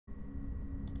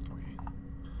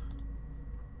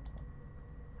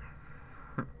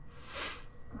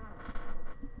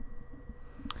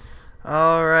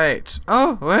Alright.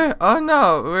 Oh, wait. Oh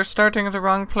no, we're starting at the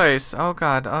wrong place. Oh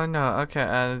god. Oh no. Okay.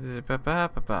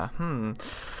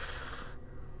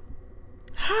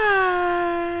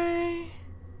 Hi.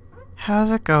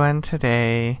 How's it going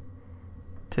today?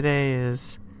 Today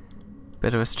is a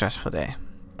bit of a stressful day.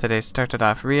 Today started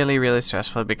off really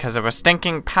stressful because of a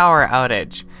stinking power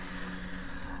outage.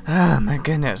 Oh my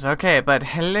goodness. Okay, but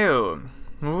hello.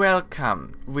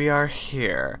 Welcome. We are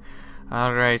here.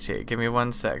 Alrighty, give me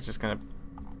 1 sec. Just gonna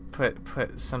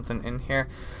put something in here.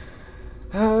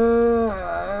 I'm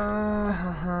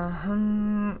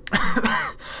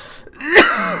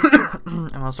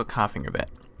also coughing a bit,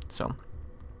 so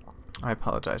I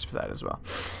apologize for that as well.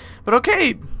 But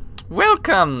okay,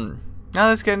 welcome. Now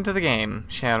let's get into the game,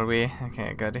 shall we?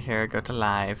 Okay, go to here, go to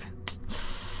live.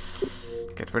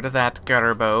 Get rid of that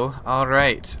garbo.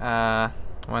 Alright,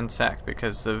 1 sec,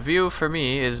 because the view for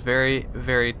me is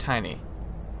very tiny.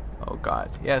 Oh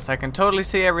god. Yes, I can totally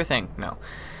see everything. No.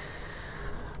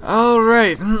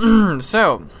 Alright,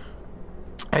 so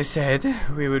I said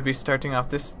we would be starting off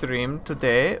this stream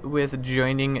today with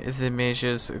joining the Mage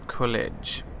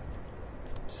College.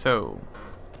 So,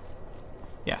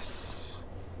 yes.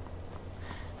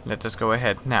 Let us go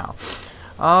ahead now.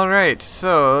 Alright,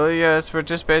 so yes, we're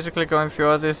just basically going through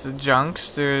all this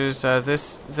junks. There's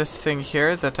this thing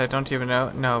here that I don't even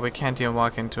know. No, we can't even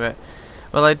walk into it.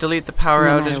 Will I delete the power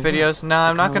outage videos? No,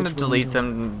 I'm not going to delete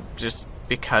them just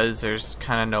because there's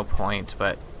kind of no point,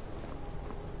 but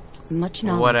much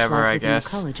knowledge whatever, lies I within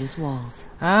guess. The college's walls.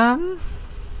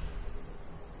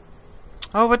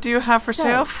 Oh, what do you have for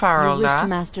sale, Faralda? You wish to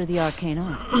master the arcane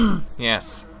arts?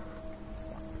 Yes.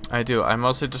 I do. I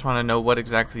mostly just want to know what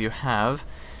exactly you have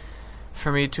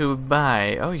for me to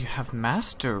buy. Oh, you have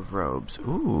master robes.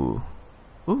 Ooh.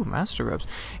 Ooh, master robes.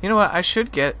 You know what? I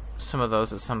should get some of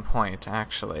those at some point,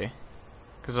 actually.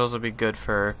 Because those will be good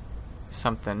for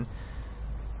something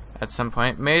at some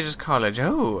point. Mage College.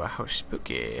 Oh, how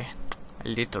spooky. A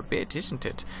little bit, isn't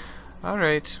it?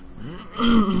 Alright.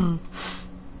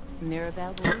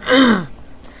 Mirabelle.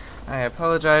 I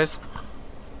apologize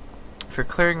for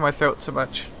clearing my throat so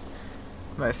much.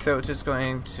 My throat is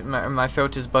going to my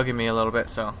throat is bugging me a little bit,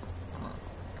 so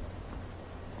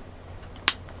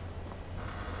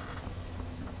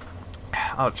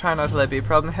I'll try not to let it be a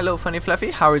problem. Hello, Funny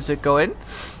Fluffy. How is it going?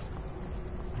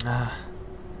 I'm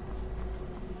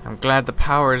glad the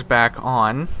power is back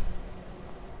on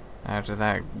after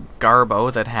that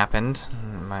garbo that happened.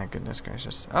 My goodness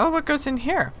gracious. Oh, what goes in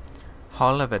here?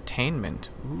 Hall of Attainment.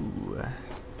 Ooh.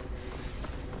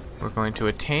 We're going to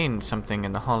attain something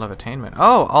in the Hall of Attainment.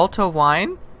 Oh, Alto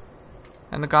wine?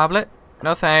 And the goblet?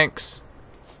 No thanks.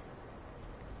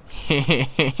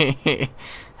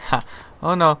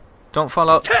 Oh no, don't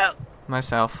fall out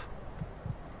myself.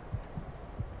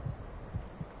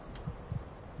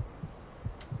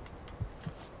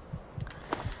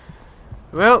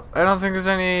 Well, I don't think there's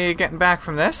any getting back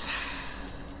from this.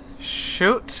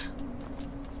 Shoot.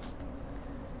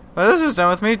 Well, this is done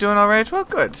with me. Doing alright? Well,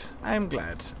 good. I'm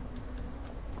glad.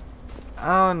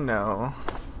 Oh no.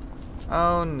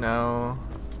 Oh no.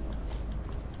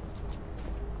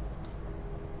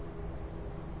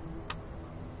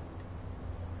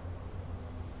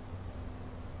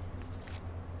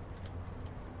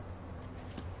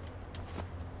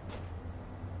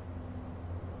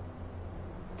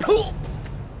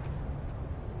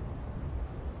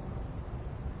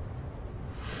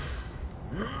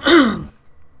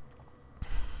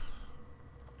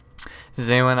 Does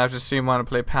anyone after stream want to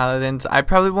play Paladins? I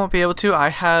probably won't be able to. I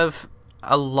have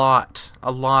a lot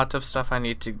of stuff I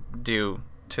need to do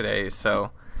today, so.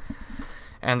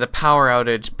 And the power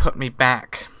outage put me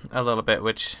back a little bit,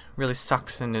 which really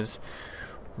sucks and is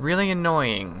really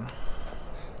annoying.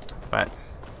 But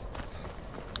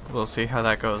we'll see how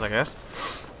that goes, I guess.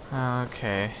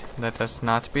 Okay, let us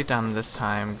not be dumb this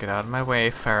time. Get out of my way,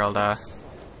 Faralda.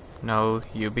 No,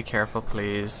 you be careful,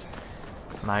 please.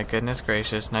 My goodness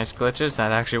gracious, nice glitches.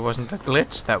 That actually wasn't a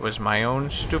glitch, that was my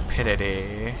own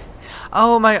stupidity.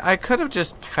 Oh my, I could have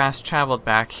just fast traveled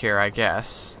back here, I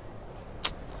guess.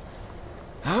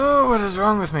 Oh, what is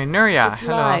wrong with me? Nuria, It's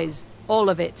hello. lies, all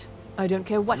of it. I don't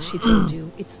care what she told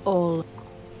you, it's all.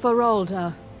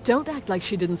 Faralda, don't act like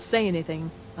she didn't say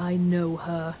anything. I know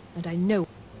her, and I know.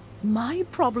 My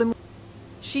problem,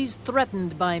 she's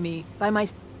threatened by me,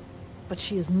 but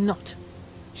she is not.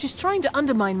 She's trying to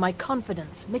undermine my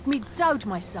confidence, make me doubt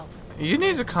myself. You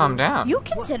need to calm down. You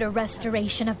consider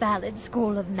restoration a valid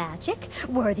school of magic,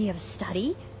 worthy of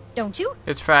study, don't you?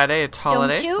 It's Friday, it's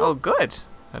holiday. Don't you? Oh, good.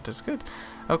 That is good.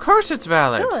 Of course it's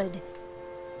valid. Good.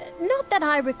 Not that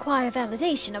I require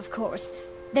validation, of course.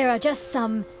 There are just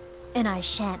some and I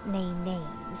shan't name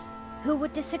names. Who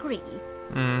would disagree?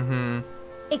 Mm-hmm.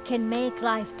 It can make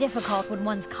life difficult when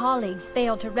one's colleagues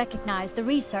fail to recognize the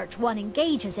research one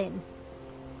engages in.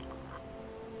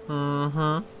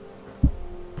 Mm-hmm.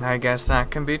 I guess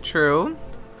that can be true.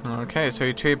 Okay, so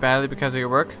you treat badly because of your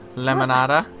work?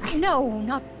 Lemonada? No,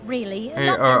 not really.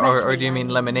 Not Or do you directly, mean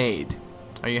lemonade?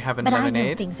 Are you having But I know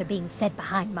lemonade? things are being said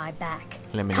behind my back.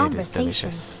 Lemonade is Conversations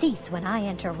delicious. cease when I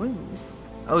enter rooms.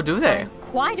 Oh, do they? I'm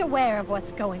quite aware of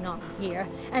what's going on here,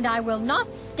 and I will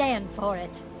not stand for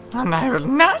it. And I will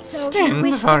not So you stand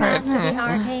wish for to it. master the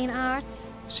arcane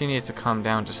arts? She needs to calm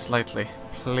down just slightly.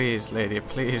 Please, lady,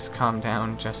 please calm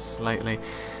down just slightly.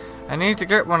 I need to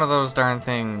get one of those darn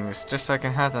things, just so I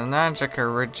can have the magic or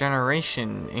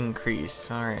regeneration increase.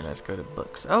 Alright, let's go to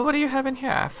books. Oh, what do you have in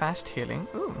here? Fast healing.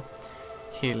 Ooh.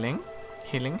 Healing.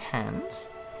 Healing hands.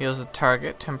 Heals a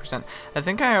target, 10%. I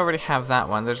think I already have that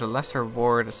one. There's a lesser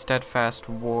ward, a steadfast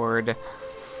ward.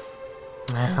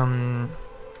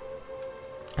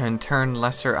 And turn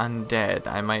lesser undead.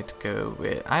 I might go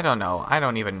with... I don't know. I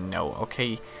don't even know,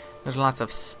 okay? There's lots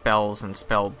of spells and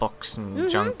spell books and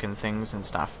junk and things and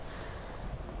stuff.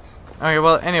 Okay,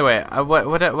 well, anyway,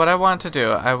 what I want to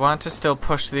do, I want to still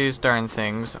push these darn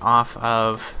things off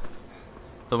of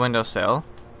the windowsill.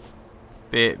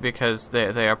 Because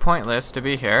they are pointless to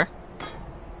be here.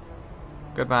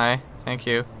 Goodbye. Thank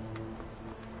you.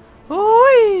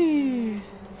 Whee!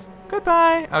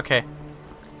 Goodbye. Okay.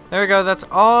 There we go. That's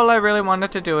all I really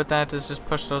wanted to do with that, is just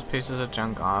push those pieces of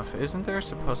junk off. Isn't there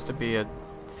supposed to be a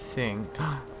thing?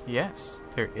 Yes,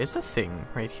 there is a thing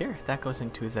right here. That goes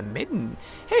into the Midden.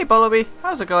 Hey, Bullaby.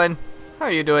 How's it going? How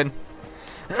are you doing?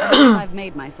 I've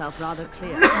made myself rather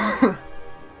clear.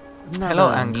 Hello,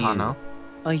 Ancano.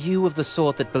 Are you of the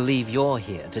sort that believe you're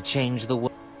here to change the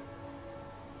world?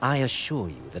 I assure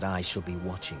you that I shall be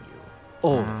watching you.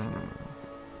 All of you.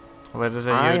 What is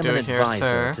it I you am do an here, advisor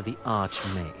sir? to the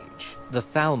Archmage. The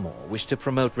Thalmor wish to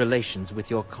promote relations with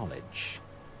your college.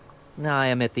 I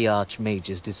am at the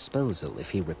Archmage's disposal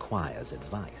if he requires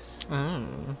advice.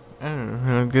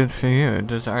 Oh, good for you.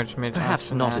 Does Archmage Perhaps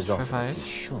often not ask as for often as he advice?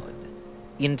 should.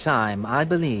 In time, I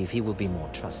believe he will be more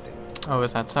trusting. Oh,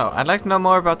 is that so? I'd like to know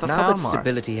more about the Now that Thalmor.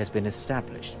 stability has been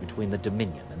established between the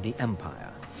Dominion and the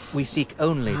Empire, we seek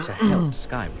only to help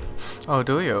Skyrim, Oh,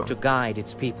 do you? to guide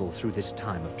its people through this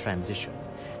time of transition,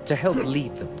 to help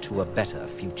lead them to a better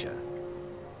future.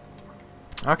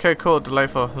 Okay, cool,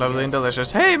 delightful, lovely, and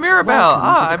delicious. Hey, Mirabelle! Welcome to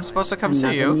Ah, the I'm supposed to come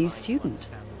Another see you. new student.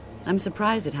 I'm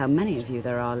surprised at how many of you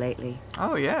there are lately.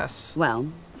 Oh, yes. Well,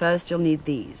 first you'll need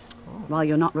these. While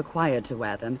you're not required to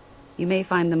wear them, you may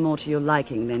find them more to your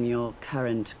liking than your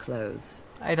current clothes.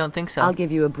 I don't think so. I'll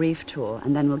give you a brief tour,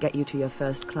 and then we'll get you to your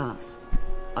first class.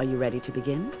 Are you ready to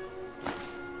begin?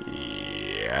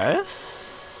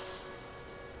 Yes?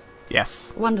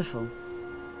 Yes. Wonderful.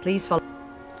 Please follow.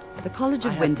 The College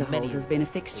of I have Winterhold many- has been a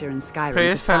fixture in Skyrim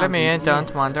Please for follow me thousands and of don't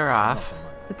years. wander off.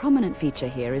 The prominent feature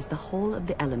here is the Hall of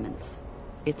the Elements.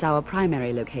 It's our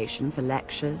primary location for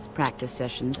lectures, practice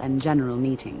sessions, and general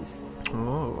meetings.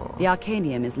 Ooh. The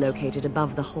Arcanium is located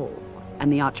above the hall,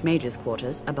 and the Archmage's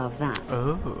quarters above that.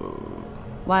 Ooh.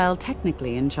 While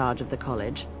technically in charge of the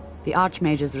college, the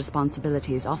Archmage's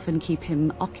responsibilities often keep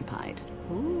him occupied.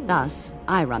 Thus,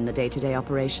 I run the day-to-day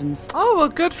operations. Oh, well,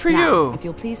 good for Now, you. if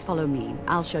you'll please follow me,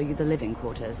 I'll show you the living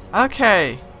quarters.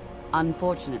 Okay.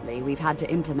 Unfortunately, we've had to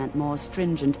implement more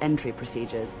stringent entry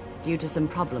procedures due to some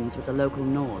problems with the local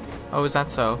Nords. Oh, is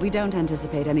that so? We don't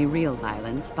anticipate any real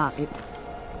violence, but it...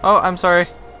 Oh, I'm sorry.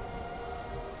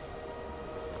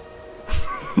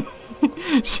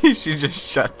 she just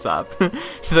shuts up.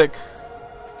 She's like,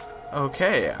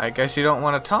 okay, I guess you don't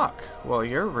want to talk. Well,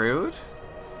 you're rude.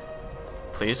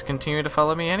 Please continue to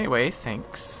follow me anyway,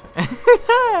 thanks.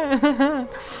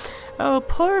 Oh,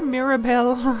 poor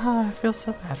Mirabelle. I feel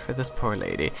so bad for this poor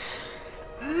lady.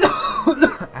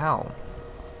 Ow.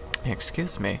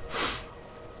 Excuse me.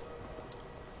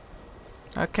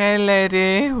 Okay,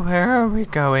 lady, where are we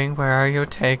going? Where are you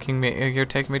taking me? You're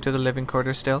taking me to the living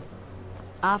quarters still?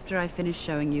 After I finish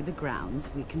showing you the grounds,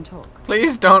 we can talk.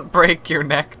 Please don't break your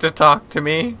neck to talk to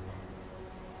me.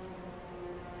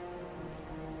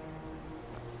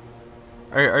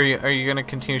 Are you gonna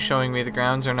continue showing me the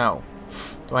grounds or no?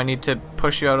 Do I need to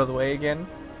push you out of the way again?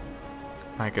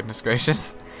 My goodness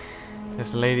gracious.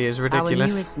 This lady is Our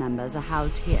ridiculous. newest members are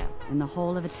housed here, in the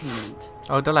Hall of Attainment.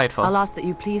 Oh, delightful. I'll ask that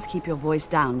you please keep your voice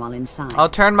down while inside. I'll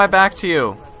turn my back to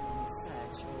you.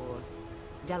 Search for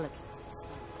delicate.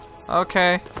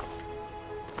 Okay.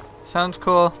 Sounds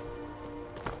cool.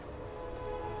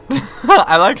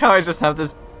 I like how I just have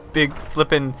this big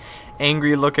flippin'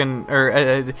 angry looking or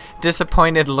a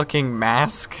disappointed looking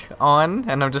mask on,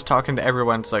 and I'm just talking to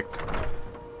everyone. It's like,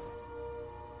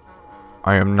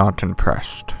 I am not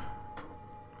impressed.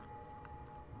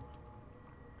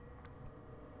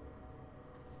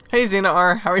 Hey Xena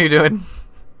R, how are you doing?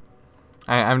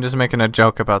 I'm just making a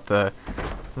joke about the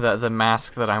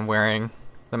mask that I'm wearing.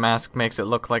 The mask makes it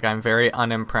look like I'm very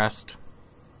unimpressed.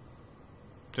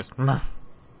 Just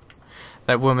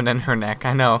that woman in her neck.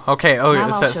 I know. Okay. Oh,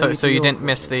 so you didn't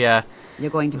miss the You're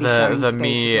going to be sharing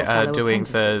me doing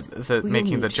the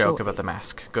making the joke about the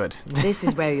mask. Good. This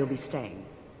is where you'll be staying.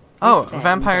 Oh,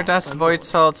 vampire dust, void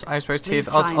salts, iceberg teeth.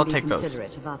 I'll take those.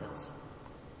 Of others.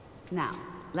 Now,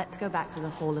 let's go back to the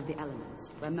Hall of the Elements,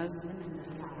 where most of them.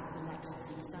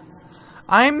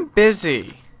 I'm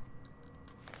busy.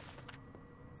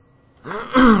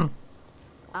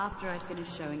 After I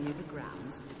finish showing you the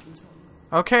grounds, we can talk.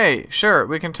 Okay, sure,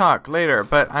 we can talk later,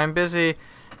 but I'm busy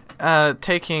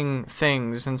taking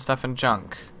things and stuff and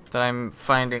junk that I'm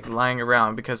finding lying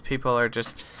around because people are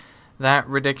just that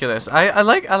ridiculous. I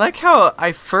like how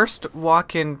I first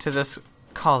walk into this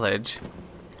college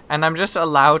and I'm just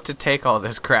allowed to take all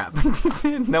this crap.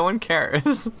 No one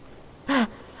cares.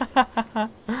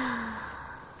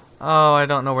 Oh, I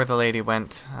don't know where the lady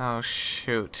went. Oh,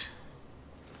 shoot.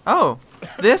 Oh,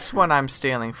 this one I'm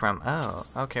stealing from. Oh,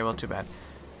 okay, well, too bad.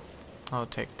 I'll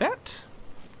take that.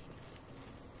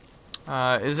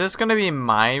 Is this gonna be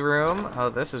my room? Oh,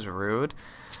 this is rude.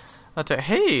 I'll take.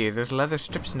 Hey, there's leather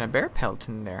strips and a bear pelt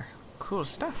in there. Cool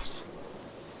stuffs.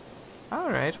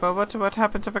 Alright, well, what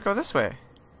happens if I go this way?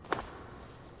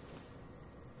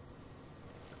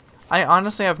 I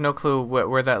honestly have no clue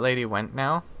where that lady went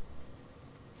now.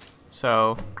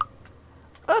 So,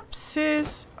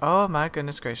 oopsies. Oh my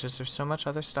goodness gracious, there's so much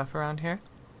other stuff around here.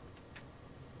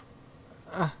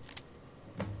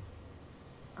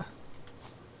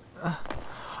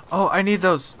 Oh, I need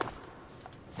those.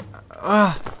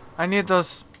 I need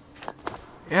those.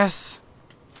 Yes.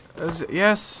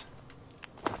 Yes.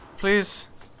 Please.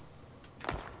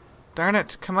 Darn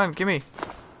it, come on, gimme.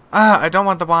 I don't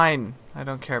want the wine. I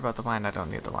don't care about the wine, I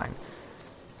don't need the wine.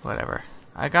 Whatever.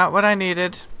 I got what I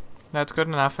needed. That's good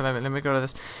enough. Let me go to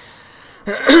this.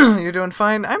 You're doing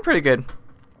fine? I'm pretty good.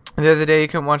 The other day you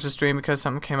couldn't watch the stream because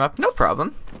something came up. No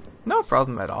problem. No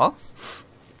problem at all.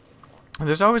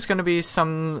 There's always going to be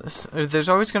there's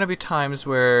always going to be times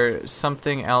where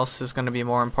something else is going to be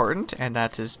more important, and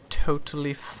that is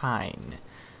totally fine.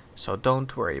 So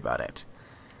don't worry about it.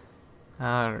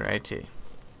 Alrighty.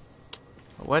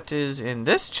 What is in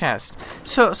this chest?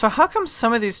 So how come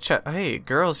some of these chests... Hey,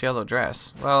 girl's yellow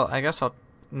dress. Well, I guess I'll...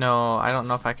 No, I don't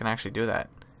know if I can actually do that.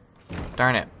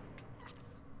 Darn it.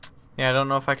 Yeah, I don't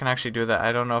know if I can actually do that.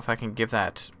 I don't know if I can give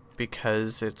that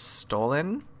because it's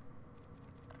stolen.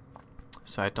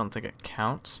 So I don't think it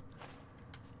counts.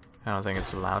 I don't think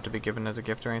it's allowed to be given as a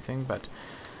gift or anything, but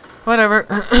whatever.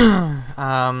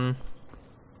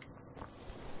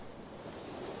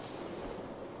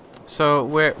 So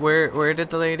where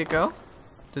did the lady go?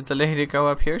 Did the lady go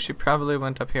up here? She probably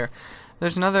went up here.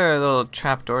 There's another little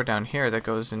trapdoor down here that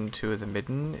goes into the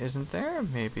Midden, isn't there?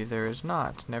 Maybe there is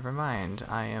not. Never mind.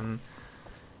 I am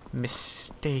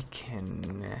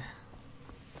mistaken.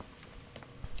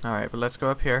 Alright, but let's go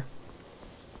up here.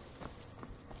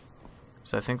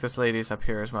 So I think this lady's up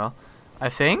here as well. I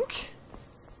think?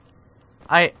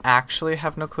 I actually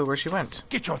have no clue where she went.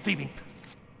 Get your thieving.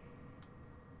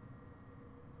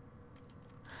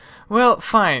 Well,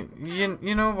 fine. You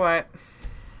know what?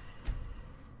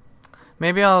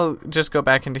 Maybe I'll just go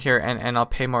back into here and I'll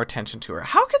pay more attention to her.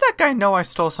 How could that guy know I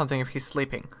stole something if he's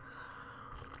sleeping?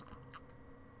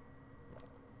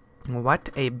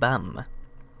 What a bum.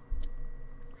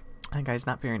 That guy's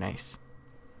not very nice.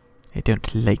 I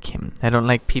don't like him. I don't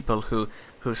like people who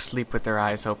sleep with their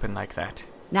eyes open like that.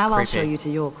 Now I'll show you to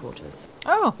your quarters.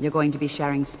 Oh. You're going to be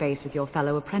sharing space with your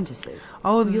fellow apprentices.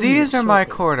 Oh, these are my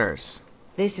quarters.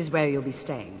 This is where you'll be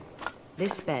staying.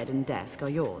 This bed and desk are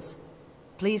yours.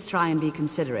 Please try and be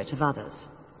considerate of others.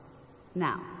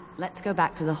 Now, let's go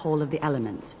back to the Hall of the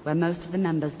Elements, where most of the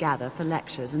members gather for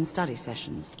lectures and study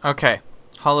sessions. Okay,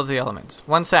 Hall of the Elements.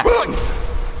 One sec.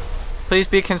 Please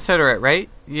be considerate, right?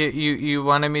 You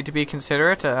wanted me to be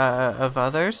considerate of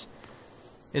others?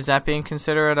 Is that being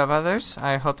considerate of others?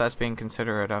 I hope that's being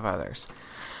considerate of others.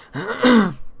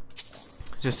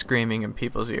 Just screaming in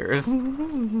people's ears.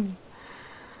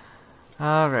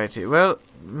 Alrighty, well,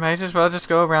 might as well just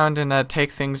go around and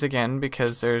take things again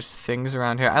because there's things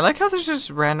around here. I like how there's just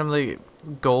randomly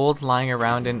gold lying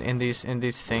around in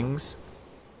these things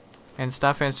and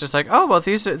stuff, and it's just like, oh well,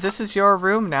 this is your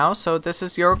room now, so this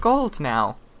is your gold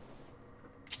now.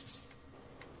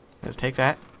 Let's take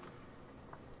that.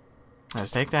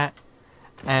 Let's take that.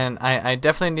 And I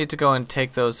definitely need to go and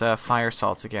take those fire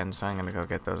salts again, so I'm going to go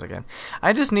get those again.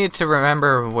 I just need to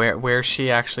remember where she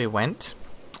actually went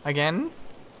again,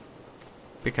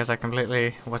 because I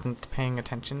completely wasn't paying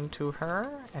attention to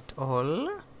her at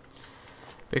all,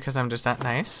 because I'm just that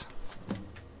nice.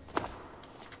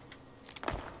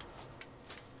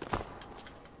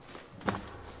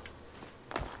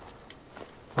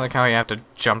 I like how you have to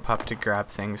jump up to grab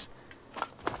things.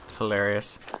 It's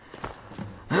hilarious.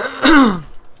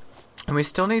 And we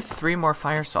still need 3 more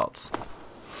fire salts.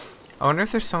 I wonder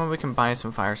if there's someone we can buy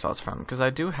some fire salts from, because I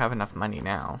do have enough money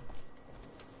now.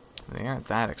 They aren't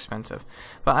that expensive.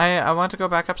 But I want to go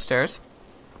back upstairs.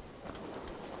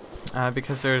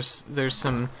 Because there's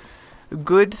some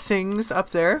good things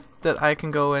up there that I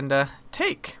can go and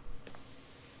take.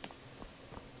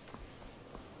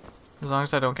 As long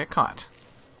as I don't get caught.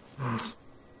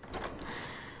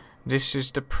 This is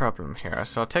the problem here.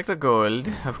 So I'll take the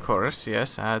gold, of course,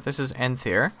 yes. This is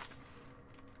Enthir.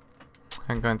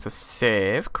 I'm going to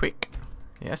save quick.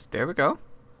 Yes, there we go.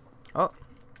 Oh.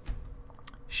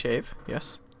 Shave,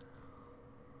 yes.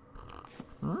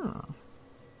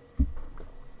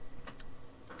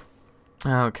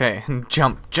 Okay,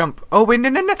 jump, jump. Oh, wait, no,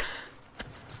 no, no.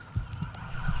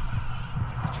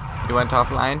 You went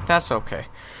offline? That's okay.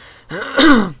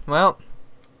 Well,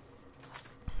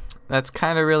 that's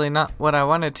kind of really not what I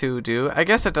wanted to do. I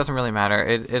guess it doesn't really matter.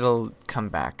 It'll come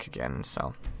back again,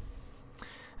 so.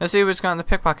 Let's see what's got in the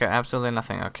pickpocket. Absolutely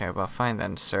nothing. Okay, well, fine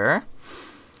then, sir.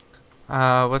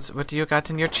 What do you got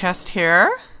in your chest here?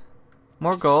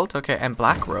 More gold. Okay, and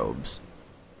black robes.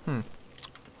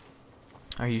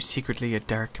 Are you secretly a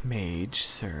dark mage,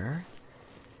 sir?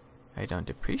 I don't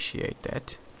appreciate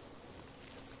that.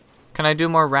 Can I do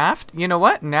more raft? You know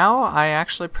what? Now I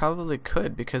actually probably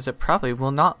could, because it probably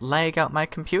will not lag out my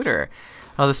computer.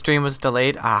 Oh, the stream was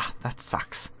delayed. Ah, that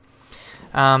sucks.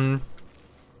 But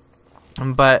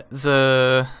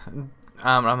the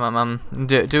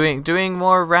doing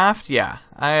more raft, yeah,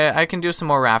 I can do some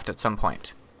more raft at some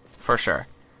point, for sure.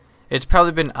 It's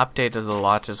probably been updated a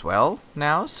lot as well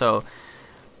now, so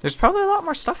there's probably a lot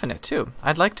more stuff in it too.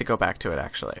 I'd like to go back to it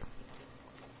actually.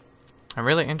 I'm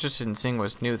really interested in seeing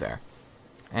what's new there.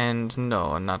 And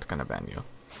no, I'm not gonna ban you.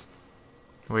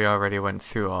 We already went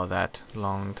through all that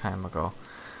long time ago.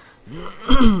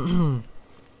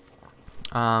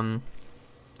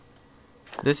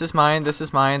 This is mine, this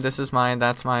is mine, this is mine,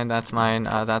 that's mine, that's mine,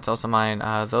 that's also mine,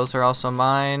 those are also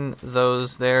mine,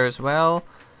 those there as well.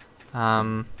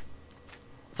 The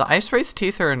Ice Wraith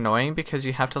teeth are annoying because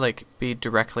you have to like be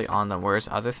directly on them, whereas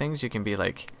other things you can be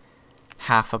like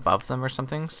half above them or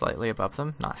something, slightly above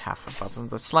them, not half above them,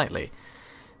 but slightly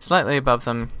above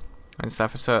them and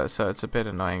stuff, so it's a bit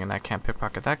annoying, and I can't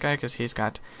pickpocket that guy because he's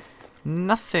got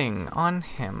nothing on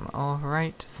him.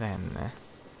 Alright then.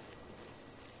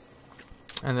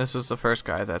 And this was the first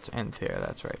guy, that's Enthir,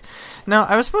 that's right. Now,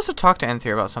 I was supposed to talk to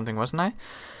Enthir about something, wasn't I?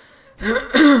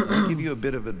 I'll give you a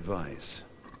bit of advice.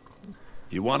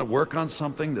 You want to work on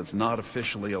something that's not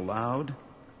officially allowed?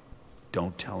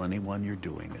 Don't tell anyone you're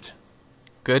doing it.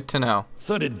 Good to know.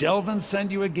 So did Delvin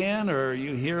send you again, or are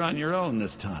you here on your own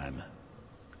this time?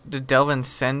 Did Delvin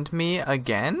send me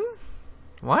again?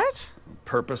 What?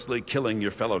 Purposely killing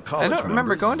your fellow college members. I don't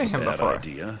remember going to him is a bad before.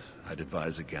 Idea. I'd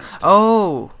advise against it.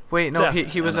 Oh, wait, no, Theft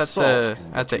he was and at the assault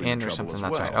will get you in inn or trouble something. as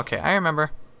That's right. well. Okay, I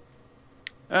remember.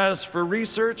 As for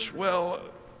research, well,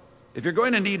 if you're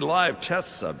going to need live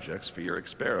test subjects for your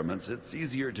experiments, it's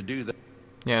easier to do that.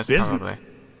 Yes, Business. probably.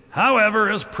 However,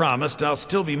 as promised, I'll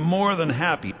still be more than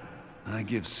happy. I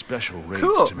give special rates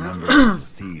Cool. to members of the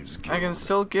Thieves Guild. I can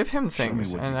still give him Show me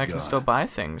things, what and you I can got. still buy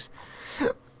things.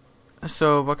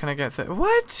 So, what can I get?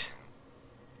 What?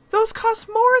 Those cost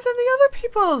more than the other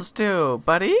people's do,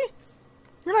 buddy.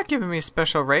 You're not giving me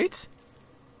special rates.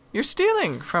 You're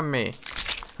stealing from me.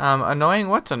 Annoying?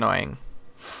 What's annoying?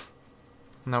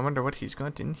 No, I wonder what he's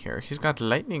got in here. He's got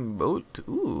lightning bolt.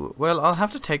 Ooh. Well, I'll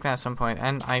have to take that at some point,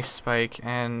 and ice spike,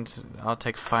 and I'll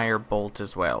take fire bolt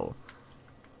as well.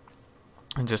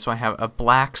 And just so I have a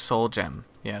black soul gem.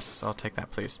 Yes, I'll take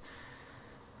that, please.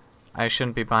 I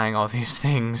shouldn't be buying all these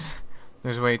things.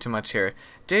 There's way too much here.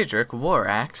 Daedric War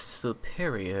Axe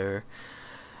Superior.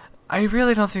 I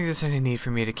really don't think there's any need for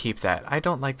me to keep that. I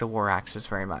don't like the War Axes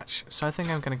very much. So I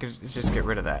think I'm going to just get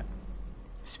rid of that.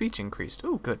 Speech increased.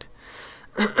 Ooh, good.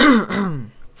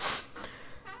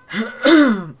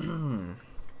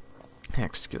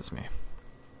 Excuse me.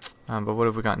 But what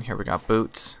have we got in here? We got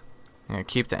boots. I'm going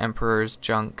to keep the Emperor's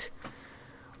junk.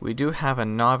 We do have a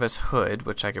novice hood,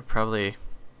 which I could probably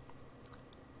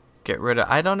get rid of...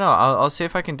 I don't know. I'll see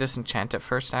if I can disenchant it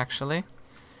first, actually.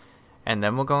 And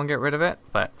then we'll go and get rid of it,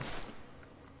 but...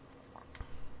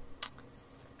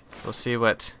 we'll see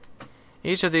what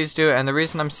each of these do. And the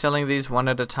reason I'm selling these one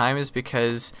at a time is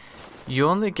because you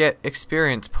only get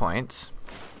experience points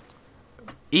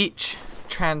each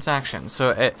transaction. So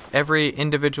at every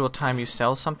individual time you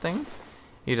sell something,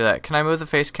 you do that. Can I move the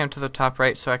face cam to the top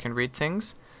right so I can read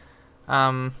things?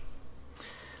 I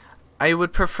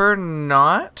would prefer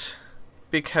not,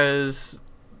 because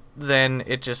then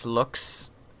it just looks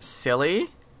silly,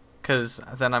 because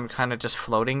then I'm kind of just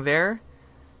floating there.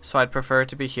 So I'd prefer it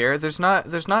to be here. There's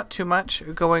not too much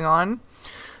going on.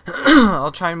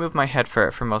 I'll try and move my head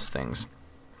for most things.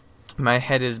 My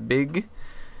head is big,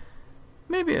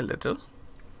 maybe a little.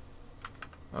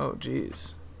 Oh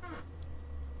jeez.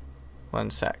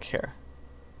 One sec here.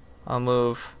 I'll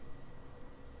move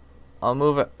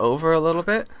it over a little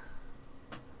bit,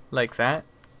 like that,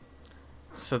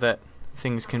 so that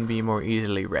things can be more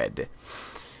easily read.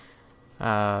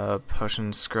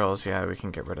 Potion scrolls, yeah, we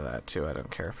can get rid of that too. I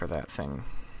don't care for that thing.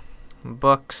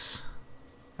 Books,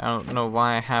 I don't know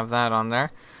why I have that on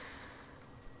there.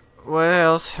 What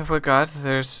else have we got?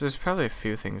 There's probably a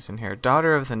few things in here.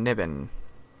 Daughter of the Nibbin.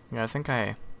 Yeah, I think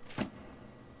I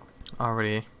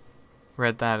already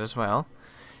read that as well.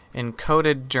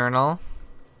 Encoded journal.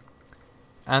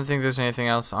 I don't think there's anything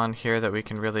else on here that we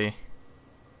can really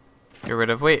get rid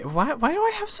of. Wait, why do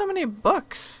I have so many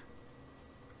books?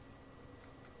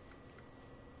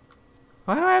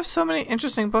 Why do I have so many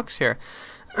interesting books here?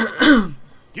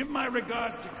 Give my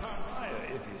regards to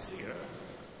Carmaya if you see her.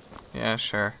 Yeah,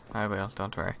 sure. I will.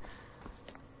 Don't worry.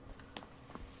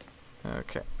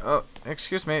 Okay. Oh,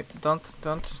 excuse me.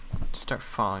 Don't start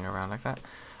falling around like that.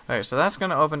 Okay, so that's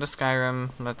gonna open to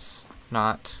Skyrim. Let's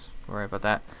not worry about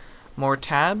that. More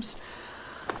tabs.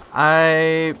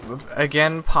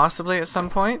 Again, possibly at some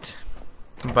point,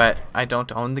 but I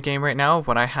don't own the game right now.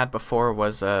 What I had before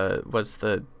was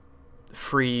the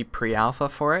free pre-alpha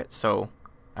for it, so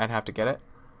I'd have to get it,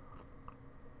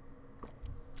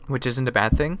 which isn't a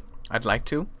bad thing. I'd like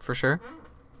to, for sure,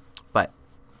 but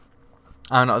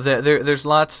I don't know. There's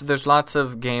lots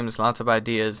of games, lots of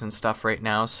ideas and stuff right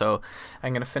now. So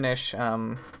I'm gonna finish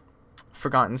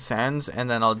Forgotten Sands, and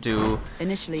then I'll do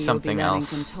something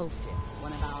else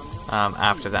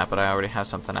after that. But I already have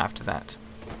something after that.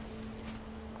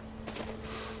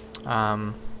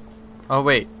 Oh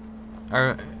wait,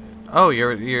 oh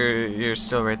you're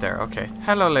still right there. Okay,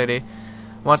 hello lady.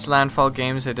 Watch Landfall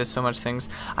Games. They did so much things.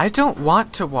 I don't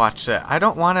want to watch it. I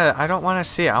don't want to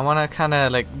see it. I want to kind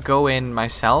of like go in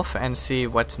myself and see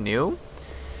what's new,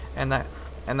 and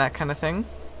that kind of thing.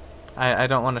 I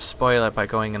don't want to spoil it by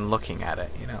going and looking at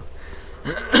it, you know.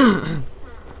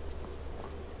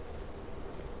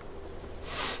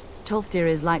 Tolfdir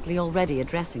is likely already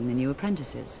addressing the new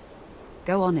apprentices.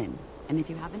 Go on in, and if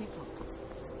you have any problems...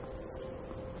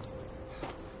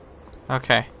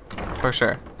 Okay, for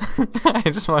sure. I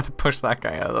just wanted to push that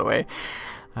guy out of the way.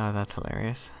 Oh, that's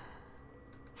hilarious.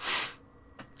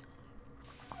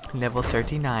 Level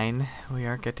 39. We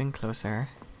are getting closer.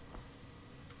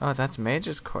 Oh, that's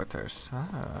Mage's quarters.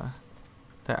 Ah.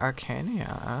 The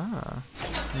Arcania. Ah.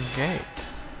 Gate.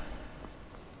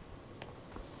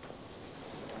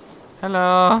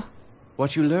 Hello.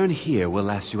 What you learn here will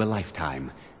last you a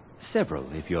lifetime.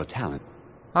 Several, if you're talented.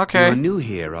 Okay. You're new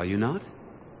here, are you not?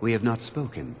 We have not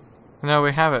spoken. No,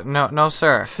 we haven't. No,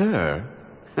 sir. Sir?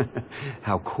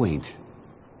 How quaint.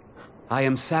 I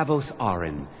am Savos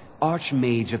Arin,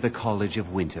 Archmage of the College of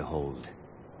Winterhold.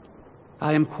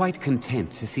 I am quite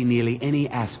content to see nearly any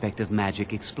aspect of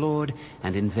magic explored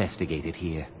and investigated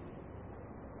here.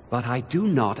 But I do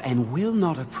not and will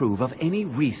not approve of any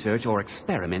research or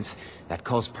experiments that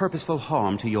cause purposeful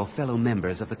harm to your fellow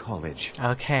members of the college.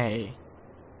 Okay.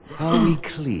 Are we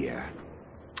clear?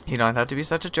 You don't have to be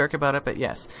such a jerk about it, but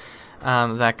yes.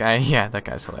 That guy, yeah, that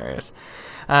guy's hilarious.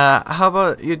 How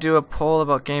about you do a poll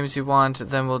about games you want,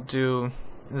 then we'll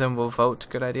vote.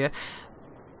 Good idea.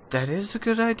 That is a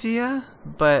good idea,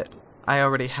 but I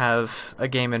already have a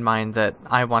game in mind that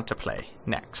I want to play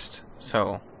next.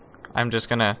 So I'm just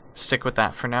gonna stick with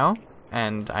that for now,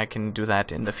 and I can do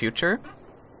that in the future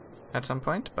at some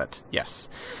point, but yes.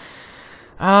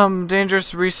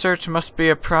 Dangerous research must be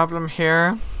a problem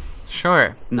here.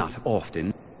 Sure. Not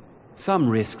often. Some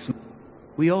risks.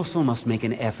 We also must make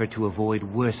an effort to avoid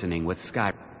worsening with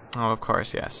Skyrim. Oh, of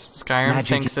course, yes. Skyrim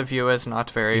thinks of you as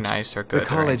not very nice or good. The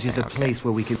college is a place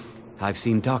where we can... I've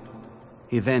seen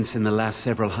events in the last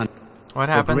several hundred... What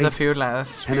happened the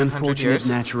last few An hundred unfortunate years?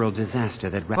 natural disaster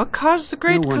that... What caused the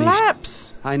great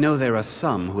collapse? I know there are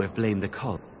some who have blamed the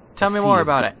college. Tell me more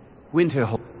about it.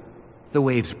 Winterhold. The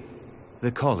waves...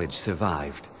 The college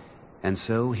survived. And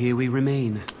so here we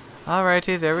remain.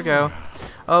 Alrighty, there we go.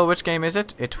 Oh, which game is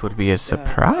it? It will be a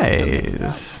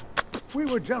surprise. We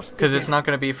were just Because it's not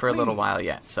going to be for a little while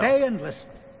yet, so... Stay and listen.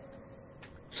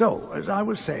 So, as I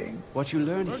was saying... What you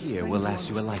learn here will last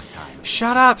you a lifetime.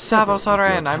 Shut up, Savos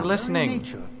Oren, I'm listening.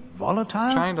 Nature,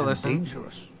 volatile Trying to and listen.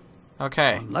 dangerous.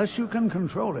 Okay. Unless you can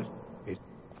control it, it...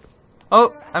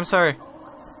 Oh, I'm sorry.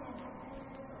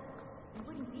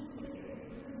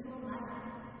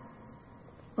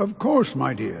 Of course,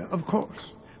 my dear, of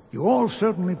course. You all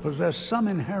certainly possess some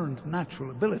inherent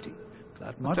natural ability.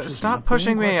 That much is Stop not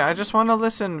pushing being me. I just want to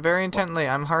listen very intently.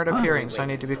 I'm hard of hearing, so I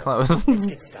need to be close.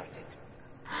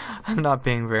 I'm not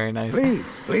being very nice. Please,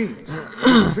 please.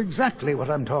 This is exactly what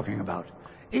I'm talking about.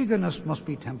 Eagerness must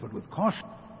be tempered with caution.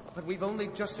 But we've only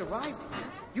just arrived.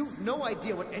 You've no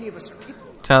idea what any of us are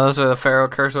capable of. Tell us where the Pharaoh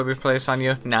curse will be placed on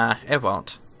you. Nah, it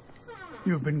won't.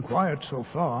 You've been quiet so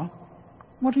far.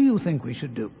 What do you think we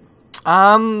should do?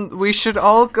 We should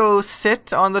all go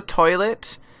sit on the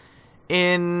toilet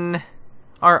in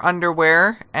our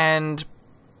underwear and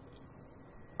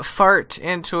fart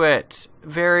into it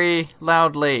very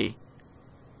loudly.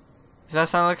 Does that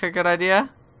sound like a good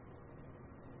idea?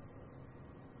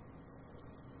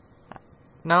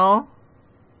 No?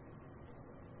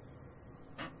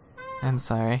 I'm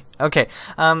sorry. Okay,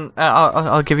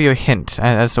 I'll give you a hint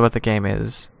as to what the game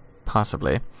is,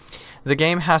 possibly. The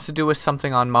game has to do with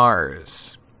something on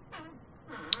Mars.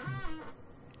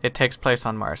 It takes place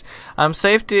on Mars.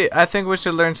 Safety, I think we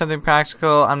should learn something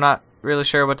practical. I'm not really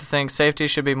sure what to think. Safety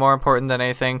should be more important than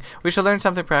anything. We should learn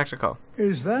something practical.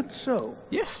 Is that so?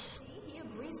 Yes. He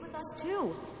agrees with us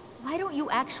too. Why don't you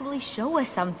actually show us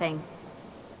something?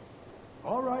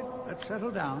 All right, let's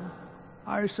settle down.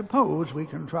 I suppose we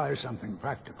can try something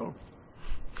practical.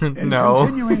 No.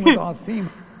 Continuing with our theme,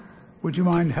 would you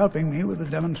mind helping me with a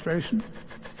demonstration?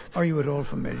 Are you at all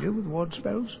familiar with ward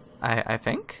spells? I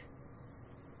think.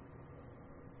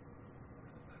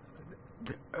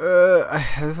 I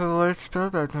have a word spell,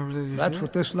 but I've never really That's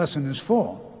what this lesson is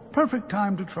for. Perfect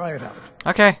time to try it out.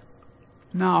 Okay.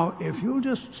 Now, if you'll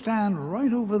just stand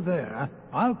right over there,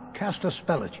 I'll cast a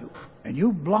spell at you, and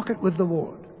you block it with the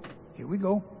ward. Here we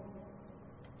go.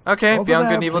 Okay, Over Beyond Good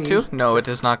there, and Evil please. 2? No, it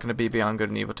is not going to be Beyond Good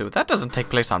and Evil 2. That doesn't take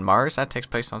place on Mars. That takes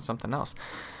place on something else.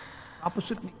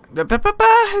 Opposite me.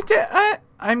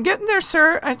 I'm getting there,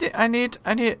 sir. I need,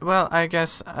 well, I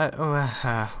guess,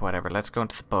 whatever. Let's go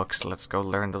into the books. Let's go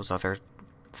learn those other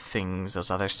things,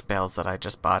 those other spells that I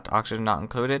just bought. Oxygen not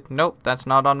included. Nope, that's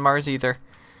not on Mars either.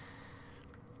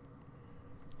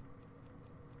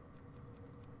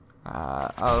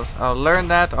 I'll learn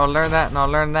that, I'll learn that, and I'll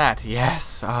learn that.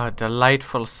 Yes,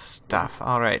 delightful stuff.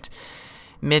 Alright.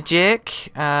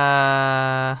 Magic,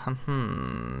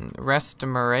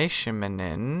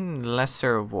 Restoration,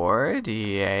 Lesser Ward,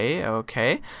 yay,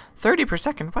 okay. 30 per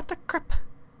second, what the crap?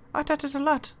 Oh, that is a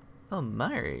lot. Oh,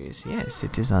 Mars, yes,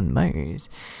 it is on Mars.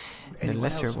 The Anyone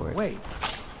Lesser else Ward. away?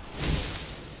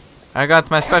 I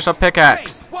got my special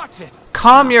pickaxe. Hey, watch it.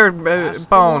 Calm your Cast the ward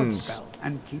bones. spell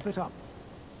and keep it up.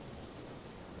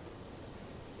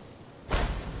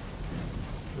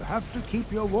 You have to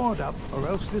keep your ward up, or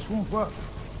else this won't work.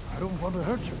 I don't want to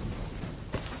hurt you.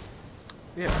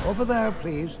 Yeah. Over there,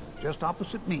 please. Just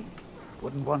opposite me.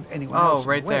 Wouldn't want anyone else Oh, in the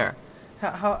right way. there.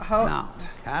 How? Now,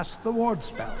 cast the ward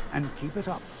spell and keep it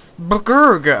up.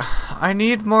 Bagurg! I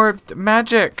need more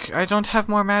magic. I don't have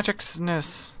more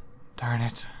magicsness. Darn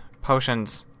it.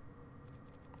 Potions.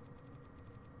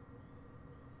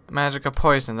 Magica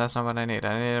poison. That's not what I need.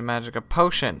 I need a magica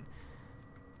potion.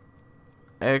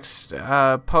 Potion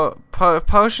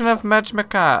of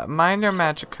magica. Minor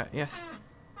magica. Yes.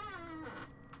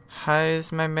 High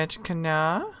is my magica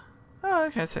now? Oh,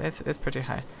 okay. It's pretty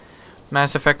high.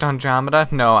 Mass Effect Andromeda?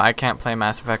 No, I can't play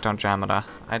Mass Effect Andromeda.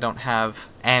 I don't have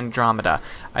Andromeda.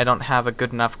 I don't have a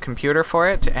good enough computer for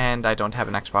it, and I don't have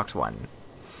an Xbox One.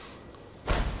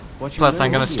 Plus,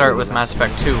 I'm going to start with Mass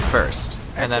Effect 2 first,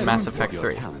 and then Mass Effect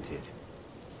 3.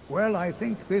 Well, I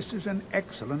think this is an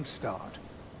excellent start.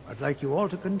 I'd like you all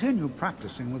to continue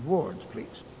practicing with wards,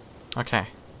 please. Okay.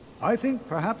 I think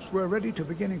perhaps we're ready to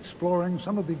begin exploring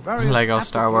some of the various Lego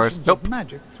Star Wars. applications Nope. of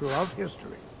magic throughout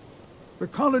history. The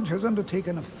college has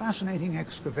undertaken a fascinating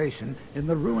excavation in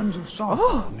the ruins of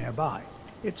Sorcerer nearby.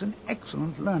 It's an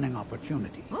excellent learning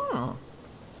opportunity.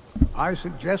 I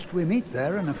suggest we meet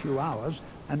there in a few hours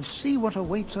and see what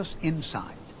awaits us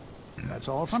inside. That's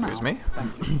all for now. Excuse me?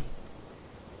 Thank you.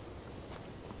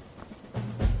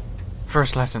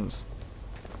 First lessons.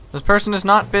 This person is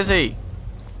not busy.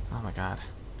 Oh my god. Have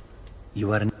you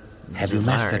Zargo.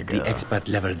 mastered the expert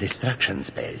level distraction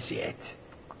spells yet?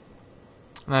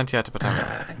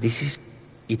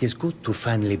 It is good to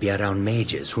finally be around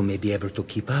mages who may be able to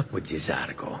keep up with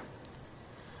J'zargo.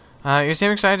 You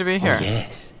seem excited to be here. Oh,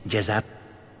 yes, J'zargo.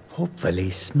 Hopefully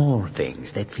small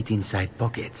things that fit inside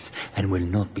pockets and will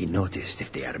not be noticed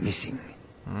if they are missing.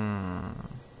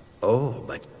 Oh,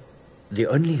 but the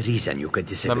only reason you could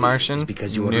disagree is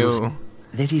because you are losing.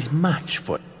 There is much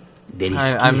for.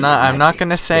 I'm not going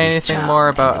to say anything more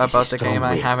about the game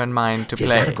I have in mind to play.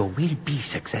 J'zargo will be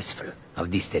successful.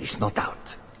 Of this there is no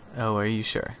doubt. Oh, are you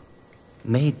sure?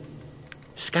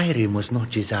 Skyrim was not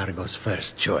J'zargo's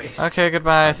first choice. Okay,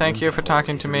 goodbye. Thank you for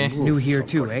talking to me. New here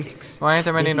too, eh? Why aren't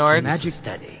there many Nords?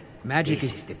 Magic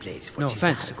is the place for no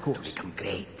offense, of course.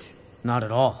 Great. Not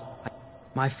at all.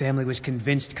 My family was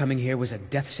convinced coming here was a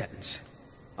death sentence.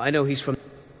 I know he's from.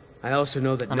 I also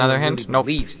know that another no one hint. really Nope.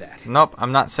 believes that. Nope.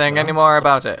 I'm not saying any more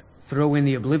about it. Throw in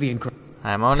the Oblivion.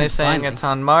 I'm only saying it's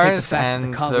on Mars,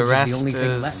 and the rest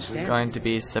is going to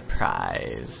be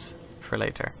surprise for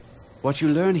later. What you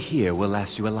learn here will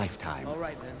last you a lifetime. All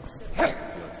right then.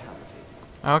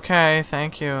 Okay,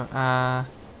 thank you. Hello,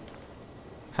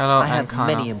 I have Ankano.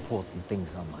 many important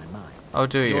things on my mind. Oh,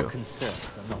 do you? Your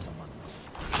concerns are not among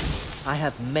them. I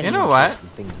have many You know what?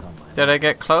 important things on my mind. Did I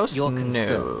get close? Your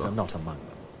concerns No. are not among them.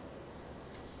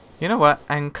 You know what,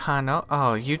 Ankano?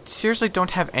 Oh, you seriously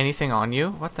don't have anything on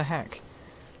you? What the heck?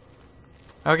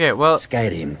 Okay, well...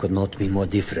 Skyrim could not be more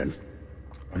different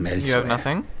from elsewhere. You have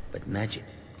nothing? But magic.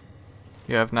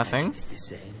 You have nothing? Is the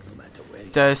same, no matter where you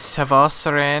Does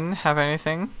Savosren have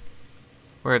anything?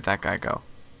 Where'd that guy go?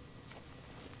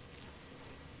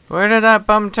 Where did that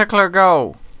bum tickler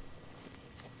go?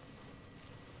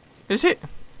 Is he...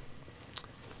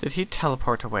 Did he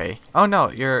teleport away? Oh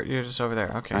no, you're just over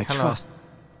there. Okay, I hello. trust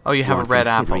Oh, you have a you are red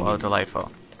apple. considering Oh, it.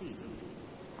 delightful.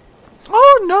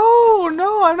 Oh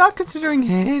no, I'm not considering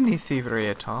any thievery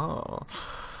at all.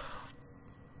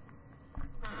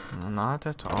 Not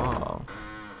at all.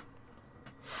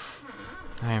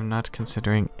 I am not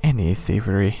considering any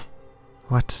thievery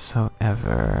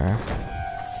whatsoever.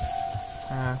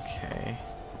 Okay.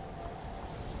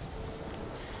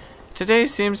 Today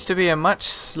seems to be a much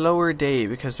slower day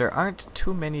because there aren't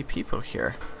too many people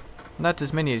here. Not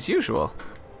as many as usual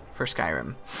for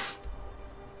Skyrim.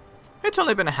 It's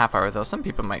only been a half hour though. Some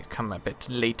people might come a bit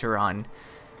later on.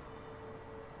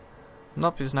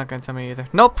 Nope, he's not gonna tell me either.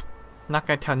 Nope! Not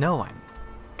gonna tell no one.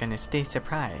 Gonna stay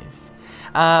surprised.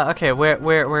 Okay,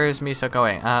 where is Miso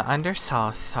going? Under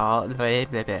Sarthal,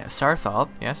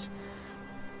 yes.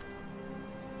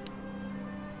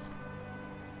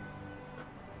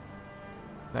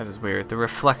 That is weird. The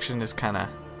reflection is kinda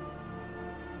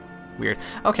weird.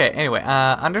 Okay, anyway,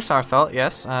 under Sarthal,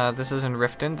 yes. This is in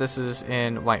Riften, this is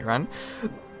in Whiterun.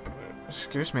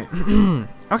 Excuse me.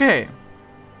 Okay.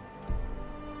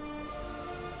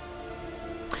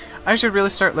 I should really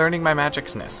start learning my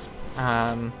magicsness.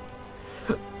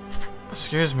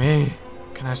 Excuse me.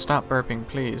 Can I stop burping,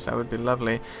 please? That would be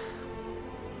lovely.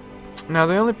 Now,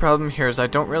 the only problem here is I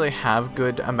don't really have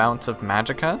good amounts of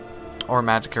magicka or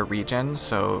magicka regen,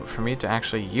 so for me to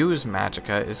actually use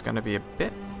magicka is going to be a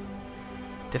bit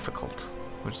difficult,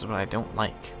 which is what I don't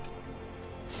like.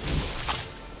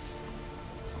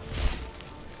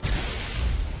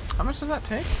 How much does that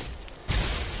take?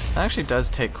 That actually does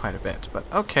take quite a bit, but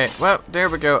okay, well, there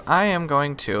we go. I am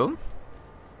going to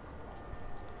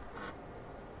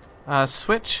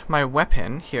switch my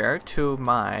weapon here to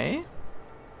my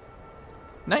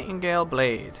Nightingale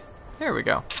Blade. There we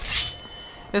go.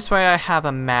 This way I have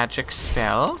a magic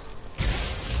spell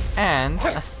and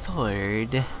a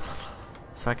sword,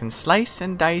 so I can slice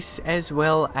and dice as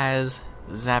well as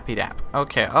zappy dap.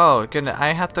 Okay, oh goodness,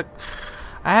 I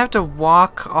have to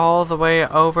walk all the way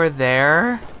over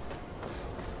there.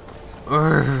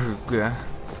 Urgh.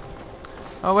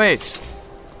 Oh wait.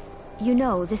 You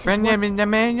know, this is Before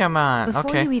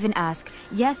Before you even ask,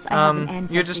 yes, I have an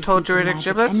ancestry you just told steeped in Druidic magic,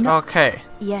 Giblets? and no- Okay.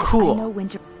 Yes, Cool. I know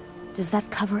Winter. Does that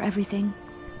cover everything?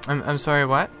 I'm sorry,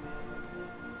 what?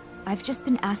 I've just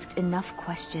been asked enough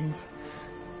questions.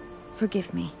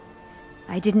 Forgive me.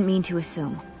 I didn't mean to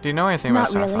assume. Do you know anything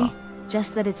Not about really. Sarthal?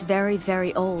 Just that it's very,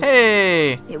 very old.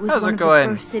 Hey! It was How's one it of the going?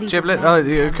 first cities Giblet? of Oh,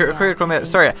 Magneton, critical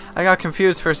miss. Sorry, I got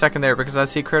confused for a second there because I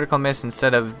see critical miss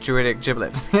instead of druidic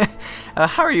giblets.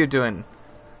 How are you doing?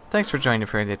 Thanks for joining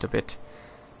for a little bit.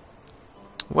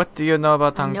 What do you know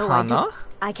about No, Ankana?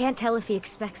 I can't tell if he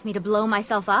expects me to blow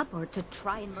myself up or to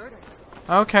try and murder him.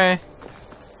 Okay.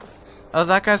 Oh,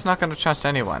 that guy's not going to trust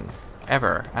anyone.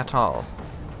 Ever. At all.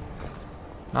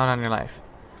 Not on your life.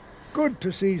 Good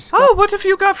to see Oh, what have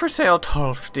you got for sale,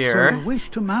 Tolf, So dear? you wish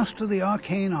to master the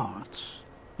arcane arts?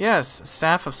 Yes,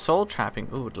 Staff of Soul Trapping.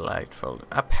 Ooh, delightful.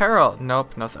 Apparel.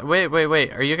 Nope, nothing.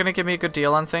 Wait. Are you gonna give me a good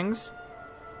deal on things?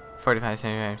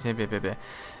 45.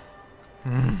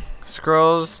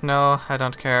 Scrolls. No, I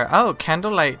don't care. Oh,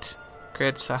 candlelight.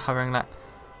 Great, hovering light.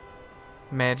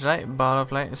 Mage light, ball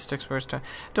of light, sticks burst.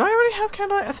 Do I already have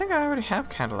candlelight? I think I already have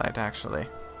candlelight, actually.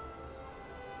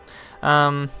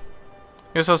 You're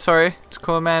so sorry. It's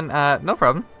cool, man. No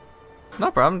problem.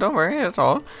 No problem. Don't worry at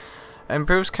all.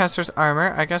 Improves caster's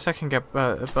armor. I guess I can get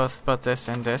both this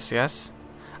and this, yes.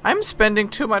 I'm spending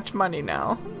too much money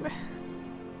now.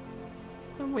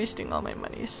 I'm wasting all my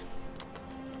monies.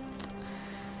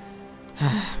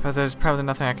 But there's probably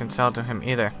nothing I can sell to him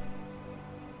either.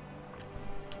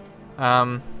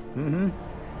 I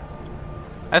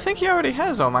think he already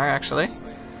has Omar, actually.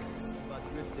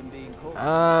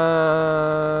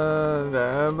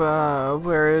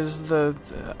 Where is the...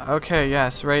 okay,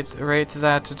 yes, right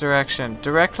that direction.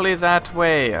 Directly that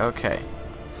way, okay.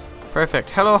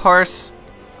 Perfect. Hello, horse.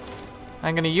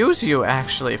 I'm gonna use you,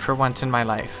 actually, for once in my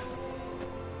life.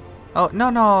 Oh,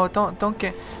 no, don't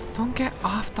get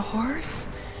off the horse.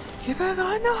 Get back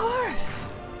on the horse.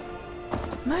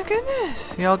 My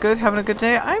goodness. You all good? Having a good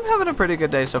day? I'm having a pretty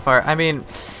good day so far. I mean,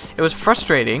 it was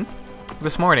frustrating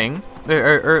this morning,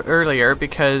 earlier,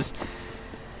 because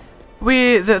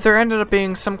there ended up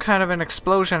being some kind of an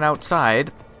explosion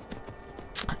outside,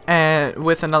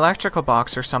 with an electrical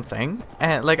box or something,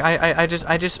 and like I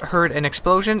just heard an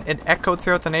explosion. It echoed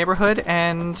throughout the neighborhood,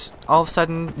 and all of a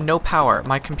sudden, no power.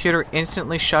 My computer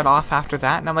instantly shut off after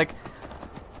that, and I'm like,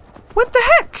 what the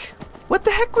heck? What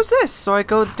the heck was this? So I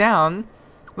go down,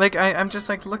 like I'm just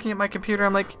like looking at my computer.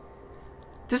 I'm like,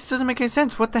 this doesn't make any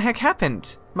sense. What the heck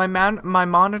happened? My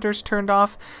monitor's turned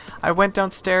off. I went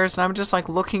downstairs and I'm just like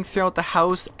looking throughout the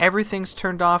house. Everything's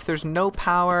turned off. There's no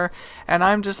power. And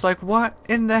I'm just like, what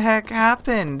in the heck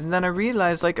happened? And then I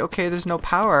realized, like, okay, there's no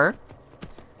power.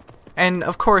 And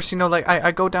of course, you know, like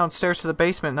I go downstairs to the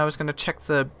basement and I was going to check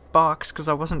the box because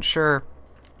I wasn't sure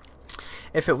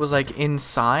if it was like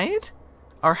inside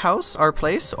our house, our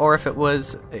place, or if it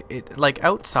was like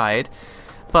outside.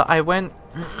 But I went...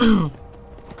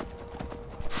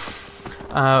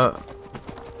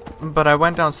 but I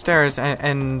went downstairs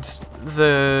and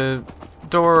the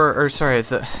door, or sorry,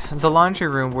 the laundry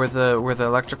room where the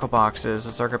electrical box is,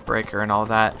 the circuit breaker and all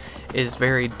that, is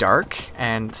very dark,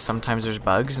 and sometimes there's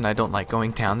bugs, and I don't like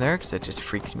going down there because it just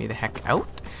freaks me the heck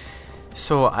out.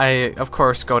 So I, of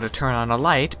course, go to turn on a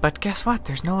light, but guess what?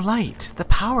 There's no light. The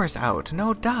power's out.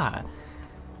 No duh.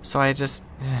 So I just...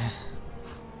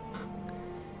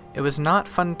 It was not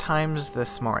fun times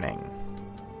this morning.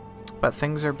 But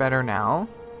things are better now.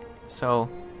 So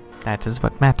that is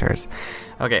what matters.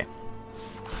 Okay.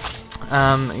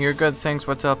 You're good, thanks.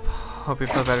 What's up? Hope you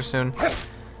feel better soon.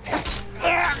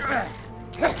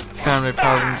 Family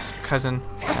problems, cousin.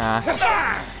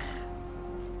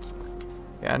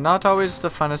 Yeah, not always the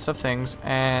funnest of things,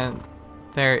 and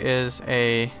there is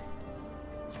a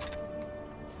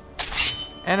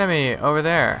enemy over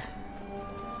there.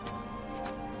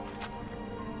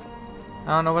 I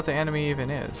don't know what the enemy even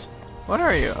is. What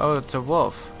are you? Oh, it's a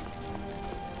wolf.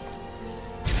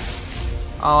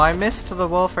 Oh, I missed the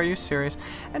wolf. Are you serious?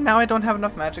 And now I don't have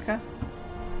enough magicka?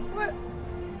 What?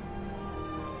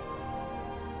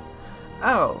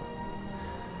 Oh.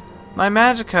 My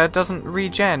magicka doesn't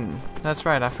regen. That's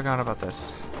right, I forgot about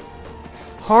this.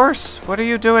 Horse, what are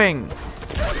you doing?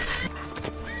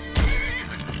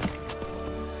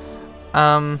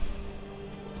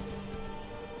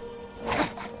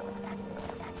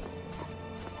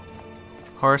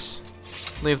 Horse,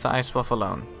 leave the ice wolf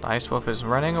alone. The ice wolf is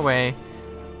running away.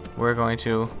 We're going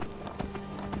to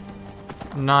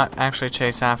not actually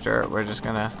chase after it. We're just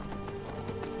gonna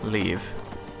leave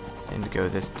and go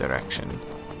this direction.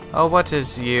 Oh, what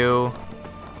is you?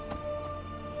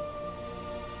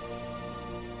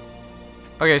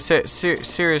 Okay,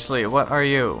 seriously, what are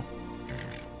you?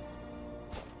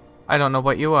 I don't know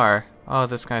what you are. Oh,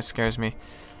 this guy scares me.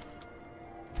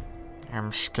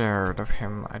 I'm scared of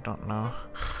him. I don't know.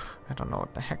 I don't know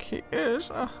what the heck he is.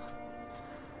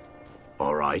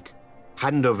 All right.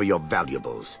 Hand over your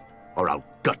valuables, or I'll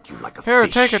gut you like a Here,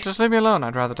 fish. take it. Just leave me alone.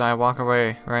 I'd rather die. Walk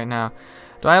away right now.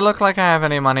 Do I look like I have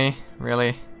any money?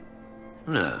 Really?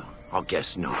 No, I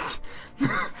guess not.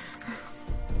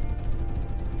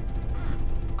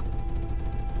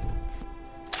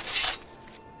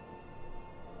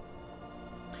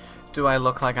 Do I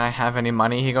look like I have any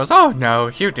money? He goes, oh no,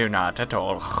 you do not at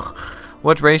all.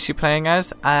 What race you playing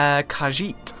as?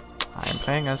 Khajiit. I am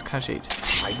playing as Khajiit.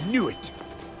 I knew it.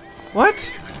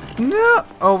 What? No.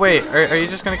 Oh wait, are you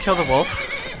just gonna kill the wolf?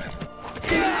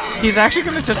 He's actually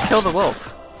gonna just kill the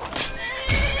wolf.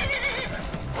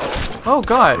 Oh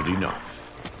god. Good enough.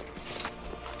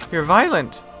 You're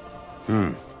violent.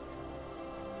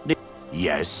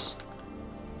 Yes.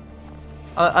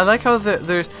 I like how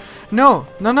there's... No!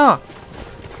 No, no!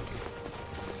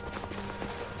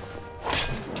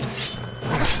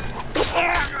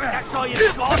 That's all you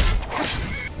got?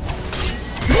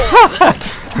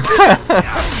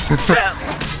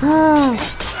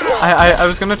 I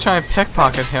was gonna try and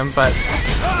pickpocket him, but...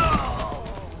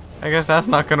 I guess that's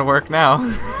not gonna work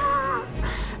now.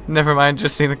 Never mind,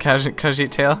 just seeing the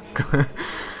Khajiit tail.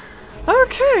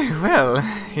 Okay, well,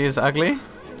 he is ugly.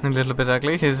 A little bit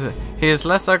ugly. He is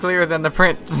less uglier than the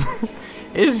prince.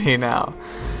 Is he now?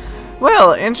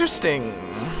 Well, interesting.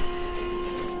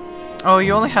 Oh,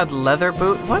 you only had leather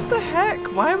boot? What the heck?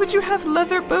 Why would you have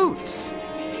leather boots?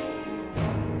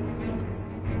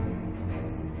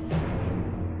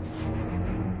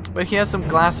 But he has some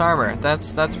glass armor.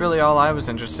 That's really all I was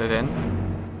interested in.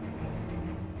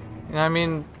 I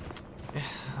mean...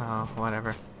 Oh,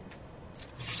 whatever.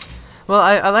 Well,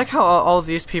 I like how all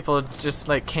these people just,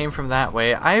 like, came from that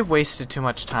way. I wasted too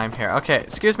much time here. Okay,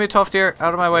 excuse me, Toftir,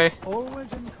 out of my way.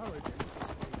 Always encouraging.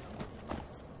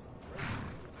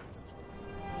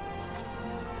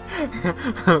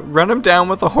 Run him down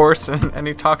with a horse, and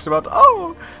he talks about,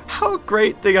 oh, how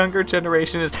great the younger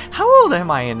generation is. How old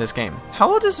am I in this game?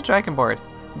 How old is a Dragonborn?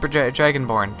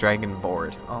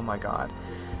 Dragonborn. Oh my god.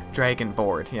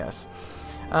 Dragonborn, yes.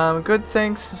 Good,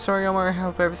 thanks. Sorry, Omar.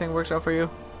 Hope everything works out for you.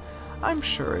 I'm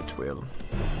sure it will.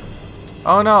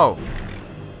 Oh no!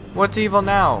 What's evil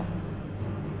now?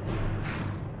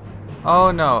 Oh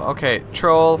no, okay.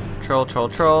 Troll.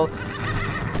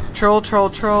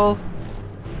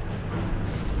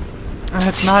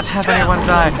 Let's not have anyone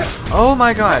die. Oh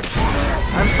my god!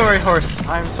 I'm sorry, horse.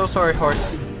 I'm so sorry,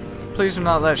 horse. Please do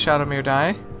not let Shadowmere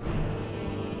die.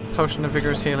 Potion of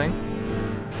vigorous healing.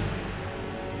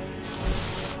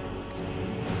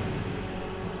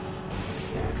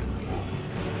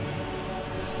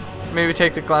 Maybe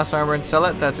take the glass armor and sell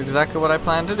it. That's exactly what I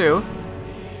plan to do.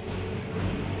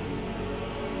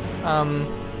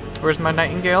 Where's my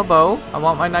nightingale bow? I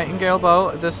want my nightingale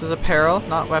bow. This is apparel,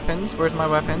 not weapons. Where's my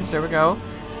weapons? There we go.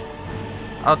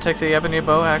 I'll take the ebony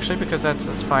bow actually because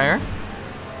that's fire.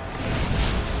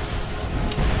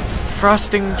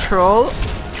 Frosting troll.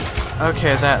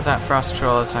 Okay, that frost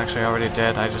troll is actually already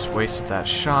dead. I just wasted that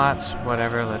shot.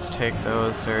 Whatever, let's take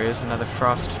those. There is another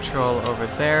frost troll over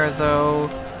there though.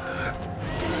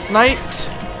 Sniped!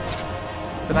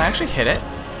 Did I actually hit it?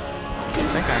 I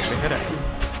think I actually hit it.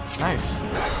 Nice.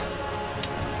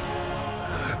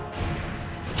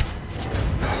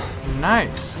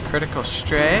 Nice. Critical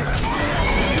strike.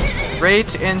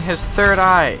 Right in his third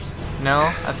eye.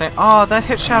 No, I think... Oh, that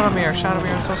hit Shadowmere.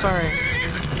 Shadowmere, I'm so sorry.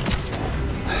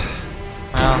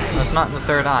 Well, it's not in the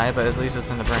third eye, but at least it's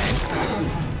in the brain.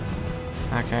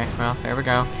 Okay, well, there we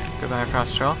go. Goodbye,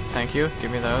 Frost Troll. Thank you.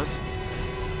 Give me those.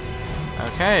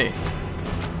 Okay.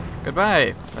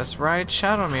 Goodbye. Let's ride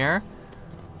Shadowmere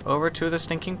over to the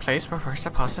stinking place where we're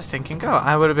supposed to stinking go.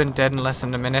 I would have been dead in less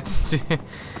than a minute.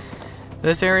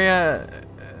 This area...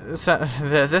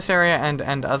 this area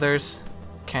and others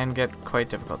can get quite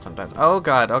difficult sometimes. Oh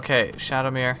god, okay.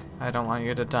 Shadowmere, I don't want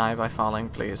you to die by falling,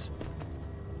 please.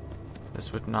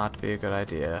 This would not be a good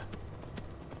idea.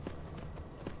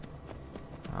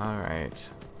 Alright.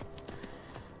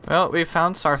 Well, we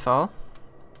found Sarthal.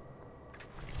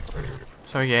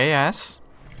 So yay, yes.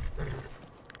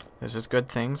 This is good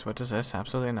things. What is this?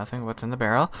 Absolutely nothing. What's in the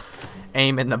barrel?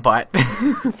 Aim in the butt.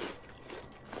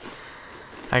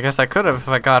 I guess I could have if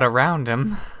I got around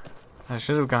him. I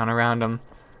should have gone around him.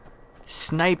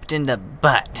 Sniped in the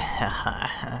butt.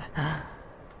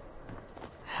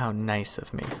 How nice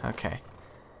of me. Okay.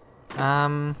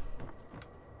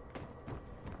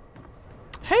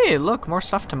 Hey, look, more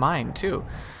stuff to mine too.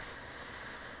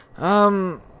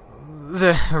 Right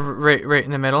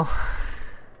in the middle.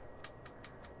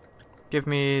 Give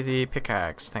me the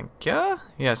pickaxe, thank you.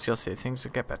 Yes, you'll see things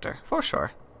will get better for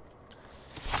sure.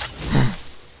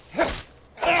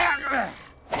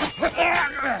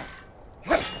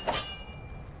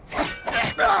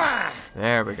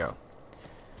 There we go.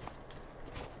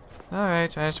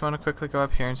 Alright, I just want to quickly go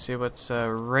up here and see what's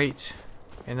right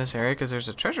in this area, because there's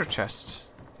a treasure chest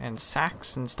and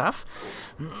sacks and stuff.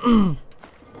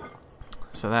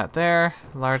 So that there.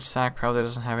 Large sack probably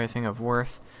doesn't have anything of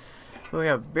worth. But we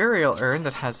have burial urn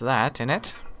that has that in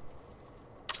it.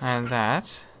 And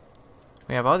that.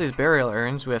 We have all these burial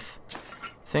urns with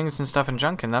things and stuff and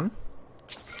junk in them.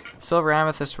 Silver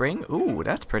amethyst ring. Ooh,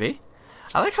 that's pretty.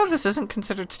 I like how this isn't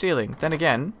considered stealing. Then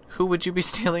again, who would you be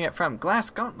stealing it from? Glass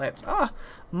gauntlets. Ah,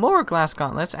 more glass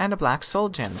gauntlets and a black soul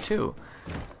gem too.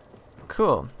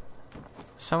 cool.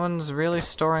 Someone's really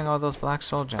storing all those black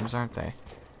soul gems, aren't they?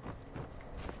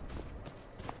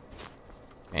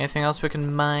 Anything else we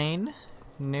can mine?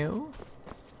 No?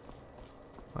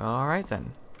 Well, alright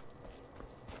then.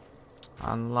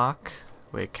 Unlock.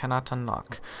 We cannot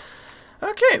unlock.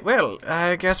 Okay, well,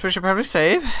 I guess we should probably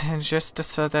save, and just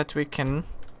so that we can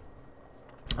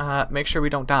make sure we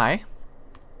don't die,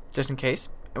 just in case,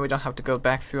 and we don't have to go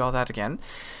back through all that again.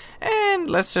 And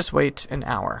let's just wait an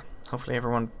hour. Hopefully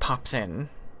everyone pops in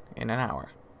an hour.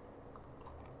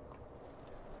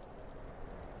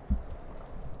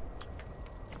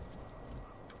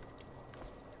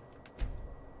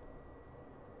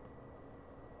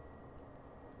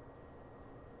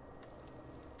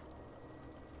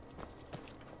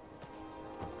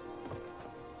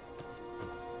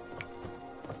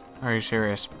 Are you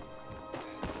serious?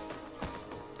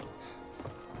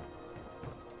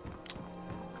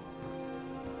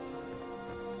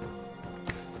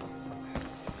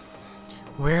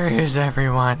 Where is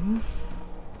everyone?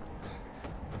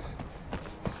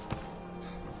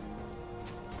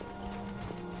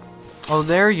 Oh,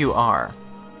 there you are.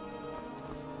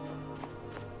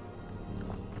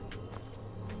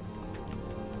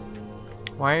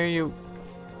 Why are you...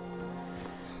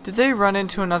 Did they run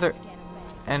into another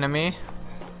enemy?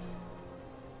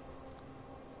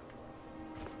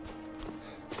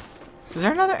 Is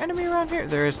there another enemy around here?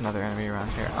 There is another enemy around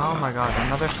here. Oh my god,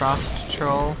 another frost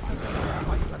troll.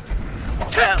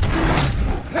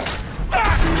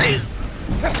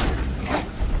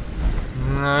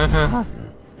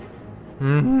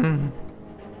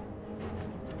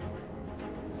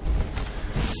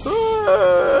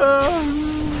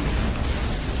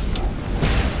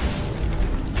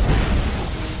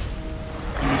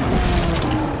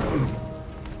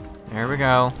 There we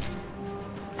go.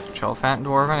 Troll Fat and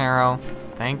Dwarven Arrow.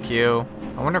 Thank you.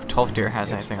 I wonder if Tolfdir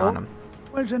has anything on him.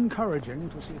 It was encouraging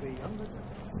to see the younger...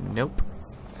 Nope.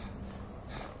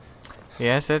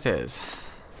 Yes, it is.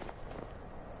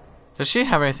 Does she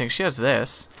have anything? She has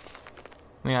this.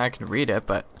 I mean, I can read it,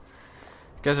 but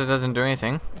I guess it doesn't do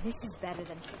anything. This is better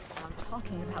than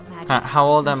talking about magic. How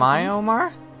old am I,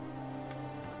 Omar?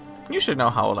 You should know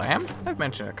how old I am. I've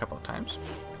mentioned it a couple of times.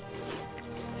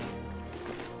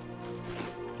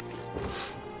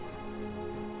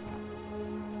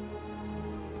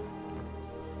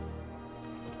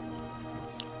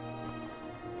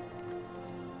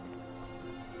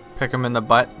 Pick him in the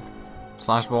butt.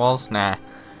 Slash balls? Nah.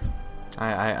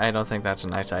 I don't think that's a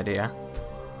nice idea.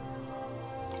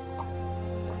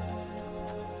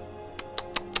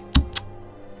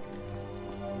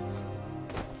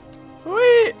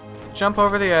 Whee! Jump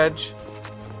over the edge.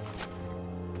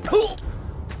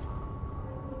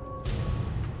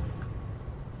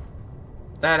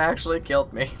 That actually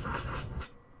killed me.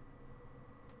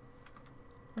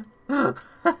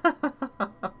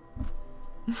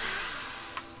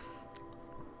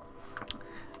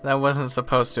 That wasn't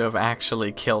supposed to have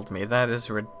actually killed me. That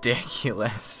is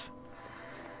ridiculous.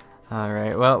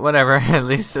 Alright, well, whatever. At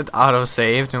least it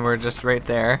auto-saved and we're just right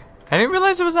there. I didn't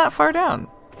realize it was that far down.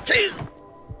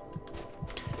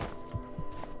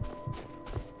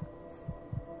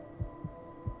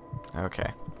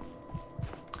 Okay.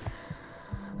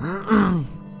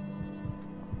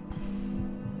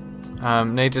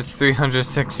 Nate is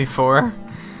 364.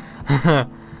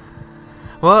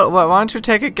 Well, why don't you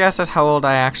take a guess at how old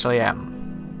I actually am?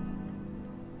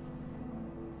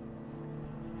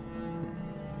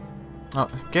 Oh,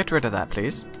 get rid of that,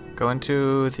 please. Go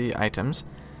into the items.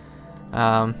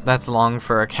 That's long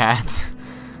for a cat.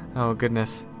 Oh,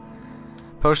 goodness.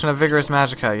 Potion of Vigorous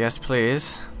Magicka, yes,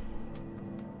 please.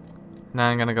 Now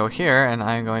I'm going to go here, and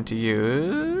I'm going to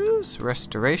use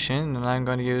Restoration, and I'm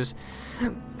going to use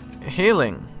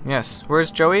Healing. Yes, where's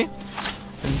Joey?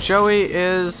 And Joey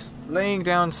is... laying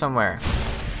down somewhere.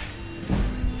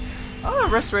 Oh,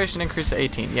 restoration increase to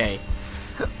 18. Yay.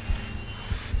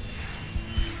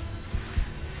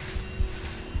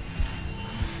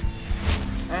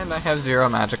 And I have 0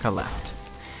 magicka left.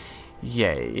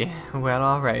 Yay. Well,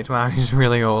 alright. Wow, he's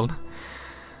really old.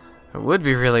 It would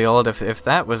be really old if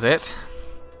that was it.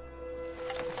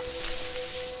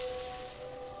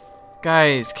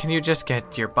 Guys, can you just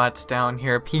get your butts down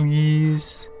here,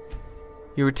 please?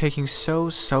 You were taking so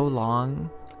long.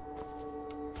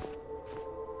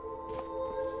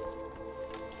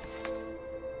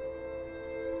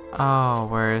 Oh,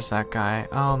 where is that guy?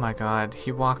 Oh my god,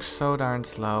 he walks so darn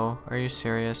slow. Are you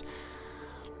serious?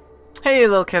 Hey,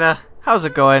 little kidda. How's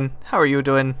it going? How are you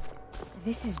doing?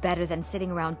 This is better than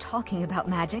sitting around talking about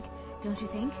magic, don't you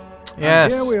think?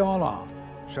 Yes. And here we all are.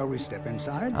 Shall we step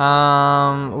inside?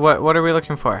 What are we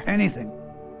looking for? Anything.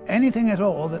 Anything at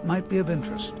all that might be of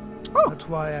interest. That's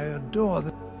why I adore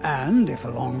the... And if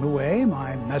along the way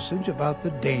my message about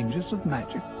the dangers of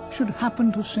magic should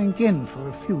happen to sink in for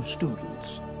a few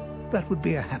students, that would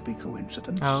be a happy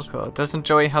coincidence. Oh, cool. Doesn't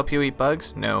Joey help you eat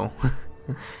bugs? No.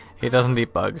 He doesn't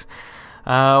eat bugs.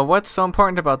 What's so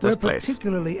important about this place? We're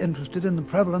particularly interested in the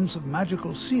prevalence of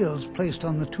magical seals placed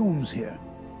on the tombs here.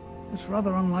 It's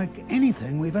rather unlike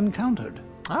anything we've encountered.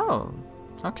 Oh,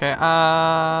 okay.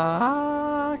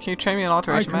 Can you train me in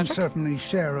alteration magic? I can certainly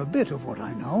share a bit of what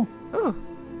I know.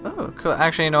 Oh, cool.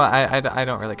 Actually, you know what? I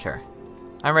don't really care.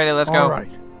 I'm ready. Let's go. All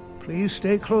right. Please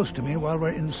stay close to me while we're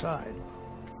inside.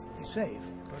 Be safe,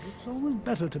 but it's always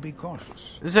better to be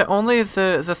cautious. Is it only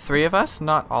the three of us,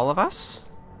 not all of us?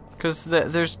 Because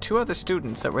there's 2 other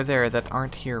students that were there that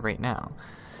aren't here right now.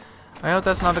 I hope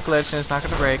that's not a glitch and it's not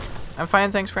going to break. I'm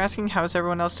fine, thanks for asking. How's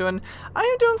everyone else doing? I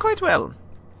am doing quite well.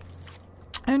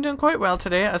 I'm doing quite well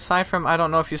today, aside from, I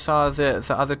don't know if you saw the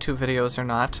other 2 videos or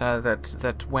not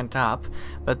that went up,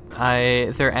 but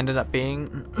there ended up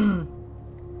being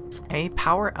a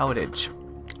power outage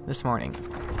this morning.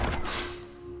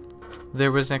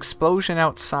 There was an explosion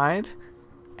outside,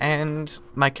 and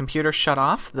my computer shut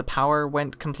off. The power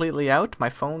went completely out. My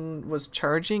phone was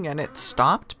charging, and it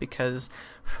stopped because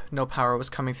no power was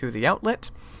coming through the outlet.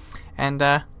 And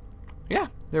yeah,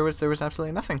 there was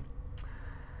absolutely nothing.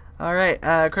 Alright,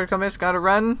 Critical Miss gotta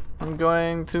run. I'm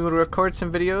going to record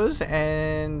some videos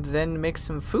and then make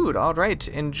some food. Alright,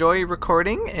 enjoy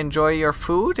recording, enjoy your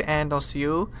food, and I'll see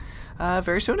you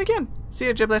very soon again. See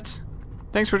you, Giblets.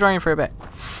 Thanks for joining for a bit.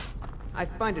 I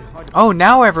find it hard to... Oh,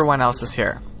 now everyone else is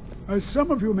here. As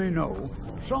some of you may know,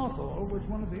 Sarthal was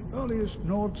one of the earliest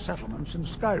Nord settlements in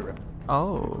Skyrim.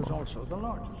 Oh. It was also the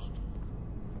largest.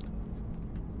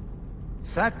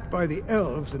 Sacked by the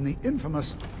elves in the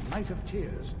infamous Night of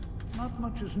Tears, not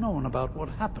much is known about what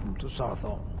happened to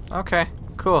Sarthal. Okay,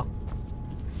 cool.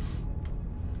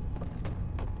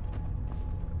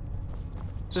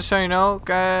 Just so you know,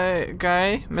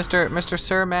 Mr.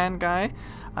 Sir Man guy,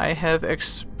 I have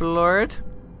explored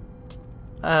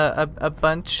a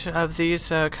bunch of these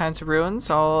kinds of ruins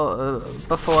all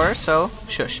before, so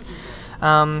shush.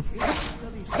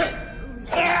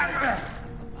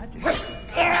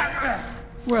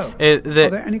 Well, are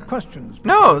there any questions?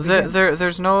 No,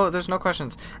 there's no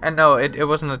questions. And no, it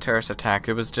wasn't a terrorist attack.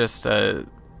 It was just the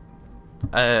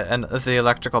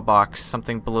electrical box.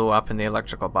 Something blew up in the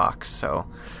electrical box. So,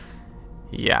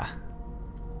 yeah.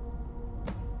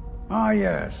 Ah,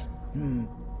 yes.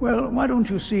 Well, why don't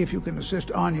you see if you can assist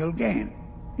Arniel Gain?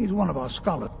 He's one of our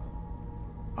scholars.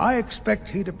 I expect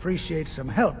he'd appreciate some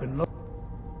help in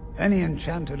any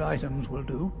enchanted items will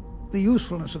do. The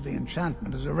usefulness of the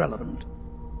enchantment is irrelevant.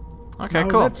 Okay, now,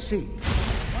 cool. Let's see.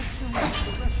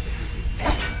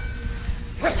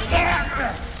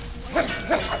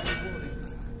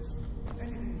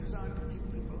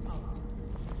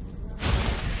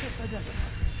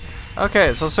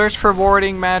 Okay, so search for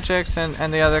warding magics and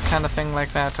the other kind of thing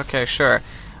like that. Okay, sure.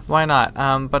 Why not?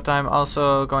 But I'm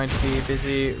also going to be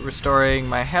busy restoring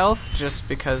my health just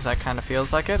because I kind of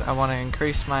feels like it. I want to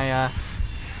increase my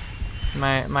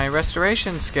my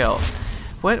restoration skill.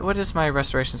 What is my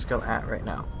restoration skill at right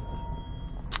now?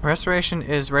 Restoration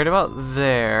is right about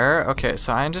there. Okay,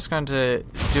 so I'm just going to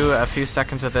do a few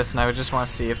seconds of this, and I would just want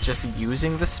to see if just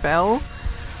using the spell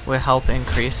will help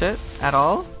increase it at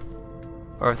all,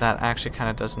 or if that actually kind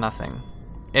of does nothing.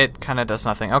 It kind of does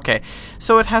nothing. Okay,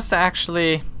 so it has to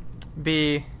actually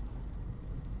be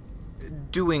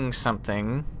doing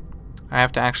something. I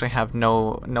have to actually have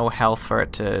no health for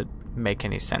it to make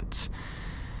any sense.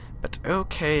 But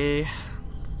okay.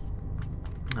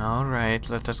 Alright,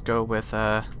 let us go with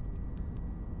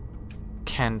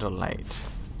candlelight.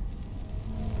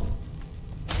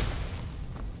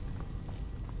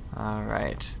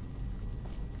 Alright.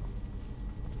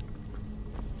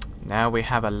 Now we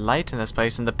have a light in this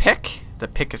place, and the pick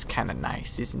is kinda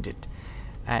nice, isn't it?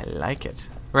 I like it.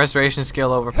 Restoration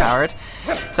skill overpowered.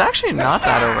 It's actually not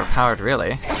that overpowered,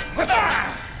 really.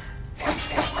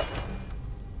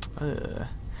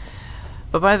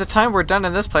 But by the time we're done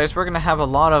in this place, we're gonna have a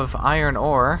lot of iron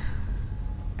ore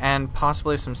and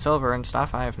possibly some silver and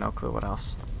stuff. I have no clue what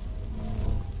else.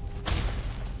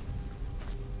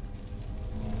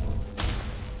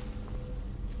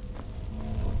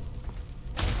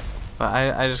 But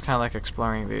I just kind of like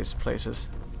exploring these places.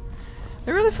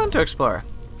 They're really fun to explore,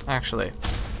 actually.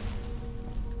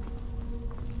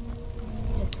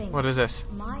 What is this?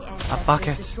 My A ancestors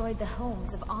bucket. destroyed the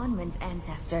homes of Onwin's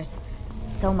ancestors.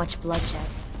 So much bloodshed.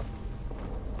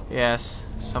 Yes,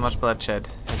 so much bloodshed.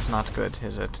 It's not good,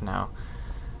 is it, now?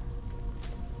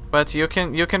 But you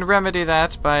can remedy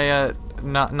that by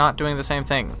not doing the same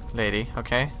thing, lady.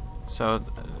 Okay, so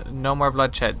no more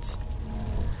bloodsheds.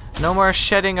 No more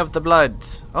shedding of the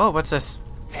bloods. Oh, what's this?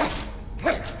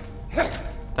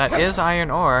 That is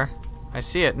iron ore. I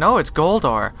see it. No, it's gold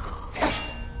ore.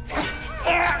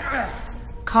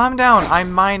 Calm down.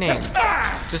 I'm mining.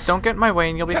 Just don't get in my way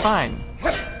and you'll be fine.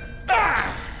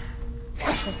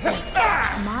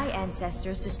 My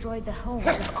ancestors destroyed the homes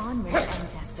of Onr's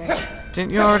ancestors.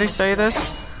 Didn't you already say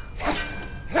this?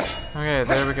 Okay,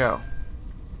 there we go.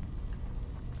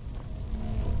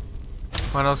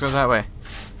 What else goes that way?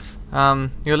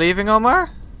 You're leaving,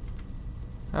 Omar?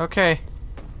 Okay.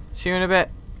 See you in a bit.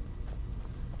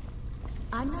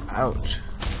 Ouch.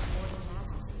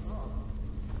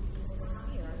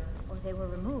 Or they were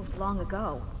removed long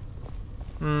ago.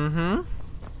 Mm-hmm.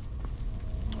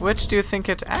 Which do you think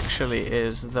it actually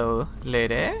is, though,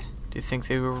 lady? Do you think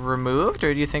they were removed,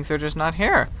 or do you think they're just not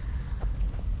here?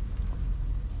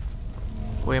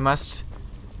 We must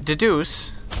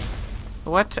deduce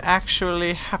what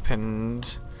actually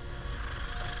happened.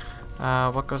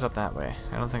 What goes up that way?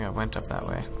 I don't think I went up that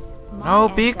way. Oh,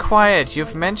 be quiet!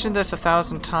 You've mentioned this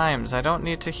 1,000 times. I don't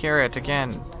need to hear it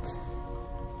again.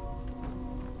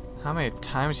 How many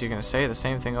times are you going to say the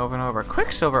same thing over and over?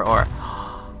 Quicksilver ore!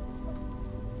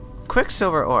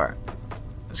 Quicksilver ore!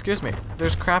 Excuse me,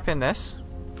 there's crap in this.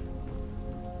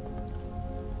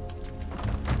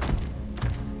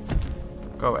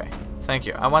 Go away. Thank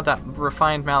you. I want that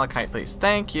refined malachite, please.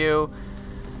 Thank you!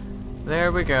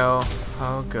 There we go.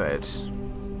 Oh, good.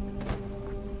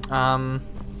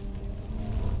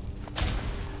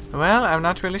 Well, I'm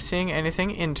not really seeing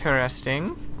anything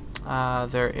interesting.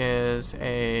 There is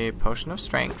a potion of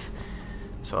strength.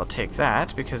 So I'll take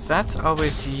that, because that's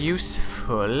always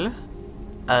useful.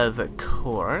 Of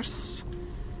course.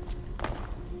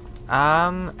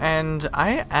 And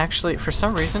I actually, for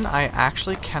some reason, I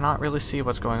actually cannot really see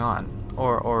what's going on.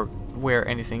 Or where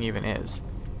anything even is.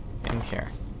 In here.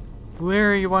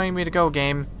 Where are you wanting me to go,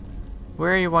 game?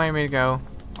 Where are you wanting me to go?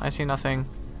 I see nothing.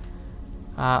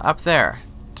 Up there.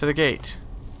 To the gate.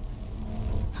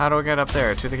 How do I get up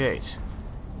there to the gate?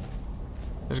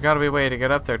 There's got to be a way to get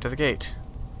up there to the gate.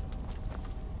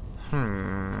 Oh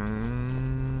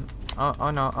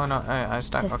no, I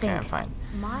stuck. Okay, I'm fine.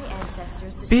 My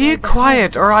ancestors Be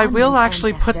quiet, or I will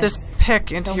actually put this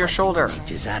pick into your shoulder.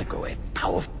 Jezargo, a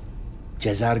powerful.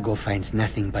 Jezargo finds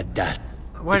nothing but dust.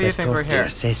 Why do you think we're here?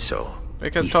 Says so.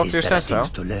 Because Toftir says so.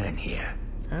 To learn here.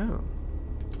 Oh.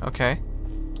 Okay.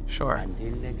 Sure.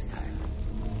 Until next time.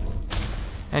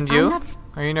 And you?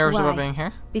 Are you nervous about being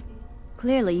here?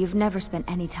 Clearly, you've never spent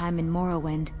any time in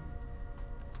Morrowind.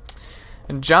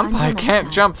 And jump? I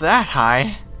can't jump that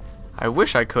high. I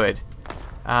wish I could.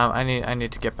 I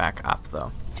need to get back up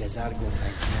though.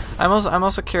 I'm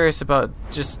also curious about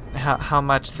just how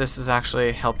much this is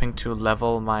actually helping to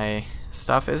level my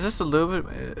stuff. Is this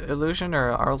illusion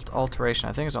or alteration?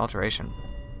 I think it's alteration.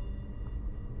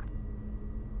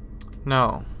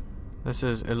 No, this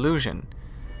is illusion.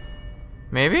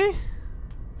 Maybe?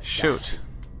 Shoot.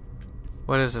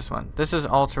 What is this one? This is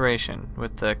alteration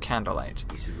with the candlelight.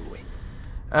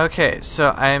 Okay, so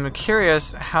I'm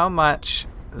curious how much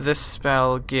this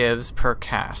spell gives per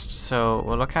cast. So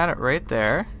we'll look at it right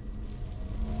there.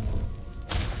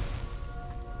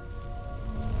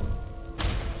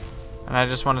 And I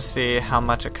just want to see how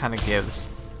much it kind of gives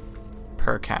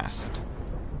per cast.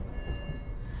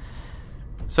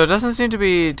 So it doesn't seem to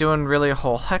be doing really a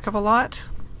whole heck of a lot.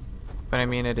 But I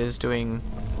mean, it is doing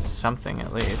something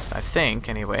at least, I think,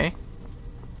 anyway.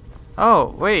 Oh,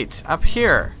 wait, up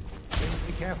here.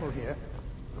 Be careful here.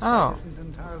 The oh. Isn't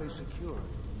entirely secure.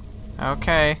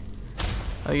 Okay.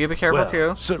 Well, you be careful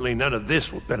too. Certainly none of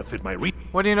this will benefit my reach.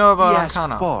 What do you know about He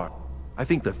Arcana? asked far. I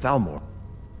think the Thalmor.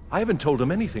 I haven't told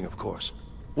him anything, of course.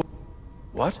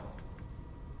 What?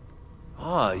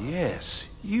 Ah, yes,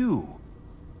 you.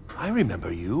 I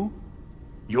remember you.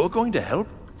 You're going to help?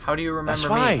 How do you remember That's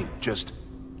fine. Just...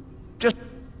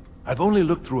 I've only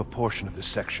looked through a portion of this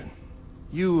section.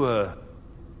 You,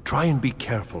 try and be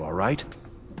careful, all right?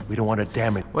 We don't want to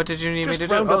damage... What did you need me to do?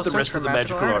 Just round up the search rest for of the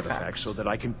magical artifacts. artifacts so that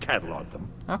I can catalog them.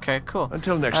 Okay, cool.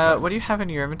 Until next time. What do you have in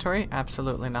your inventory?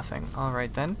 Absolutely nothing.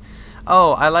 Alright then.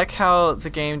 Oh, I like how the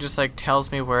game just like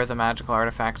tells me where the magical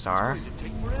artifacts are.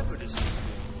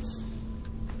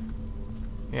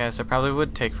 Yes, it probably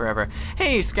would take forever.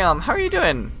 Hey, Skryim, how are you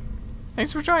doing?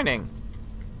 Thanks for joining.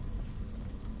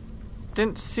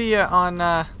 Didn't see you on,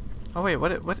 Oh wait,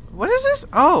 what is this?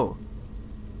 Oh!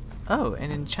 Oh,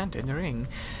 an enchanted ring.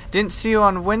 Didn't see you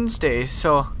on Wednesday,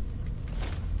 so...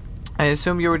 I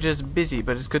assume you were just busy,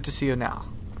 but it's good to see you now.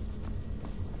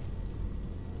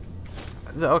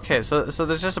 Okay, so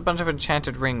there's just a bunch of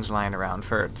enchanted rings lying around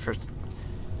for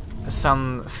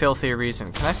some filthy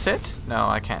reason. Can I sit? No,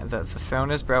 I can't. The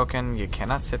throne is broken. You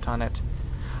cannot sit on it.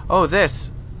 Oh,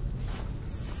 this.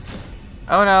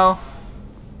 Oh no.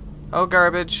 Oh,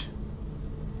 garbage.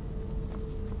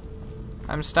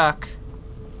 I'm stuck.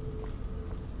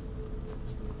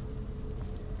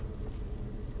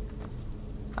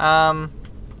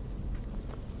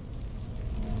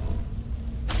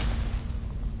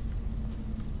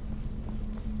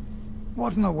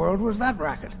 What in the world was that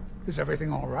racket? Is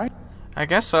everything all right? I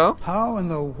guess so. How in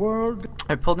the world?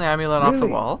 I pulled the amulet off the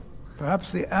wall.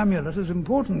 Perhaps the amulet is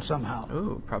important somehow.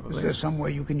 Ooh, probably. Is there some way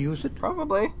you can use it?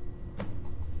 Probably.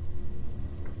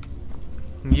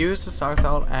 Use the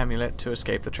Sarthal amulet to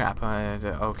escape the trap.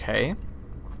 Okay.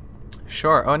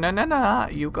 Sure. Oh, no.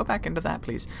 You go back into that,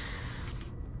 please.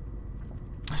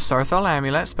 Sarthal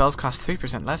amulet. Spells cost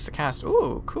 3% less to cast.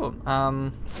 Ooh, cool. Do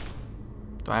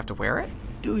I have to wear it?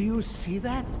 Do you see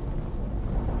that?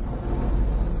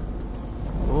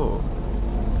 Ooh.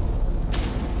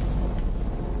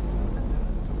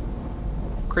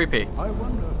 Creepy. I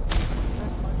wonder.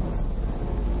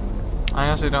 I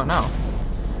honestly don't know.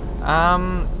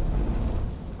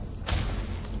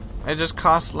 It just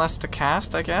costs less to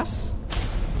cast, I guess.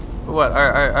 What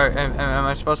am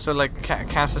I supposed to like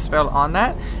cast a spell on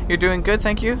that? You're doing good,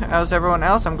 thank you. How's everyone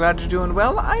else? I'm glad you're doing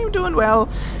well. I am doing well.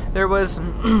 There was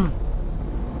a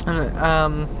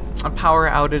power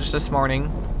outage this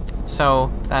morning,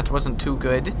 so that wasn't too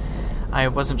good. I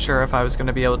wasn't sure if I was going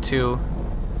to be able to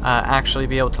actually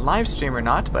be able to live stream or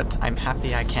not, but I'm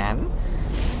happy I can.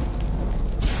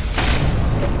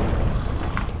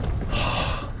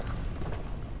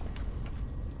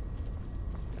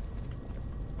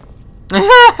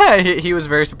 He was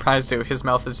very surprised too. His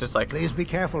mouth is just like... Please be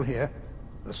careful here.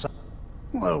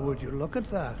 Well, would you look at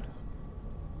that?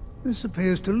 This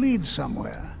appears to lead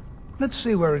somewhere. Let's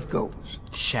see where it goes.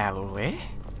 Shall we?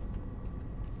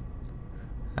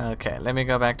 Okay, let me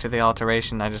go back to the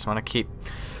alteration. I just want to keep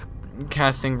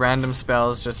casting random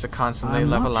spells just to constantly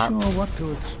level up. I'm not sure what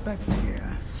to expect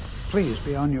here. Please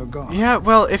be on your guard. Yeah,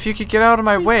 well, if you could get out of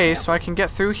my way so I can get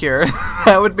through here,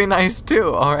 that would be nice too,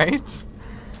 alright?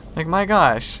 Like, my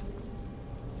gosh.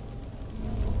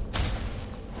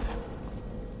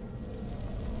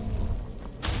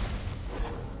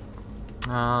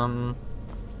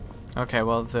 Okay,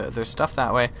 well, there's stuff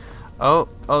that way. Oh,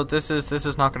 this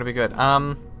is not gonna be good.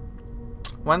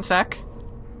 One sec.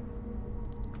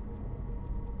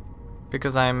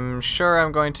 Because I'm sure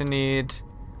I'm going to need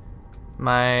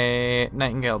my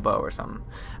Nightingale bow or something.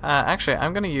 Actually,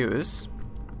 I'm gonna use...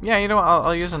 Yeah, you know what,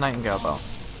 I'll use a Nightingale bow.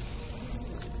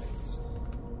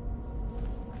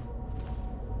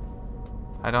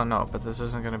 I don't know, but this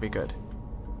isn't going to be good.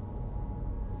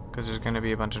 Because there's going to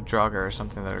be a bunch of Draugr or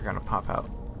something that are going to pop out.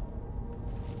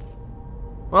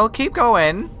 Well, keep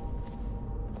going!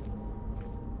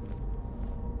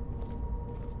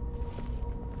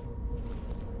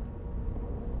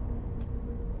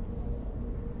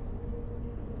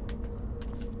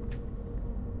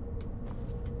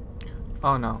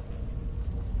 Oh no.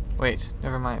 Wait,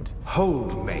 never mind.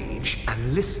 Hold, mage,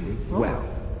 and listen well.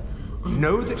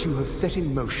 Know that you have set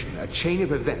in motion a chain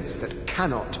of events that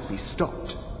cannot be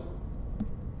stopped.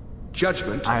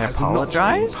 Judgment has not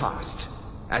been passed,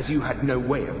 as you had no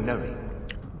way of knowing.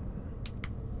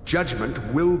 Judgment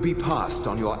will be passed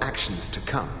on your actions to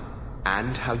come,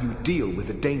 and how you deal with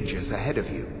the dangers ahead of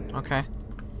you. Okay.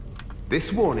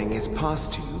 This warning is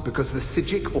passed to you because the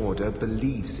Psijic Order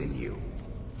believes in you.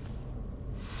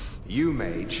 You,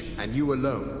 mage, and you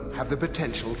alone, have the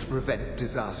potential to prevent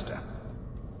disaster.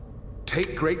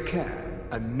 Take great care,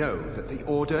 and know that the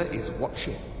Order is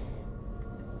watching.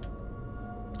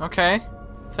 Okay.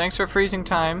 Thanks for freezing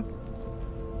time.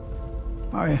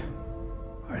 I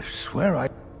swear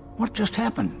What just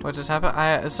happened? What just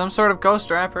happened? Some sort of ghost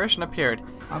or apparition appeared.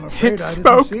 I'm afraid It I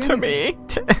spoke didn't see to me.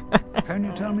 anything. Can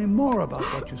you tell me more about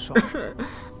what you saw?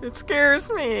 It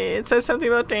scares me. It says something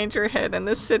about danger ahead and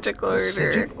the Psijic Order.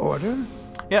 Psijic Order?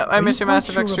 Yeah, I missed your quite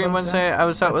Massive sure Extreme about Wednesday. that? I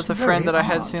was out That's with a friend that I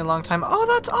very had odd. seen a long time. Oh,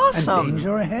 that's awesome! And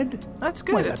danger ahead? That's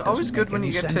good. Well, that It's always doesn't good make when you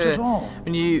any get sense to at all.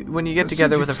 when you get The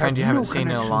together with a Psijics friend you have haven't no seen in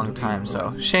a connection long to the time. So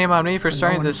Emperor. shame on me for And no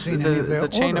starting one has this seen any of their the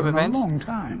chain of order in a events. long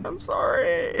time. I'm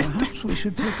sorry. Perhaps we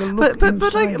should take a look but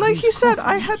inside like these you said,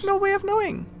 I coffins. had no way of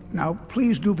knowing. Now,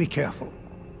 please do be careful.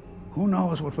 Who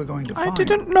knows what we're going to find? I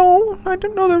didn't know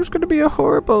there was going to be a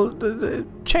horrible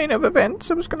chain of events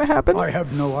that was going to happen. I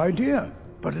have no idea,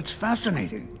 but it's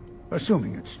fascinating,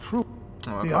 assuming it's true.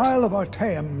 Oh, The Isle of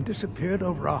Artaeum disappeared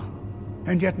over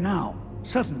and yet now,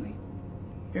 suddenly,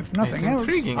 if nothing It's else,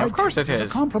 intriguing. I Of course take it as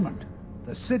is. a compliment.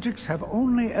 The Psijics have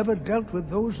only ever dealt with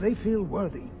those they feel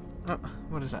worthy. Oh,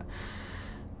 what is that?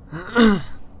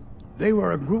 They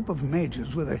were a group of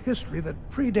mages with a history that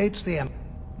predates the Empire.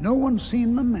 No one's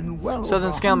seen them in well So over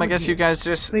then, Skryim, I guess you guys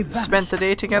just spent the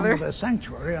day together? Their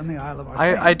sanctuary on the Isle of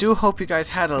Articulation. I do hope you guys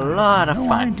had a lot of no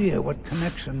fun. idea what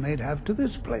connection they'd have to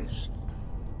this place.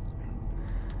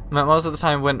 Most of the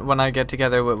time when I get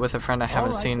together with a friend I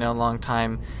haven't seen in a long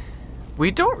time,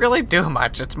 we don't really do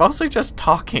much. It's mostly just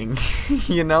talking,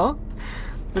 you know?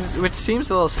 Which seems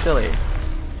a little silly.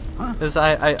 Because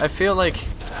I feel like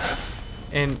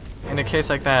in a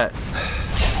case like that,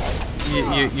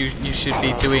 you should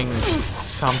be doing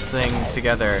something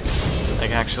together.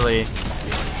 Like actually,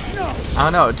 I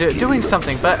don't know, doing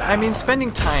something. But I mean,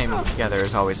 spending time together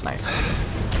is always nice too.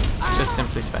 Just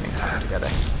simply spending time together.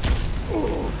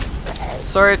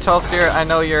 Sorry, Tolfdir, I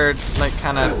know you're like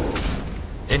kind of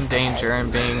in danger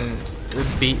and being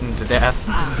beaten to death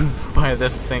by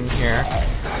this thing here.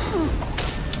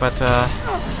 But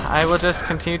I will just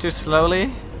continue to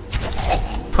slowly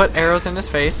put arrows in his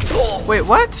face. Wait,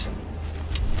 what?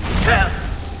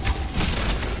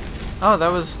 Oh,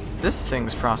 that was this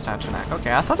thing's Frost Atronach.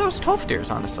 Okay, I thought that was Tolfdir's,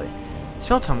 honestly.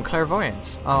 Spelltome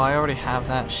Clairvoyance. Oh, I already have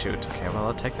that. Shoot. Okay, well,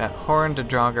 I'll take that Honed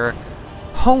Draugr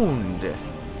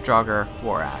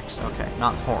War Axe. Okay,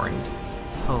 not horned.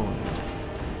 Honed.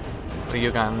 What do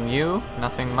you got on you?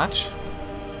 Nothing much.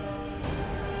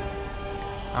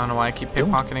 I don't know why I keep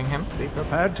pickpocketing him. Be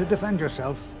prepared to defend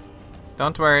yourself.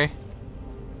 Don't worry.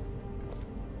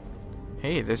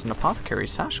 Hey, there's an apothecary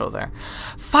satchel there.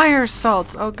 Fire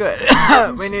salts! Oh, good.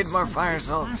 We need more fire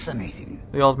salts. Fascinating.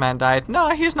 The old man died. No,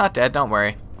 he's not dead. Don't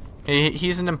worry.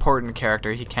 He's an important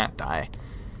character. He can't die.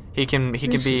 He can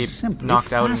be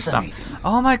knocked out and stuff.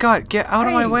 Oh my God! Get out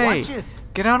of my way!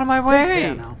 Get out of my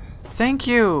way! Thank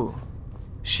you.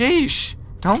 Sheesh!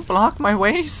 Don't block my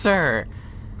way, sir.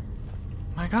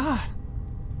 My God.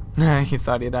 He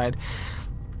thought he died.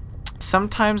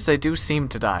 Sometimes they do seem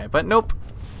to die, but nope.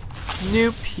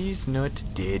 Nope, he's not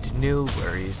dead. No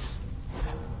worries.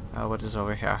 Oh, what is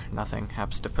over here? Nothing.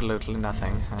 Absolutely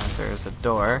nothing. There's a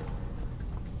door.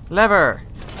 Lever!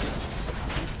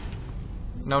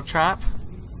 No trap?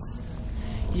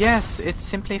 Yes, it's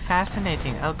simply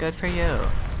fascinating. Oh, good for you.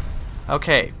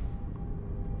 Okay.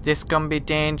 This gonna be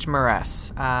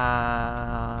dangerous. We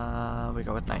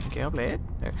go with Nightingale Blade.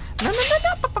 No,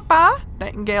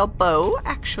 Nightingale Bow,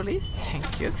 actually.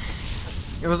 Thank you.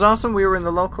 It was awesome. We were in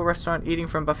the local restaurant eating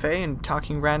from buffet and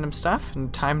talking random stuff,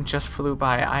 and time just flew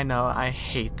by. I know, I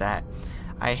hate that.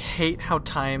 I hate how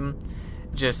time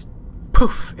just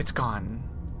poof, it's gone.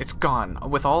 It's gone.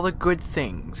 With all the good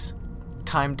things,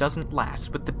 time doesn't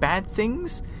last. With the bad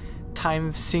things,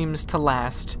 time seems to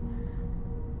last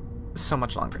so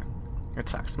much longer. It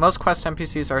sucks. Most quest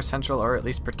NPCs are essential or at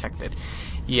least protected.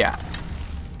 Yeah.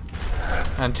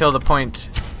 Until the point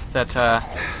that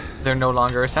they're no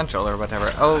longer essential or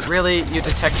whatever. Oh, really? You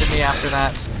detected me after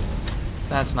that?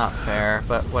 That's not fair,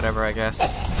 but whatever, I guess.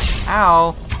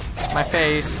 Ow! My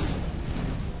face.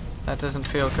 That doesn't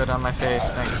feel good on my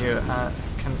face. Thank you.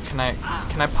 Can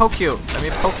I poke you? Let me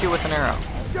poke you with an arrow.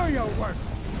 Do your worst.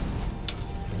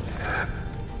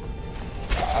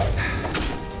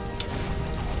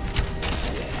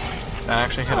 That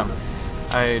actually hit him.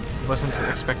 I wasn't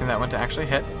expecting that one to actually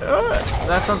hit.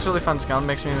 That sounds really fun, Skull.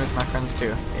 Makes me miss my friends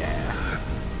too. Yeah.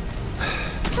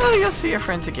 Well, you'll see your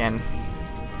friends again.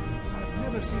 I've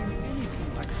never seen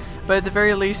anything like But at the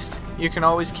very least, you can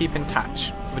always keep in touch,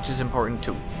 which is important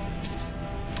too.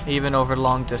 Even over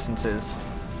long distances.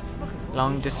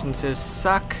 Long distances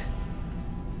suck,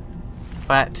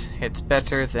 but it's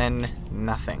better than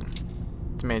nothing.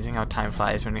 It's amazing how time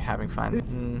flies when you're having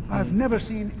fun. I've never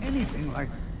seen anything like.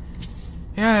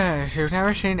 Yes, you've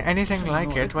never seen anything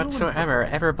like it whatsoever,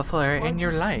 ever before in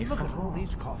your life. Look at all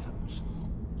these coffins.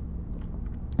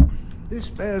 This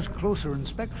bears closer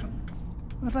inspection.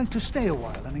 I'd like to stay a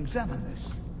while and examine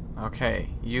this. Okay,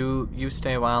 you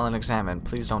stay a while and examine.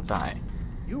 Please don't die.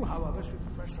 You, however, should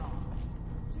press on.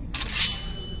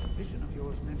 A vision of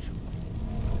yours mentioned.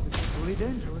 It's truly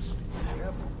dangerous. Be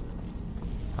careful.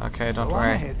 Okay, don't Go on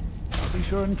worry. ahead. I'll be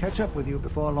sure and catch up with you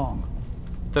before long.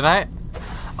 Did I?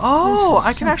 Oh,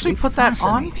 I can actually put that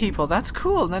on people. That's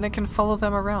cool. And then it can follow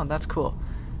them around. That's cool.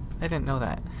 I didn't know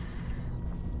that.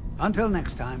 Until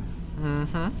next time.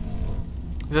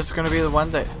 Is this going to be the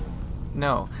one that...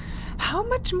 No. How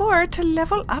much more to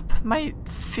level up my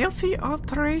filthy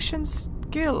alteration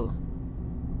skill?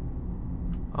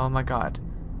 Oh my God.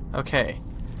 Okay.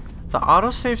 The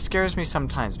autosave scares me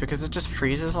sometimes because it just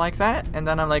freezes like that. And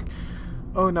then I'm like,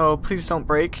 oh no, please don't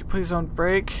break. Please don't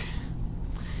break.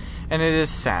 And it is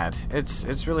sad.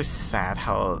 It's really sad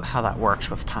how that works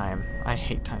with time. I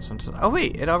hate time sometimes. Oh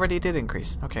wait, it already did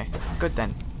increase. Okay, good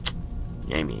then.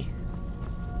 Yay me.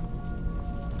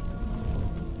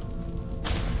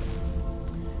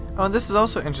 Oh, and this is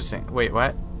also interesting. Wait,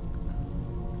 what?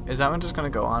 Is that one just gonna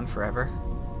go on forever?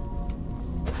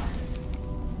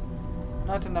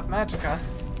 Not enough magicka.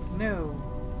 No.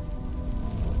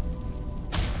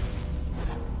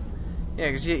 Yeah,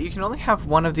 because you can only have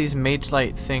one of these mage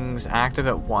light things active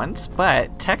at once,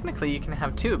 but technically you can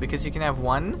have two, because you can have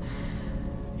one,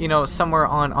 you know, somewhere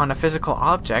on a physical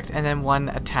object, and then one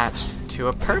attached to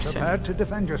a person. Prepare to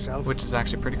defend yourself. Which is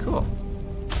actually pretty cool.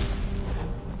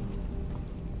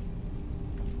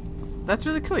 That's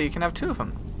really cool. You can have two of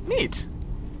them. Neat.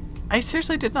 I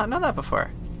seriously did not know that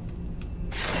before.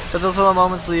 But those little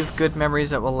moments leave good memories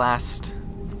that will last.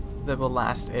 That will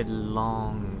last a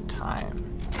long time.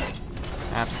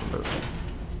 Absolutely.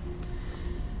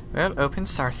 Well, open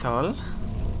Sarthol.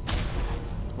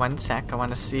 One sec. I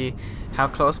want to see how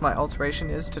close my alteration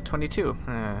is to 22.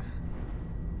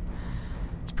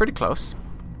 It's pretty close,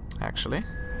 actually.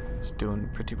 It's doing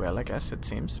pretty well, I guess. It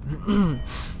seems.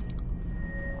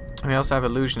 We also have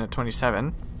illusion at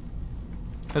 27.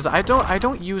 Because I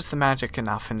don't use the magic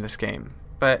enough in this game.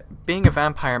 But being a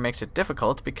vampire makes it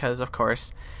difficult because, of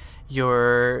course,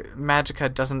 your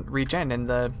magicka doesn't regen in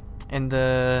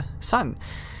the sun.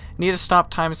 Need a stop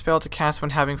time spell to cast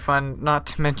when having fun, not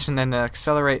to mention an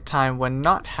accelerate time when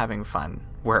not having fun.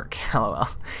 Work, lol.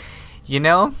 You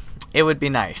know, it would be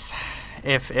nice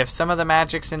if some of the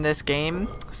magics in this game,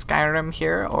 Skyrim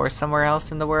here or somewhere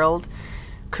else in the world,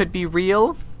 could be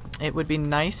real. It would be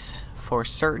nice for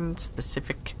certain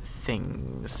specific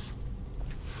things.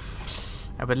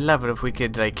 I would love it if we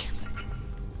could, like,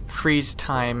 freeze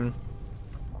time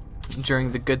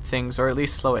during the good things, or at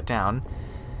least slow it down,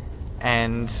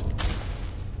 and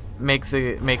make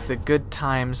the good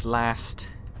times last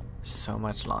so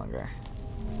much longer.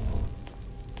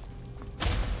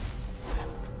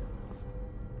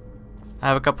 I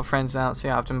have a couple friends I don't see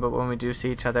often, but when we do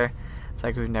see each other, it's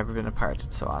like we've never been apart.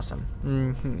 It's so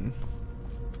awesome.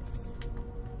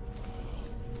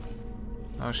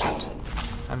 Oh shit.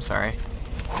 I'm sorry.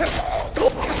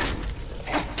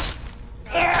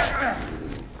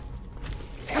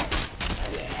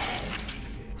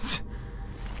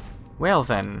 Well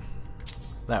then,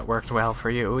 that worked well for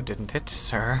you, didn't it,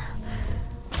 sir?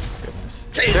 Goodness.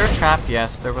 Is there a trap?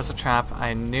 Yes, there was a trap.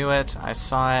 I knew it. I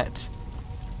saw it.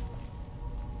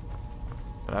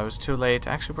 But I was too late.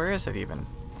 Actually, where is it even?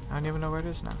 I don't even know where it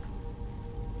is now.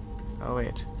 Oh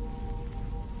wait.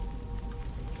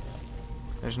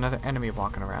 There's another enemy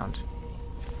walking around.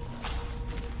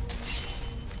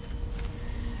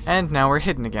 And now we're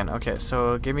hidden again. Okay,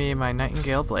 so give me my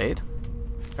Nightingale blade.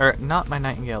 Or, not my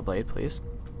Nightingale blade, please.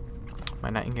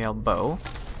 My Nightingale bow.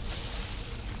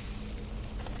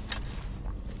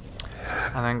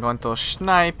 And I'm going to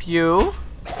snipe you.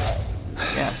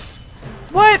 Yes.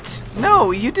 What?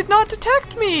 No, you did not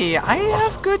detect me. I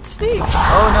have good sneak.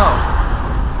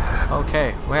 Oh no.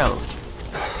 Okay, well.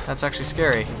 That's actually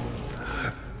scary.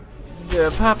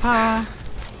 Papa.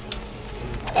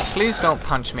 Please don't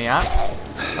punch me up.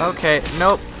 Okay,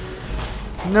 nope.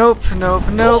 Nope, nope,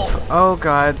 nope. Oh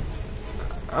god.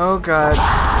 Oh god.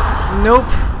 Nope.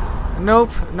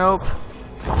 Nope, nope.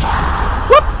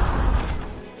 Whoop!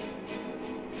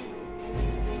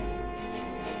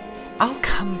 I'll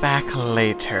come back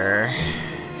later.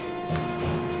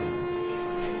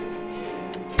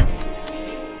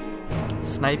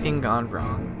 Sniping gone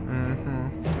wrong.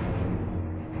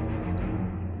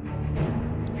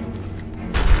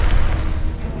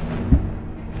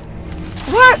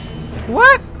 What?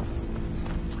 What?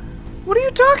 What are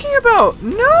you talking about?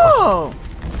 No!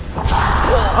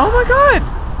 Oh my god!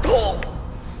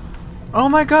 Oh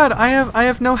my god, I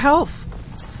have no health.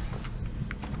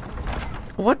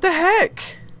 What the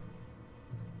heck?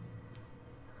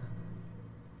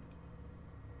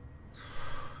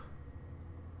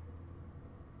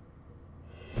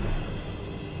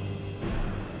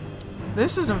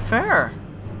 This isn't fair.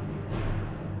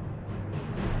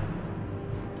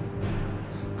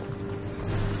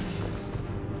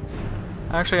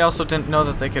 Actually, I also didn't know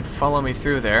that they could follow me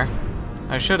through there.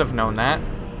 I should have known that,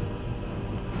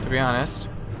 to be honest.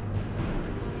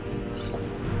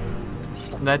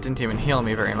 That didn't even heal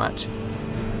me very much.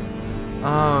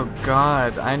 Oh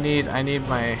god, I need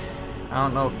my... I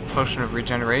don't know if Potion of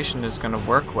Regeneration is going to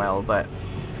work well, but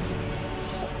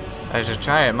I should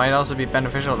try it. It might also be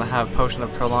beneficial to have Potion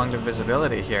of Prolonged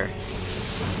Invisibility here.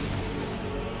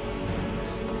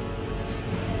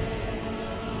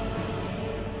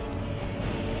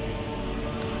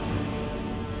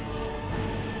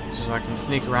 so I can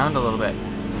sneak around a little bit.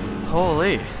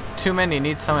 Holy, too many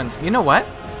need summons. You know what?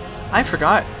 I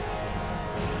forgot.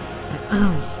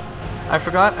 I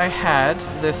forgot I had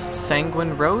this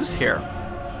Sanguine Rose here,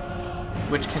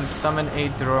 which can summon a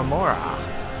Dromora.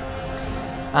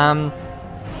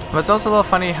 But it's also a little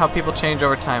funny how people change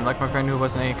over time. Like my friend who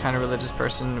wasn't any kind of religious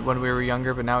person when we were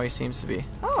younger, but now he seems to be.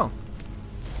 Oh.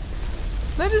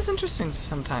 That is interesting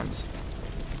sometimes.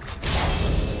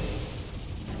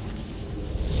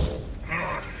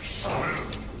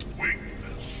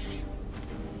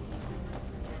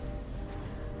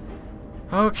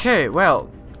 Okay, well,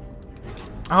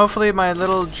 hopefully my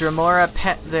little Dromora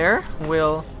pet there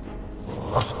will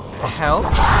help.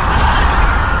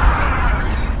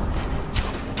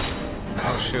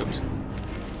 Oh shoot.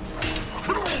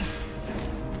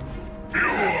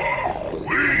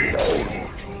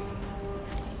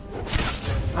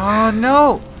 Oh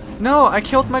no! No, I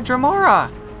killed my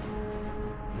Dromora!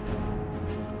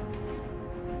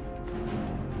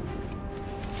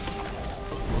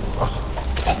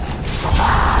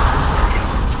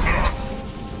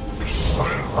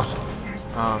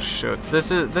 Oh shoot.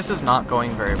 This is not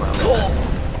going very well, is it?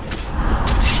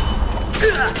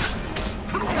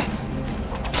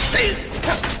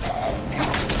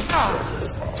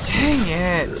 Dang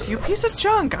it! You piece of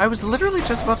junk! I was literally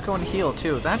just about to go and heal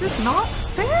too. That is not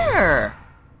fair!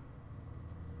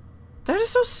 That is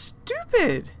so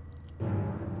stupid!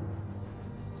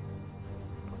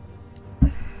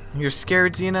 You're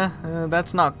scared, Xena?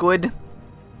 That's not good.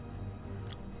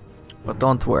 But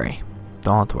don't worry.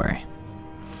 Don't worry.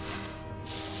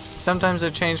 Sometimes they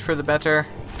change for the better.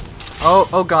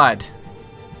 Oh god.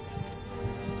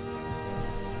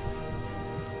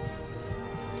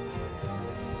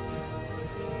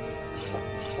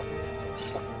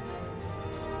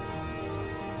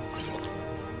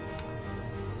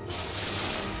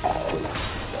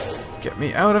 Get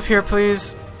me out of here,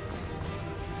 please.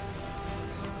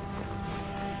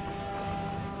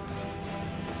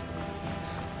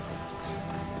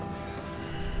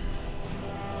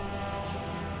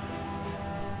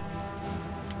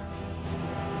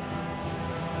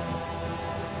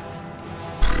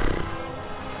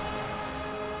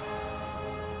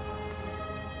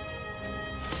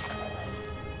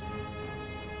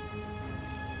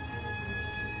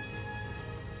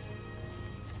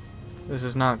 This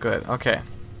is not good. Okay.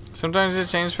 Sometimes it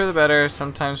changes for the better,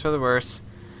 sometimes for the worse.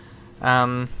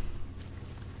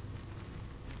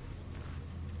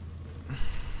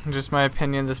 Just my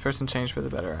opinion, this person changed for the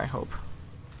better, I hope.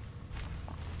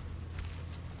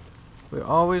 We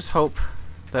always hope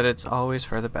that it's always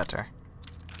for the better.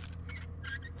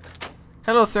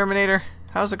 Hello, Terminator.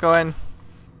 How's it going?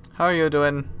 How are you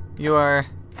doing? You are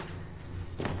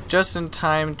just in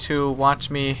time to watch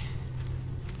me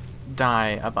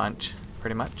die a bunch,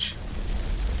 pretty much.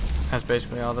 That's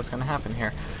basically all that's going to happen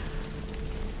here.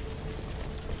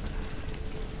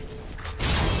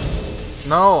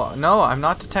 No, no, I'm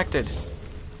not detected.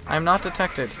 I'm not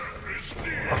detected.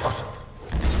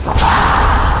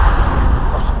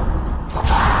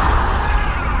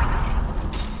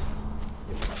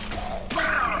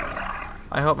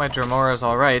 I hope my Dromora is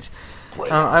alright.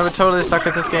 I would totally suck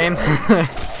at this game.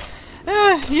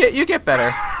 You get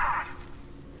better.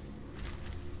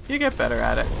 You get better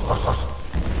at it.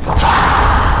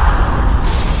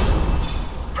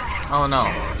 Oh no,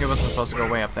 he wasn't supposed to go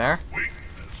way up there.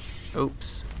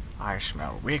 Oops. I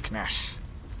smell weakness.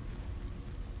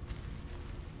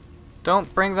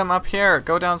 Don't bring them up here.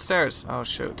 Go downstairs. Oh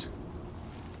shoot.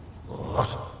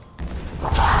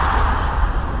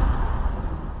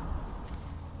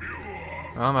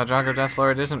 Well, my Drago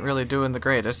Deathlord isn't really doing the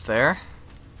greatest there.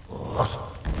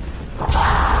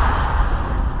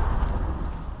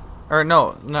 Or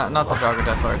no, not the Drago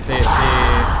Deathlord. The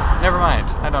never mind.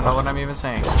 I don't know what I'm even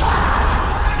saying.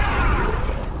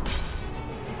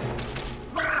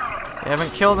 I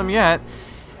haven't killed him yet.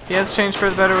 He has changed for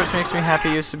the better, which makes me happy.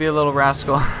 He used to be a little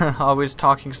rascal, always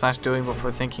talking / doing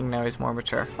before thinking. Now he's more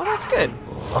mature. Well, that's good.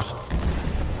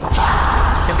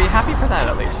 Can be happy for that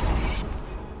at least.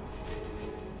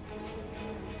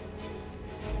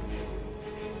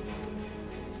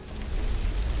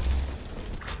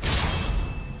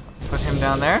 Put him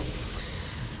down there.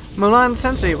 Mulan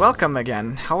Sensei, welcome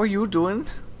again. How are you doing?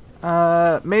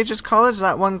 Mage College,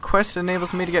 that one quest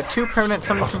enables me to get 2 permanent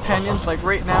summon companions, like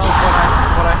right now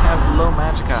what I have low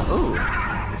magicka.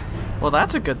 Ooh. Well,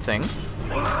 that's a good thing.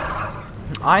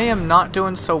 I am not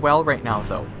doing so well right now,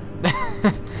 though.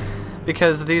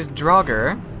 Because these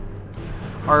Draugr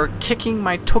are kicking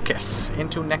my Tukis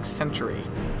into next century.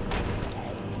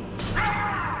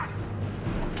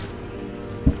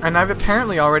 And I've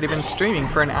apparently already been streaming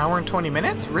for an hour and 20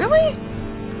 minutes? Really?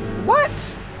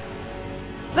 What?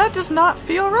 That does not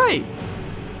feel right.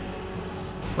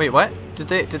 Wait, what? Did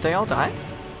they all die?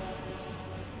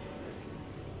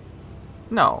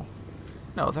 No.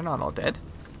 No, they're not all dead.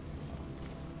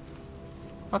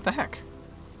 What the heck?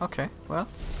 Okay, well,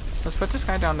 let's put this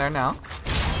guy down there now.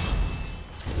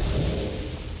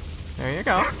 There you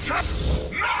go.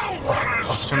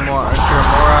 Dremora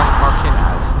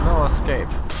Marquinez. No escape.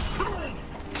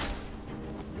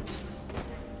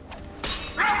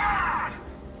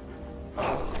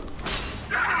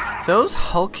 Those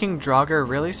hulking Draugr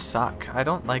really suck. I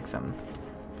don't like them.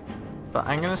 But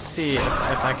I'm gonna see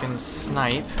if I can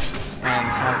snipe and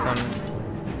have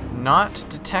them not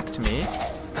detect me.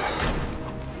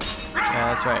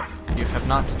 Yeah, that's right. You have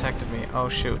not detected me. Oh,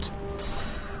 shoot.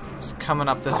 It's coming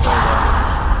up this way,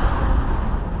 though.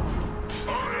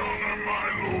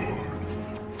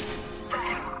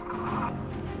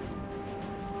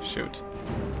 Shoot.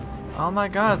 Oh my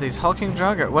god, these hulking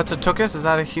Draugr. What's a tuchus? Is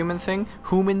that a human thing?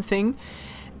 Human thing?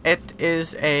 It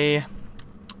is a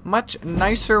much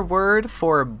nicer word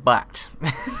for butt.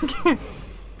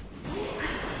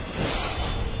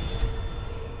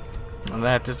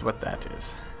 That is what that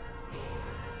is.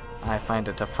 I find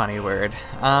it a funny word.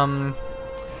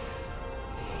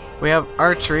 We have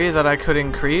archery that I could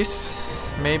increase,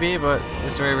 maybe, but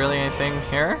is there really anything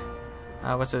here?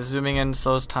 What's it? Zooming in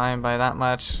slows time by that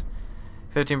much.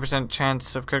 15%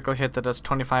 chance of critical hit that does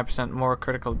 25% more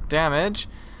critical damage.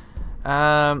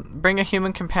 Bring a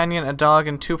human companion, a dog,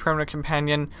 and 2 permanent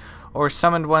companion, or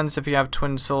summoned ones if you have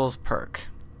Twin Souls perk.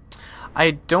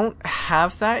 I don't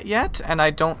have that yet, and I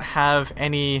don't have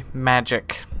any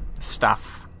magic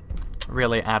stuff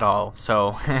really at all,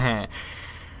 so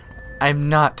I'm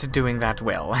not doing that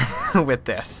well with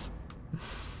this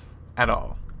at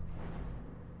all,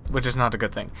 which is not a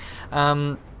good thing.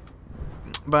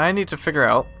 But I need to figure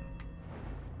out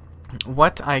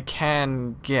what I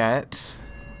can get.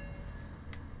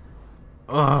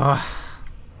 Ugh.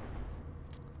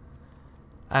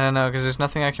 I don't know, because there's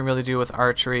nothing I can really do with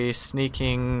archery,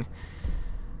 sneaking.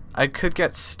 I could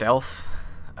get stealth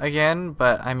again,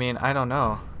 but I mean, I don't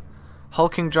know.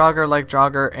 Hulking Draugr like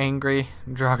Draugr angry,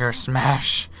 Draugr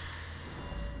smash,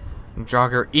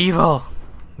 Draugr evil,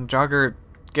 Draugr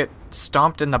get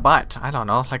stomped in the butt. I don't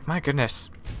know, like my goodness.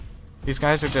 These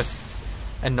guys are just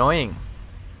annoying.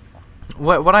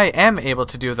 What I am able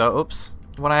to do though,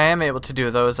 what I am able to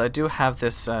do though is I do have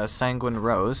this Sanguine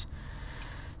Rose,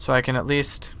 so I can at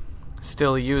least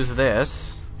still use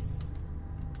this,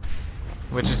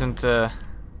 which isn't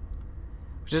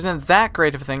that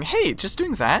great of a thing. Hey, just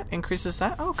doing that increases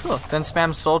that. Oh, cool. Then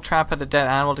spam Soul Trap at a dead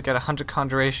animal to get 100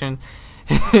 conjuration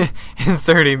in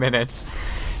 30 minutes.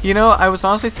 You know, I was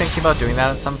honestly thinking about doing that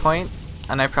at some point,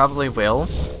 and I probably will,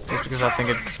 just because I think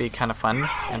it could be kind of fun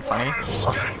and funny.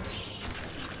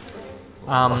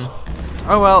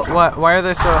 Oh well, why are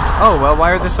they so... Oh well,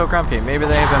 why are they so grumpy? Maybe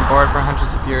they have been bored for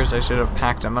hundreds of years. They should have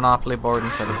packed a Monopoly board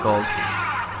instead of gold.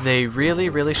 They really,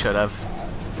 really should have.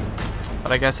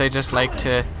 But I guess they just like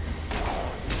to...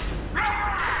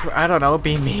 I don't know,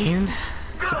 be mean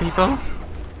to people?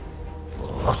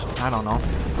 I don't know.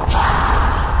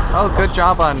 Oh, good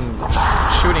job on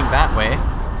shooting that way.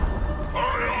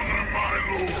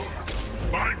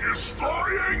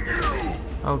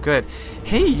 Oh, good.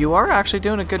 Hey, you are actually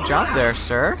doing a good job there,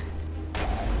 sir.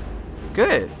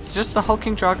 Good. It's just the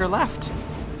hulking Draugr left.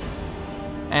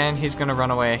 And he's gonna run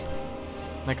away.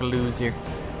 Like a loser.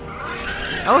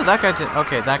 Oh, that guy did.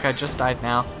 Okay, that guy just died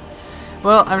now.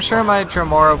 Well, I'm sure my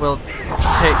Dremora will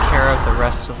take care of the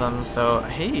rest of them, so...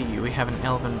 Hey, we have an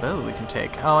elven bow we can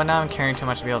take. Oh, and now I'm carrying too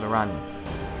much to be able to run.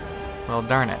 Well,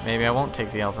 darn it. Maybe I won't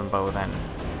take the elven bow then.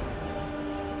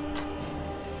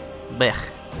 Blech.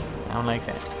 I don't like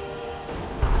that.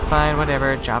 Fine,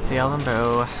 whatever. Drop the elven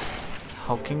bow.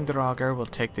 Hulking Draugr will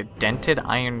take the dented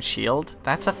iron shield.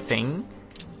 That's a thing?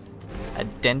 A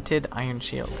dented iron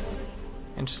shield.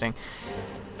 Interesting.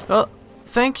 Well,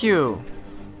 thank you.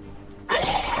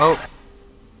 Oh.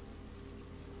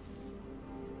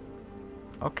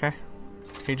 Okay.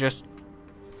 He just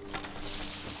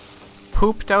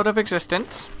pooped out of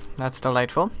existence. That's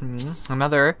delightful.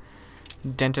 Another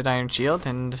dented iron shield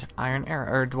and iron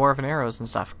arrow, or dwarven arrows and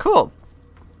stuff. Cool.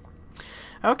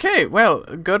 Okay, well,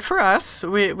 good for us.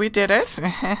 We did it.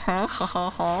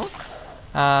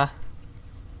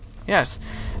 Yes.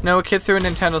 No, a kid threw a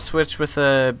Nintendo Switch with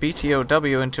a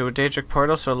BTOW into a Daedric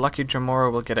portal, so a lucky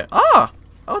Dremora will get it. Oh!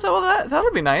 Oh,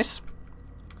 that'll be nice.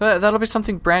 That'll be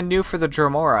something brand new for the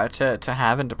Dremora to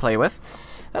have and to play with.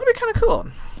 That'll be kind of cool.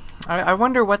 I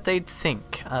wonder what they'd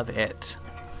think of it.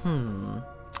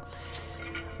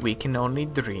 We can only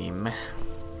dream.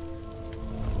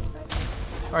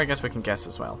 Or I guess we can guess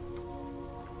as well.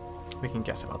 We can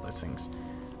guess about those things.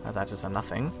 That is a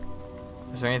nothing.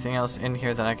 Is there anything else in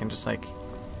here that I can just, like,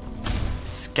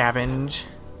 scavenge?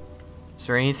 Is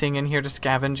there anything in here to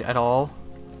scavenge at all?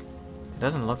 It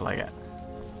doesn't look like it.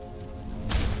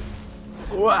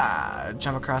 Wah!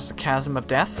 Jump across the chasm of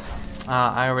death.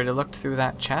 I already looked through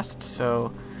that chest,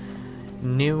 so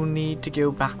no need to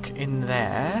go back in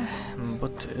there.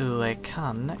 But I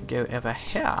can go over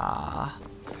here.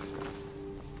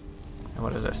 And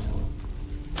what is this?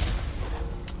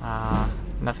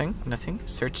 Nothing, nothing.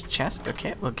 Search chest.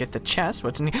 Okay, we'll get the chest.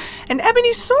 What's in here? An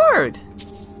ebony sword!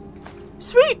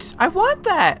 Sweet! I want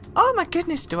that! Oh my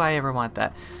goodness, do I ever want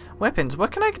that. Weapons.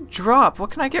 What can I drop? What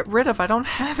can I get rid of? I don't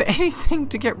have anything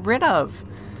to get rid of.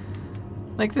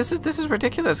 Like, this is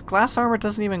ridiculous. Glass armor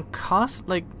doesn't even cost,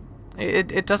 like,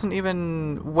 it doesn't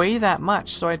even weigh that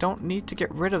much, so I don't need to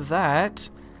get rid of that.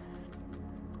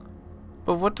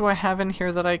 But what do I have in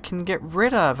here that I can get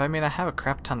rid of? I mean, I have a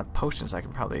crap ton of potions I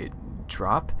can probably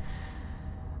drop.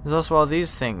 There's also all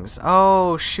these things.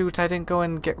 Oh, shoot, I didn't go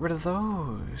and get rid of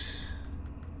those.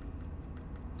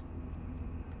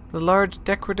 The large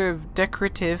decorative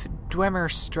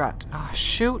Dwemer strut. Ah,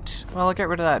 shoot. Well, I'll get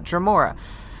rid of that. Dramora.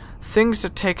 Things to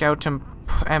take out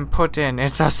and put in.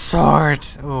 It's a sword.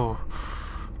 Oh.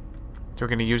 So we're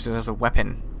going to use it as a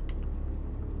weapon.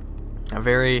 A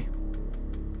very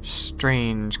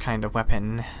strange kind of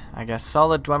weapon. I guess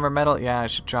solid Dwemer metal. Yeah, I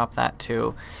should drop that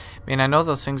too. I mean, I know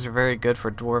those things are very good for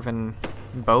dwarven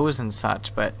bows and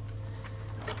such, but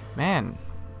man.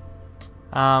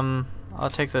 I'll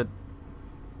take that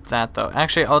though.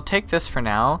 Actually, I'll take this for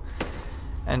now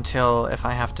until if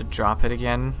I have to drop it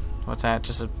again. What's that?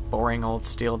 Just a boring old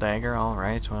steel dagger?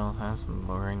 Alright, well, that's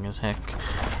boring as heck.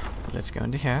 Let's go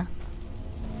into here.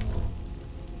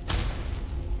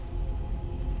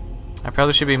 I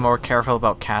probably should be more careful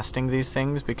about casting these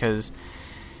things because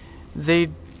they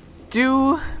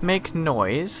do make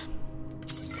noise,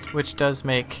 which does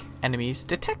make enemies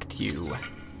detect you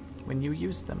when you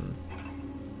use them.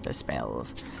 The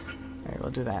spells. Alright,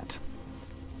 we'll do that.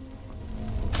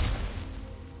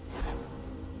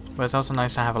 But it's also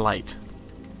nice to have a light.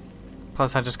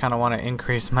 Plus, I just kind of want to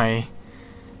increase my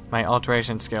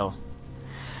alteration skill.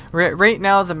 Right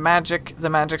now, the magic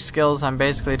skills, I'm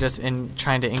basically just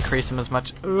trying to increase them as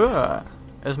much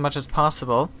as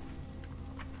possible.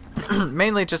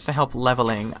 Mainly just to help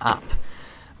leveling up.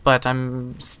 But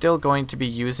I'm still going to be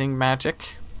using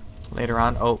magic later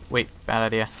on. Oh, wait, bad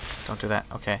idea. Don't do that.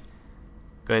 Okay.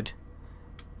 Good.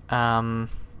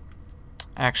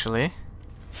 Actually.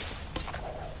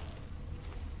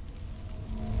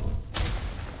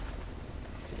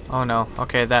 Oh no.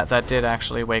 Okay, that did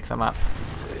actually wake them up.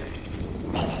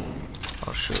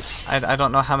 Oh shoot. I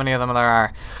don't know how many of them there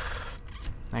are.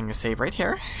 I'm gonna save right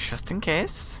here, just in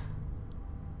case.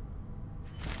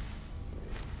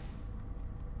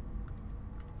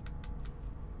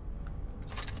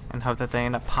 And hope that they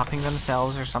end up popping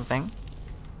themselves or something.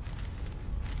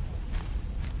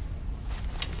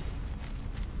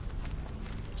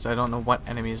 So I don't know what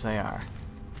enemies they are.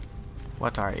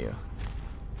 What are you?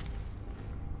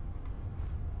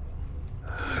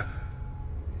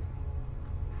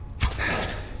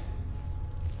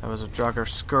 That was a Draugr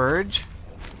Scourge.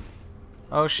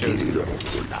 Oh shoot.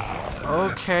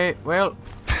 Okay, well,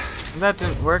 that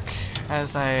didn't work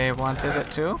as I wanted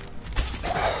it to.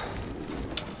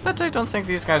 But I don't think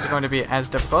these guys are going to be as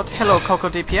difficult. Hello, Coco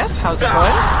DPS. How's it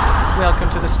going? Welcome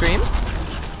to the stream.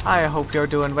 I hope you're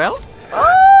doing well.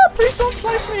 Ah, please don't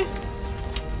slice me.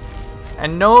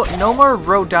 And no more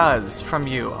Rodas from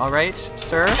you, alright,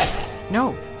 sir?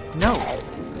 No, no.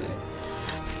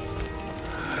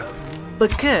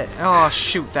 But good. Oh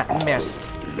shoot, that missed.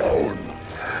 No.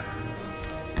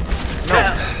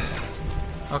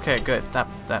 Okay, good.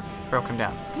 That broke him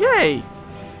down. Yay!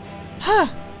 Huh.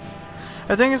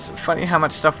 I think it's funny how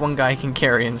much stuff one guy can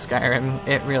carry in Skyrim.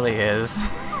 It really is.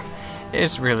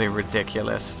 It's really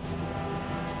ridiculous.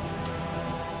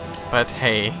 But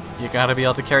hey, you gotta be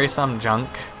able to carry some junk.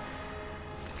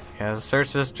 Because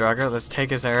search this Draugr. Let's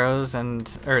take his arrows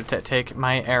and take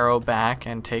my arrow back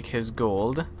and take his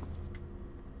gold.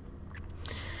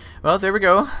 Well, there we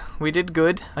go. We did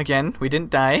good. Again, we didn't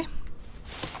die.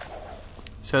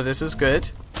 So this is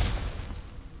good.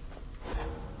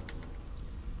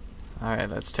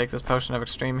 Alright, let's take this potion of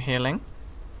extreme healing.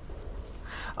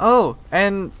 Oh,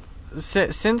 and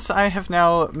since I have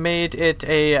now made it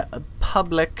a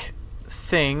public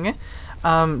thing,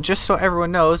 just so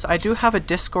everyone knows, I do have a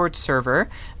Discord server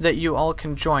that you all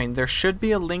can join. There should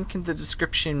be a link in the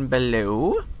description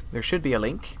below. There should be a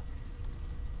link.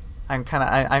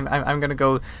 I'm gonna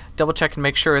go double check and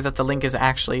make sure that the link is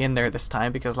actually in there this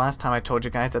time, because last time I told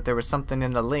you guys that there was something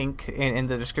in the link in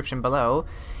the description below.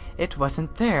 It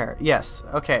wasn't there. Yes.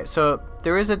 Okay. So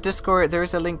there is a Discord. There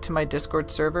is a link to my Discord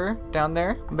server down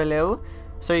there below,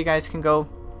 so you guys can go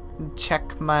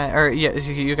check my. Or yeah,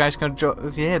 you guys can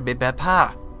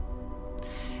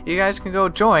You guys can go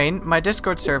join my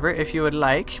Discord server if you would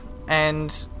like,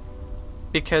 and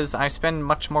because I spend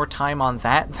much more time on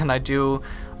that than I do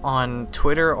on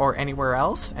Twitter or anywhere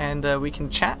else, and we can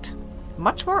chat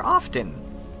much more often.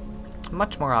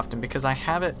 Much more often, because I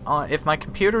have it on. If my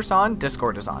computer's on,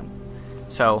 Discord is on.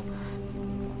 So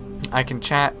I can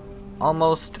chat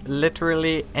almost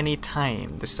literally any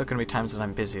time. There's still going to be times that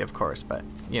I'm busy, of course, but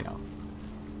you know,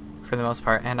 for the most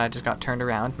part. And I just got turned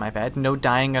around, my bad. No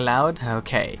dying allowed?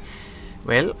 Okay.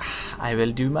 Well, I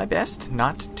will do my best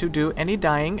not to do any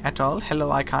dying at all. Hello,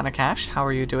 Iconikash. How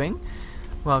are you doing?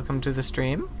 Welcome to the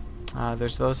stream.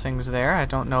 There's those things there. I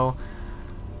don't know.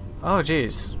 Oh,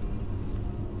 jeez.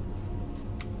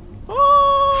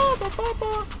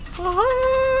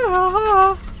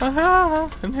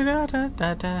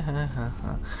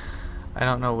 I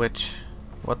don't know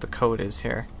what the code is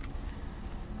here.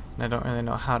 I don't really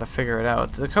know how to figure it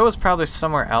out. The code is probably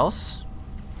somewhere else.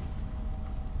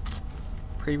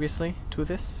 Previously to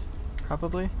this,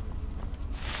 probably.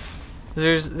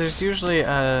 There's usually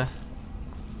a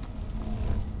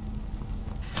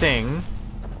thing.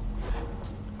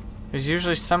 There's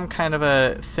usually some kind of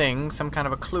a thing, some kind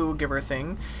of a clue giver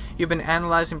thing. You've been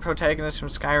analyzing protagonists from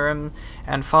Skyrim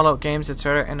and Fallout games,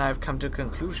 etc., and I've come to a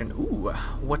conclusion. Ooh,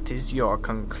 what is your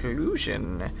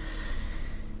conclusion?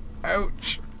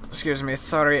 Ouch. Excuse me,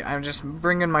 sorry, I'm just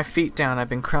bringing my feet down. I've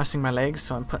been crossing my legs,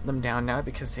 so I'm putting them down now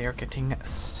because they are getting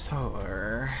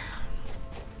sore.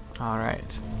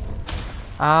 Alright.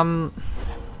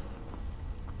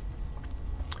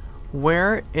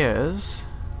 Where is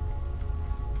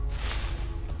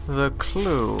the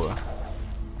clue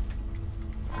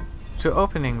to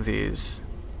opening these?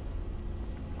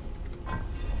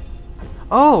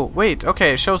 Oh, wait,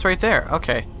 okay, it shows right there.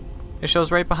 Okay. It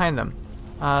shows right behind them.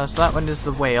 So that one is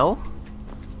the whale.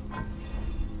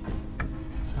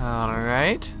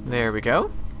 Alright, there we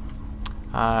go.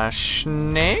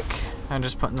 Snake. I'm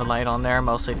just putting the light on there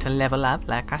mostly to level up,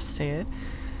 like I said.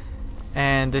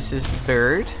 And this is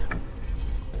bird.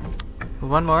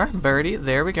 One more, birdie.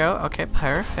 There we go. Okay,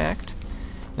 perfect.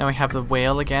 Now we have the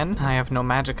whale again. I have no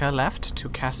magicka left to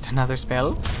cast another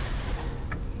spell.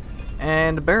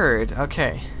 And bird.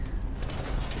 Okay.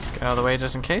 Get out of the way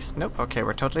just in case. Nope. Okay,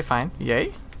 we're totally fine.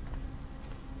 Yay.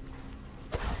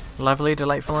 Lovely,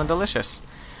 delightful, and delicious.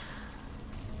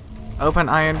 Open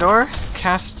iron door.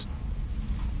 Cast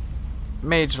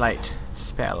mage light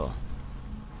spell.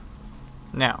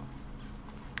 Now,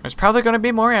 there's probably going to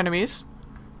be more enemies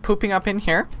pooping up in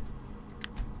here.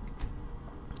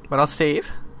 But I'll save,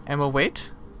 and we'll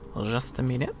wait just a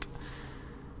minute.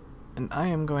 And I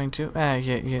am going to...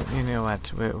 you know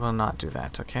what? We'll not do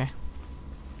that, okay?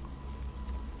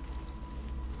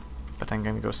 But I'm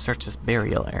going to go search this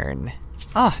burial urn.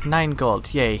 Ah, 9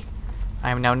 gold. Yay.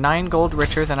 I am now 9 gold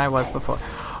richer than I was before.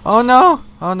 Oh no!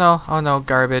 Oh no! Oh no,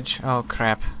 garbage. Oh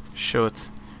crap. Shoot.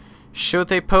 Shoot,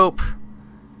 they poop.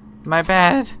 My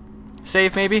bad.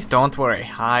 Save maybe? Don't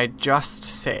worry. I just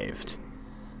saved.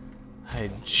 I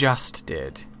just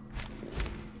did.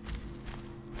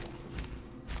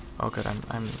 Oh good,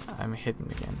 I'm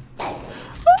hidden again.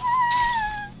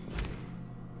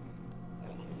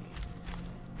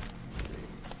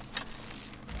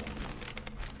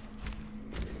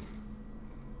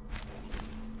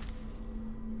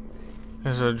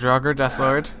 There's a Draugr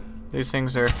Deathlord. These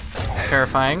things are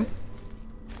terrifying.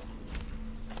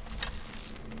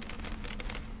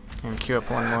 And queue up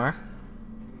one more.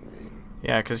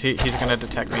 Yeah, because he's gonna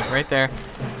detect me. Right there.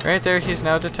 Right there, he's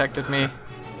now detected me.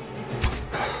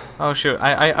 Oh shoot,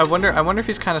 I wonder if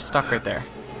he's kinda stuck right there.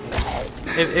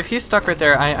 If he's stuck right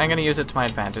there, I'm gonna use it to my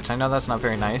advantage. I know that's not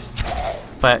very nice.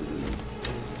 But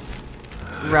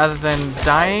rather than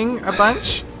dying a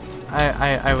bunch,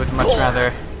 I would much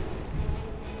rather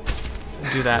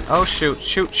do that. Oh shoot,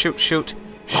 shoot, shoot, shoot,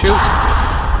 shoot!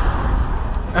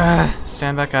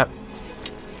 Stand back up.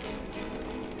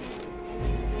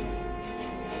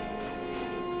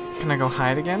 Can I go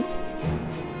hide again?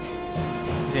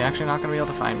 Is he actually not going to be able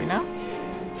to find me now?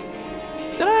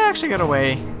 Did I actually get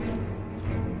away?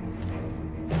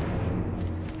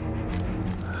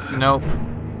 Nope.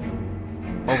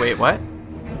 Oh wait, what?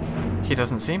 He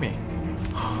doesn't see me.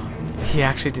 He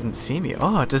actually didn't see me.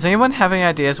 Oh, does anyone have any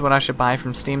ideas what I should buy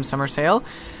from Steam Summer Sale?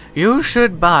 You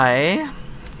should buy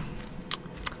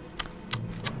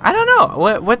I don't know.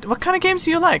 What kind of games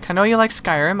do you like? I know you like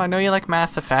Skyrim. I know you like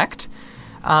Mass Effect.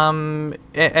 Am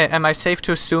I safe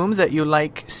to assume that you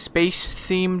like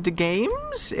space-themed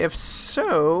games? If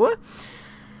so,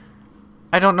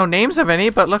 I don't know names of any,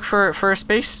 but look for a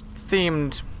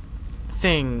space-themed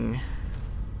thing,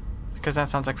 because that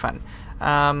sounds like fun.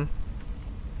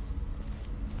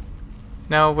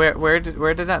 No, where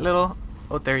did that little?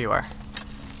 Oh, there you are.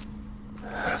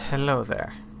 Hello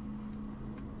there.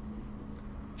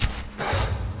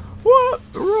 What?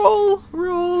 Roll.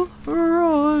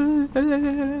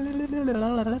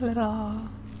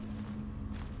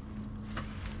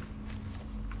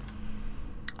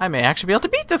 I may actually be able to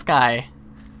beat this guy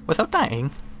without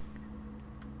dying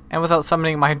and without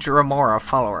summoning my Dremora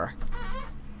follower,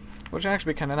 which would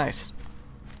actually be kind of nice.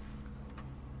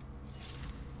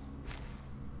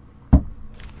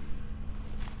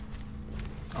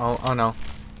 Oh no.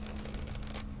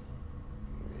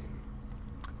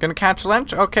 Gonna catch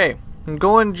lunch? Okay.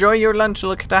 Go enjoy your lunch,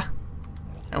 Lakita.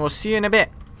 And we'll see you in a bit.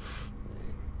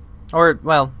 Or,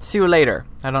 well, see you later.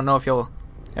 I don't know if you'll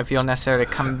necessarily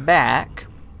come back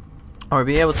or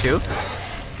be able to.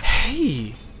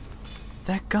 Hey!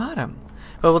 That got him.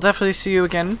 But we'll definitely see you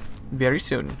again very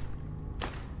soon.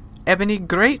 Ebony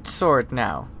Greatsword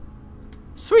now.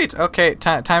 Sweet. Okay,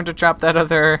 time to drop that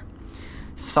other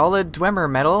solid Dwemer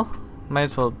metal. Might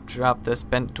as well drop this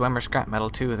bent Dwemer scrap metal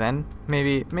too then.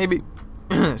 Maybe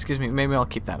excuse me, maybe I'll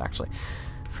keep that actually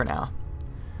for now.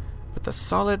 But the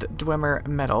solid Dwemer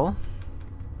metal,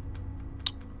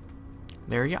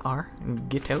 there you are.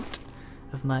 Get out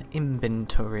of my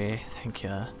inventory. Thank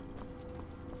you.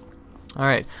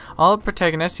 Alright, all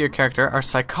protagonists of your character are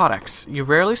psychotics. You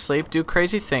rarely sleep, do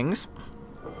crazy things.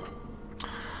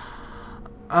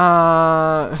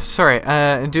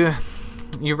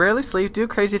 You rarely sleep, do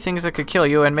crazy things that could kill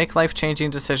you, and make life-changing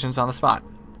decisions on the spot.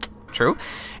 True.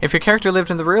 If your character lived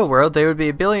in the real world, they would be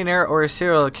a billionaire or a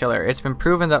serial killer. It's been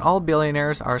proven that all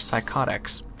billionaires are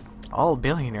psychotics. All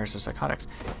billionaires are psychotics.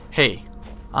 Hey.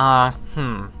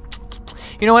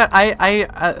 You know what?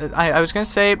 I was gonna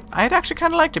say I'd actually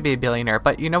kind of like to be a billionaire,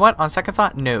 but you know what? On second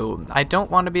thought, no. I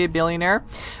don't want to be a billionaire,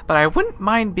 but I wouldn't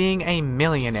mind being a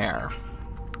millionaire.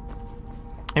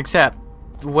 Except,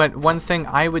 one thing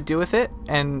I would do with it,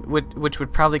 and which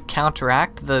would probably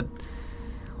counteract the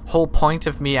whole point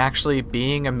of me actually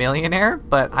being a millionaire,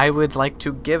 but I would like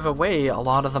to give away a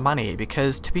lot of the money,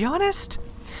 because to be honest,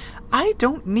 I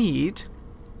don't need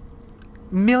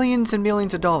millions and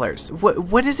millions of dollars.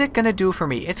 What is it gonna do for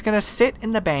me? It's gonna sit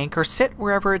in the bank or sit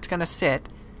wherever it's gonna sit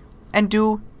and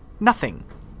do nothing.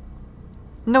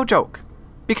 No joke.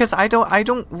 Because I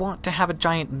don't want to have a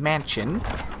giant mansion.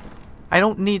 I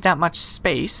don't need that much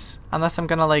space unless I'm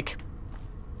gonna like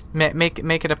make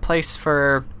it a place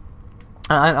for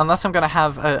unless I'm gonna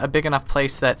have a big enough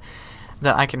place that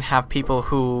I can have people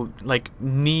who like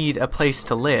need a place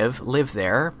to live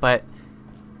there. But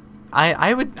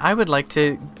I would like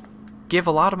to give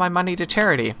a lot of my money to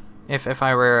charity if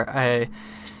I were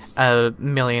a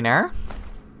millionaire,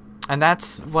 and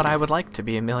that's what I would like to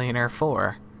be a millionaire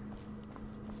for.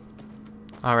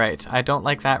 Alright, I don't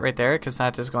like that right there, because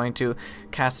that is going to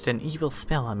cast an evil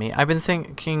spell on me. I've been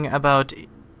thinking about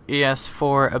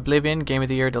ES4 Oblivion Game of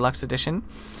the Year Deluxe Edition.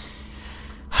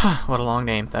 What a long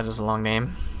name. That is a long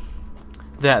name.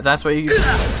 That's what you...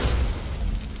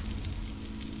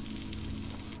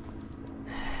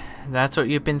 That's what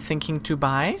you've been thinking to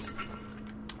buy?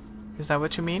 Is that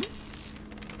what you mean?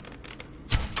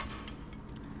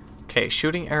 Okay,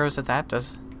 shooting arrows at that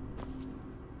does...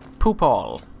 poop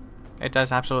all. It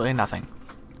does absolutely nothing.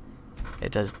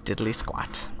 It does diddly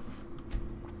squat.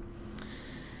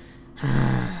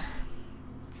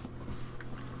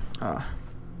 Oh.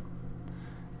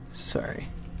 Sorry.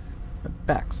 My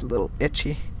back's a little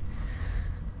itchy.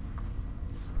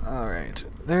 Alright,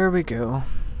 there we go.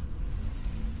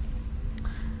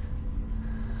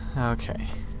 Okay.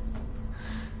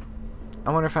 I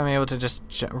wonder if I'm able to just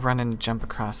run and jump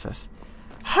across this.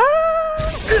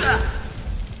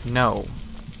 No.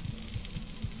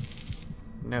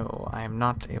 No, I am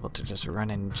not able to just run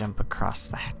and jump across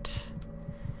that.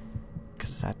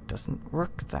 Because that doesn't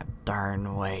work that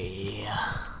darn way.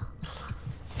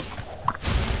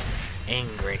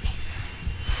 Angry.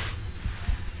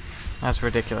 That's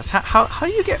ridiculous. How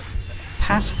do you get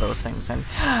past those things? And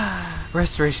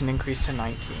restoration increased to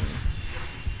 19.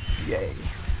 Yay.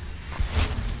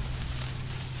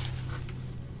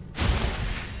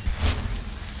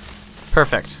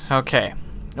 Perfect. Okay.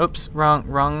 Oops,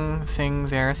 wrong thing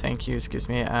there. Thank you. Excuse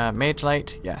me. Mage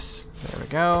light. Yes. There we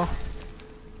go.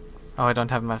 Oh, I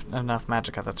don't have enough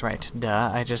magicka. That's right.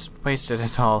 Duh. I just wasted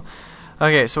it all.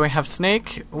 Okay, so we have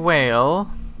snake, whale,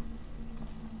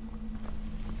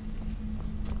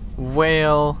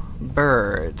 whale,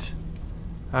 bird.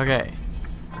 Okay,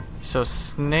 so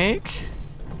snake,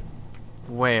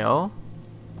 whale,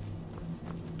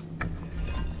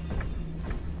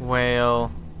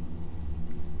 whale.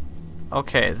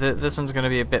 Okay, this one's going to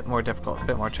be a bit more difficult, a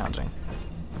bit more challenging.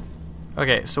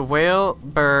 Okay, so whale,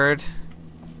 bird.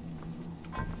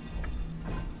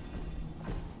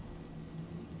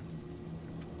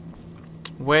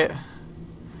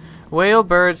 Whale,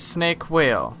 bird, snake,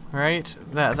 whale, right?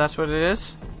 That's what it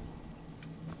is?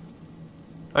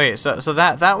 Okay, so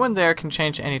that one there can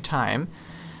change any time.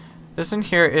 This one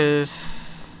here is...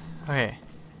 Okay.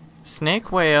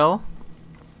 Snake, whale,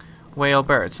 whale,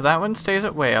 bird. So that one stays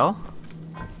at whale.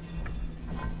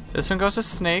 This one goes to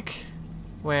snake,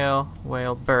 whale,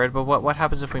 whale, bird. But what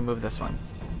happens if we move this one?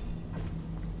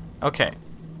 Okay.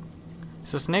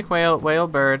 So snake, whale, whale,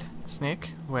 bird,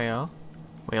 snake, whale,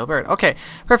 whale, bird. Okay,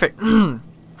 perfect.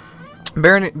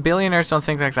 Billionaires don't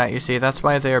think like that, you see. That's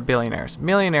why they are billionaires.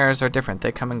 Millionaires are different.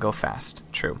 They come and go fast.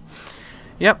 True.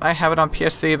 Yep, I have it on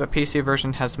PS3, but PC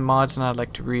version has mods, and I'd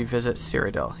like to revisit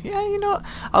Cyrodiil. Yeah, you know,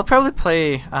 I'll probably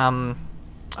play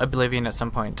Oblivion at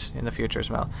some point in the future as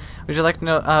well. Would you like to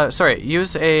know... sorry,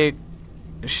 use a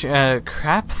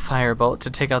crap firebolt to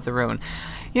take out the rune.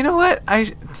 You know what?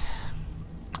 I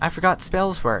forgot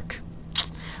spells work.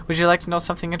 Would you like to know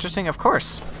something interesting? Of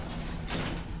course.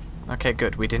 Okay,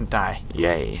 good. We didn't die.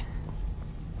 Yay.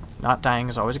 Not dying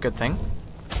is always a good thing.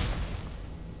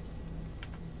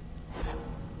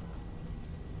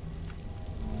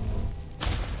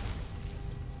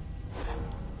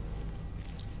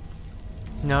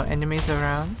 No enemies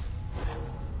around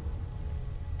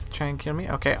to try and kill me?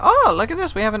 Okay. Oh, look at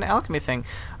this. We have an alchemy thing.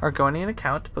 Argonian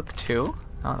account, book 2.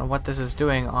 I don't know what this is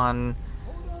doing on...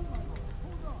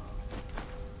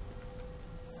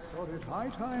 Thought it high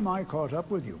time I caught up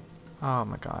with you. Oh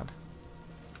my god.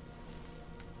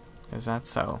 Is that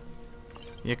so?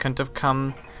 You couldn't have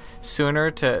come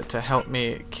sooner to help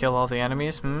me kill all the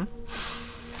enemies, hmm?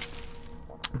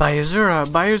 Bayazura!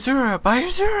 Bayazura!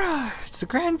 Bayazura! It's the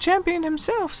Grand Champion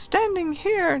himself standing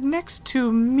here next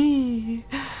to me.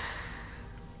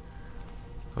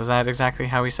 Was that exactly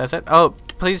how he says it? Oh,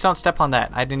 please don't step on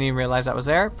that. I didn't even realize that was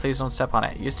there. Please don't step on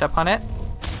it. You step on it,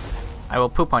 I will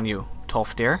poop on you,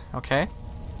 Tolfdir, okay?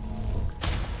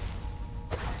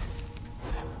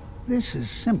 This is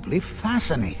simply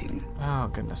fascinating. Oh,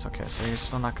 goodness. Okay, so you're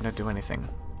still not going to do anything.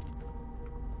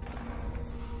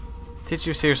 Did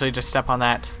you seriously just step on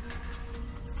that?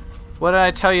 What did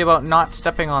I tell you about not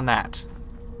stepping on that?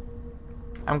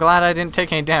 I'm glad I didn't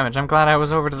take any damage. I'm glad I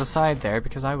was over to the side there,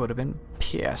 because I would have been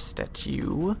pissed at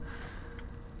you.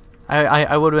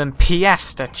 I would have been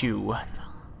pissed at you.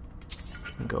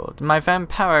 Gold. My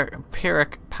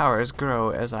vampiric powers grow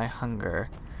as I hunger.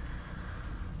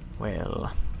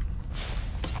 Well...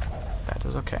 that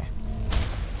is okay.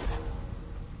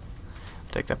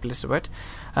 Take that blister wet.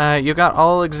 You got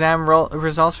all exam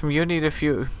results from uni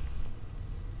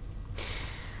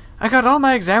I got all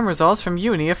my exam results from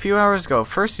uni a few hours ago.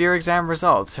 First year exam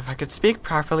results. If I could speak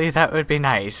properly, that would be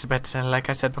nice. But like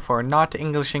I said before, not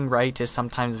Englishing right is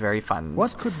sometimes very fun.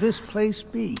 What could this place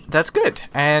be? That's good.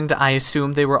 And I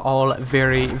assume they were all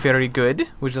very, very good.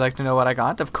 Would you like to know what I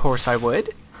got? Of course I would.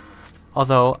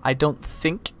 Although, I don't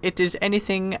think it is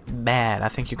anything bad. I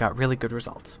think you got really good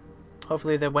results.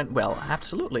 Hopefully they went well.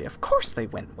 Absolutely. Of course they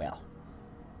went well.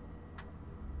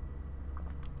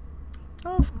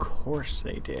 Of course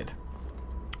they did.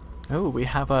 Oh, we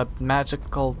have a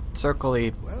magical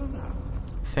circle-y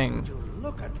thing. Would you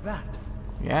look at that?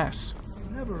 Yes.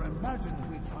 Never imagined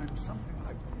we'd find something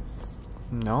like this.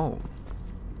 No.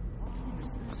 Why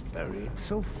is this buried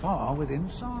so far within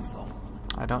Sarthal?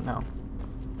 I don't know.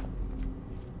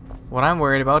 What I'm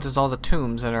worried about is all the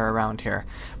tombs that are around here.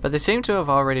 But they seem to have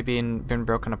already been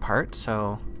broken apart,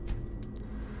 so...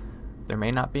 there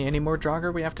may not be any more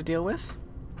Draugr we have to deal with.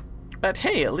 But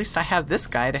hey, at least I have this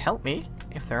guy to help me,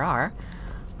 if there are.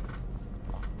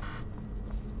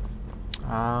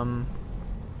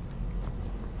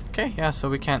 Okay, yeah, so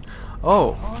we can't...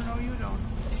 Oh! Oh, no, you don't.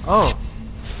 Oh!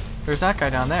 There's that guy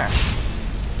down there.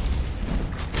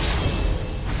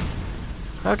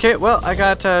 Okay, well, I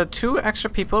got 2 extra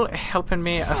people helping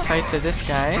me fight this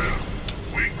guy.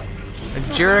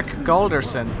 Jarek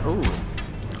Galderson. Ooh.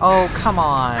 Oh, come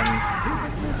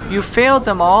on. You failed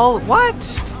them all?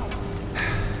 What?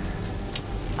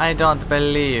 I don't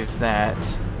believe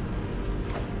that.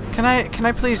 Can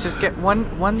I please just get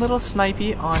one little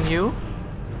snipey on you?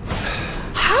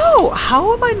 How?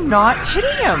 How am I not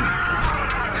hitting him?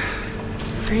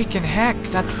 Freaking heck,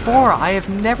 that's 4. I have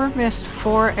never missed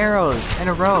 4 arrows in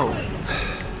a row.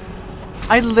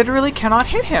 I literally cannot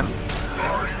hit him.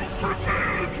 Are you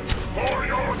prepared for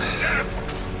your death?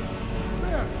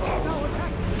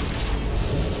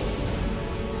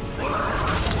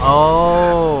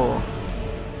 Oh.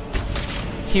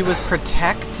 He was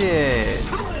protected.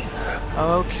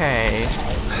 Okay.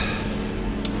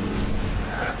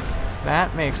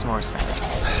 That makes more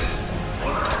sense.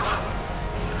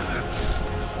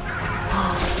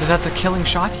 Is that the killing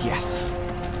shot? Yes.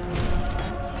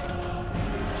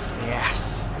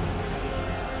 Yes.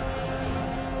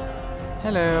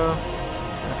 Hello.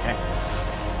 Okay.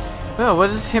 Well,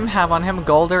 what does him have on him?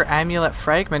 Galder Amulet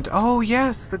Fragment. Oh,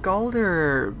 yes, the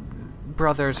Galder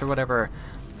brothers or whatever.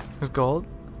 Is gold?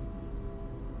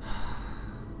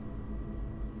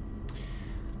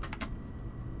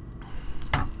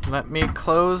 Let me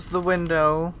close the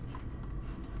window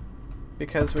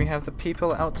because we have the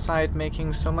people outside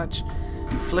making so much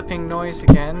flipping noise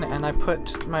again, and I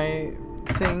put my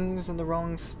things in the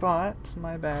wrong spot.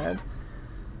 My bad.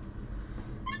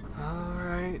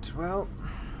 Alright, well,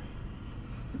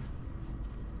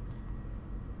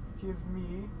 give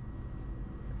me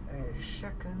a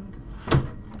second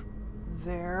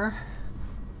there.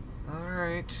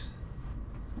 Alright.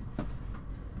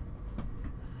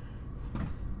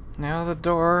 Now the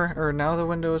door, or now the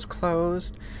window is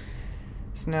closed,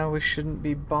 so now we shouldn't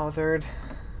be bothered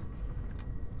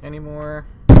anymore.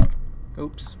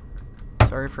 Oops.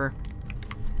 Sorry for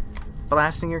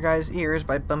blasting your guys' ears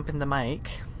by bumping the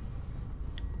mic.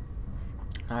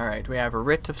 Alright, we have a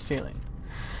writ of sealing.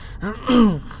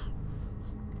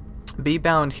 Be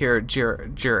bound here,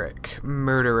 Jurek,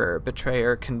 murderer,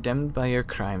 betrayer, condemned by your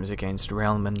crimes against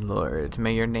realm and lord.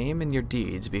 May your name and your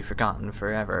deeds be forgotten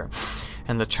forever,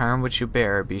 and the charm which you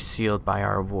bear be sealed by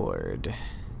our ward.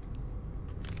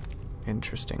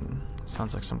 Interesting.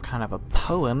 Sounds like some kind of a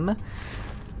poem.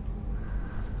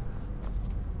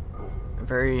 A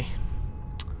very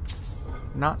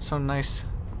not so nice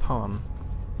poem.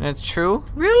 And it's true?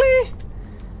 Really?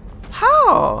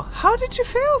 How? How did you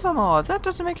fail them all? That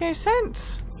doesn't make any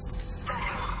sense.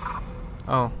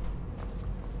 Oh.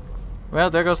 Well,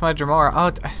 there goes my Dremora.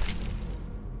 Oh,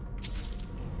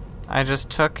 I just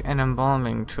took an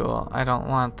embalming tool. I don't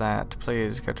want that.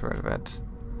 Please get rid of it.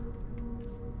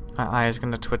 My eye is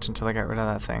going to twitch until I get rid of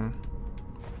that thing.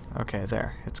 Okay,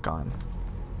 there. It's gone.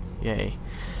 Yay.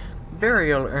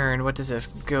 Burial urn. What is this?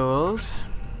 Gold.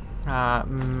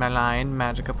 Malign,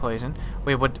 magical poison.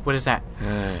 Wait, what is that?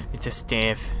 It's a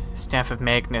staff. Staff of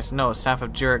Magnus. No, staff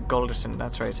of Jurek Golderson.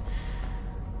 That's right.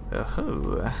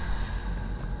 Oh.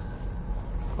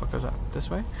 What goes up? This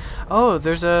way? Oh,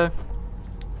 there's a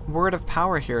word of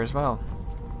power here as well.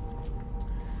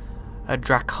 A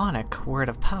draconic word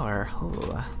of power.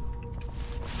 Ooh.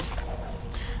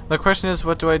 The question is,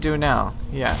 what do I do now?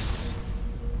 Yes.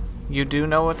 You do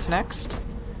know what's next?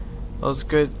 Those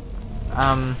good...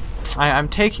 I'm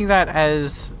taking that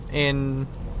as in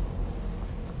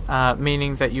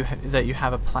meaning that you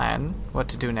have a plan what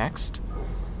to do next.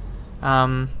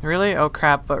 Really? Oh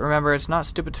crap, but remember, it's not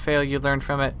stupid to fail. You learn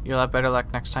from it. You'll have better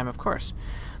luck next time, of course.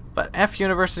 But F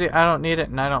university, I don't need it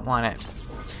and I don't want it.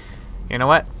 You know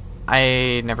what?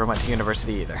 I never went to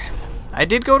university either. I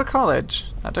did go to college.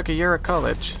 I took a year at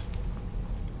college.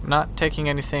 I'm not taking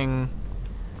anything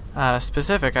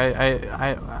specific.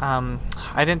 I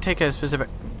didn't take a specific,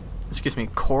 excuse me,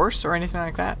 course or anything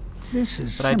like that. This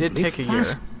is but I did take a year.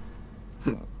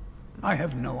 I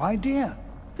have no idea.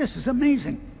 This is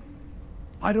amazing.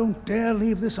 I don't dare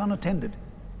leave this unattended.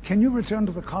 Can you return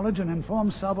to the college and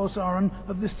inform Savos Aran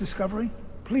of this discovery?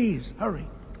 Please, hurry.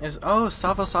 Oh,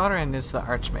 Savos Aran is the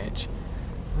Archmage.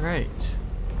 Right.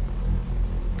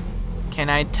 Can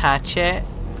I touch it?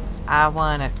 I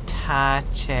want to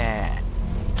touch it.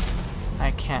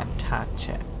 I can't touch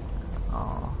it.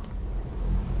 Oh.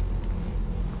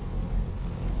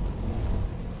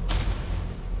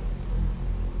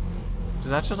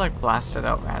 Does that just like blast it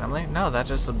out randomly? No, that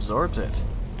just absorbs it.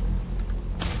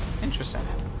 Interesting.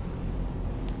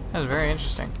 That's very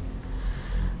interesting.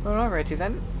 Well, alrighty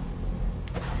then.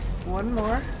 One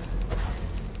more.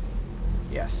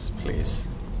 Yes, please.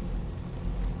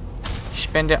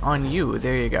 Spend it on you.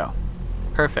 There you go.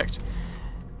 Perfect.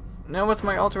 Now what's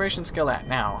my alteration skill at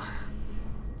now?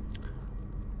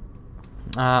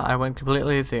 I went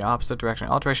completely the opposite direction.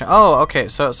 Alteration. Oh, okay.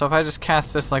 So if I just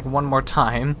cast this like one more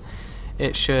time,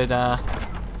 it should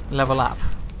level up.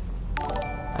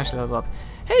 Actually, level up.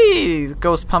 Hey,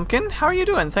 Ghost Pumpkin, how are you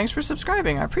doing? Thanks for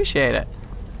subscribing. I appreciate it.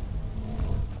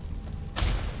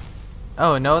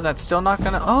 Oh no, that's still not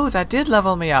gonna. Oh, that did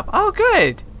level me up. Oh,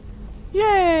 good.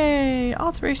 Yay!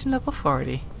 Alteration level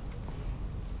 40.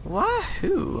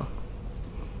 Wahoo!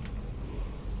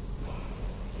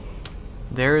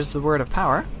 There's the word of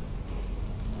power.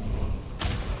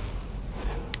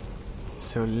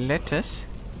 So let us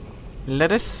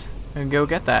go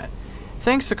get that.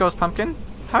 Thanks, the Ghost Pumpkin.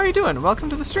 How are you doing? Welcome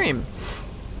to the stream.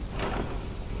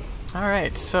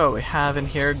 Alright, so we have in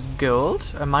here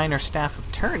gold, a minor staff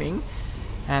of turning,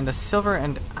 and a silver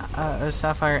and a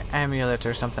sapphire amulet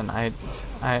or something.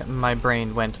 My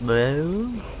brain went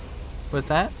blue with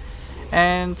that.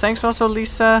 And thanks also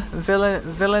Lisa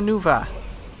Villanueva.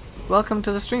 Welcome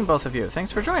to the stream, both of you.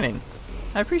 Thanks for joining.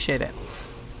 I appreciate it.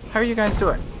 How are you guys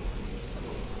doing?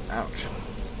 Ouch.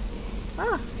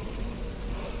 Ah.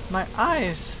 My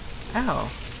eyes. Ow.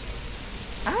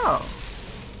 Ow.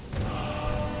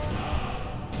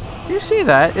 Do you see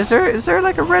that? Is there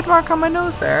like a red mark on my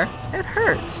nose there? It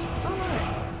hurts. Oh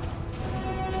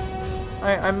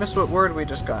my. I missed what word we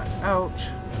just got. Ouch.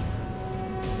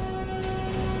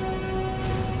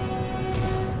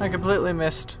 I completely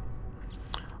missed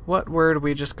what word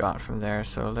we just got from there,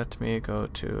 so let me go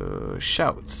to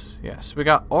shouts. Yes, we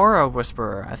got Aura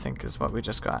Whisperer, I think is what we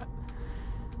just got.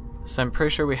 So I'm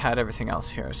pretty sure we had everything else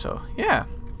here, so yeah.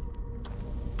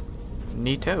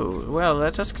 Neato. Well,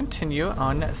 let us continue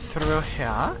on through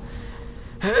here.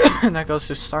 And that goes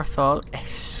to Sarthal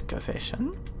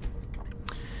Excavation.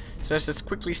 So let's just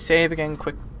quickly save again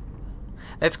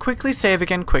Let's quickly save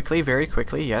again quickly, very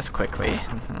quickly, yes, quickly.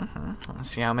 Let's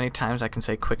see how many times I can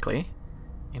say quickly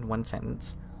in one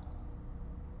sentence.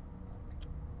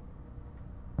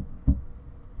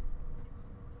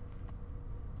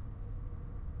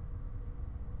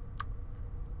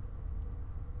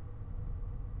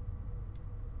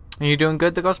 Are you doing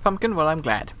good, the Ghost Pumpkin? Well, I'm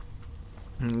glad.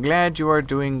 I'm glad you are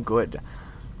doing good.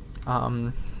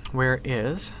 Where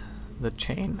is the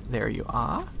chain? There you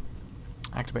are.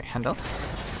 Activate handle.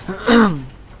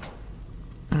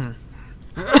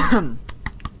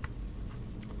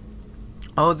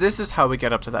 Oh, this is how we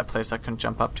get up to that place I couldn't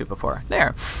jump up to before.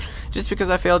 There. Just because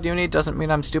I failed uni doesn't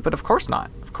mean I'm stupid. Of course not.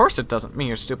 Of course it doesn't mean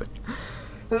you're stupid.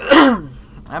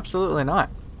 Absolutely not.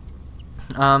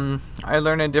 I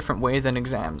learn a different way than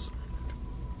exams.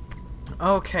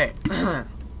 Okay.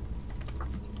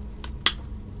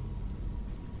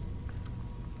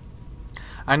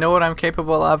 I know what I'm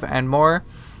capable of and more,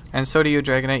 and so do you,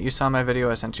 DragoNate. You saw my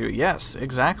video I sent you. Yes,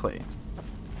 exactly.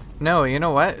 No, you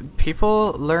know what?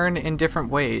 People learn in different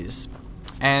ways,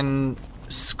 and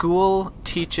school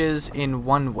teaches in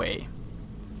one way.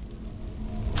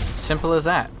 Simple as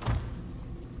that.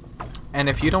 And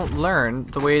if you don't learn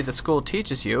the way the school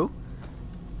teaches you,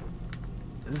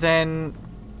 then...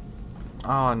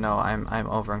 Oh no, I'm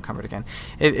over encumbered again.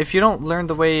 If you don't learn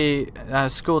the way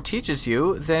school teaches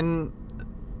you, then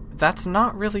that's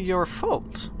not really your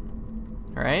fault,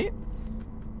 right?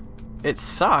 It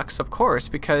sucks, of course,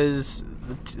 because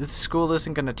the school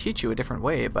isn't going to teach you a different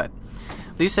way, but...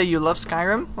 Lisa, you love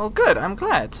Skyrim? Well, good, I'm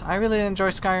glad. I really enjoy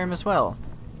Skyrim as well.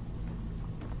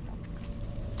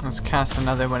 Let's cast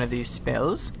another one of these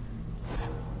spells.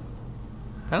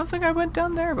 I don't think I went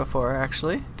down there before,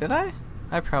 actually. Did I?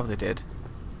 I probably did.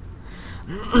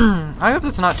 I hope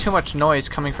there's not too much noise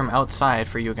coming from outside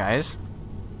for you guys.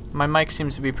 My mic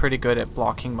seems to be pretty good at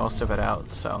blocking most of it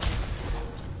out, so...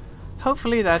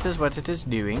 Hopefully that is what it is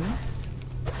doing.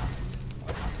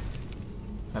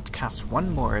 Let's cast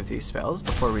one more of these spells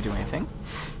before we do anything.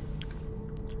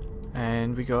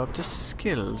 And we go up to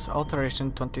skills,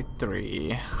 alteration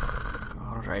 23.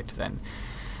 Alright then.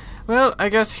 Well, I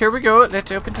guess here we go.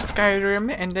 Let's open to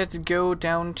Skyrim and let's go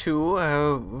down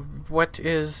to, what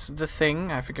is the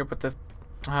thing? I forget what the,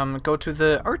 go to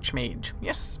the Archmage.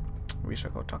 Yes, we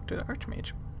shall go talk to the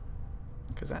Archmage.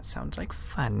 Because that sounds like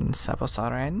fun.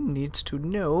 Savosaran needs to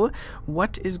know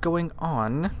what is going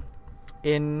on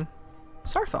in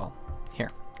Sarthal. Here.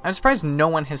 I'm surprised no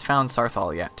one has found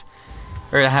Sarthal yet.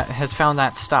 Or has found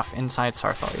that stuff inside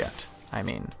Sarthal yet. I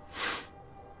mean...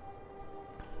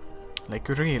 Like,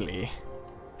 really?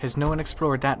 Has no one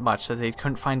explored that much that they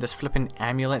couldn't find this flippin'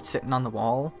 amulet sitting on the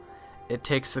wall? It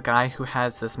takes the guy who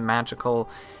has this magical,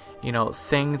 you know,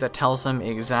 thing that tells them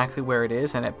exactly where it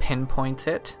is, and it pinpoints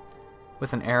it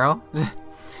with an arrow.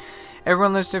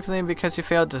 Everyone lives differently, and because you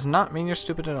failed does not mean you're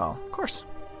stupid at all. Of course.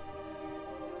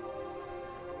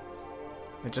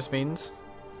 It just means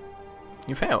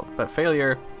you failed, but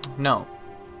failure, no.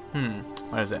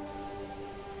 What is it?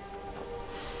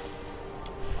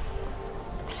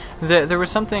 There was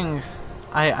something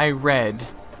I read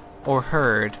or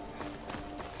heard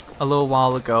a little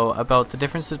while ago about the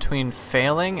difference between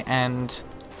failing and...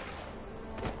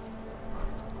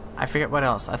 I forget what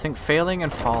else. I think failing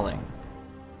and falling.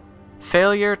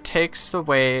 failure takes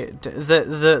away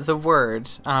the word.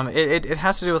 It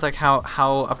has to do with like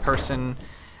how a person,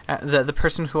 the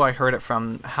person who I heard it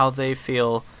from, how they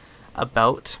feel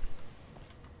about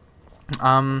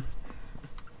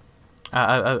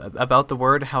about the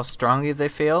word, how strongly they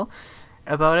feel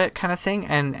about it, kind of thing.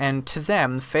 And to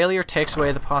them, failure takes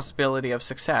away the possibility of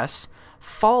success.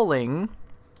 Falling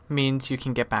means you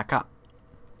can get back up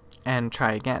and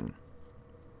try again,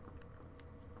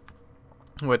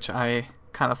 which I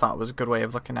kind of thought was a good way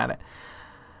of looking at it.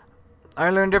 I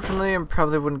learned differently and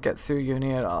probably wouldn't get through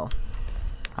uni at all.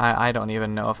 I don't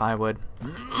even know if I would.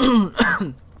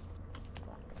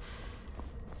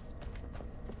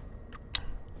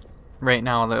 Right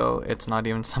now, though, it's not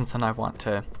even something I want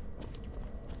to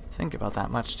think about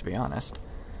that much, to be honest.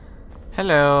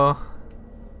 Hello.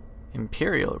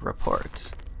 Imperial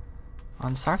report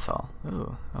on Sarthal.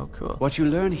 Ooh, oh cool. What you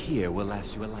learn here will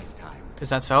last you a lifetime. Is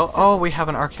that so? Oh, we have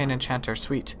an arcane enchanter.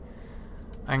 Sweet.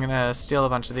 I'm gonna steal a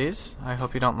bunch of these. I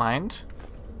hope you don't mind.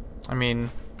 I mean,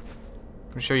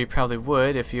 I'm sure you probably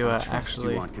would if you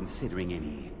actually... You aren't considering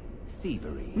any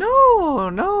thievery. No,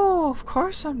 no, of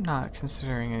course I'm not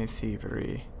considering any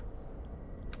thievery.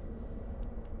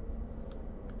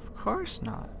 Of course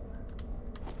not.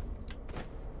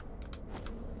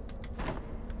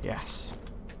 Yes.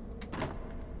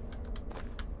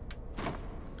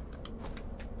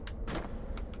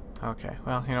 Okay,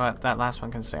 well, you know what? That last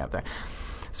one can stay up there.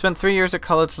 Spent 3 years at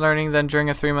college learning, then during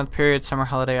a 3-month period, summer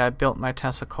holiday, I built my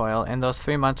Tesla coil. In those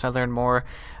 3 months, I learned more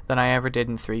than I ever did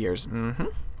in 3 years.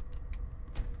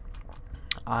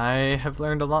 I have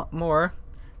learned a lot more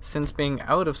since being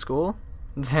out of school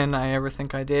than I ever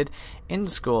think I did in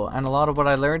school. And a lot of what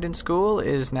I learned in school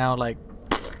is now, like,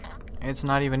 it's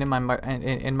not even in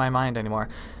my mind anymore.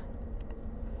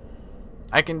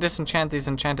 I can disenchant these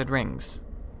enchanted rings.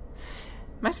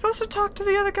 Am I supposed to talk to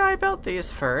the other guy about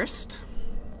these first?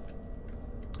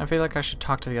 I feel like I should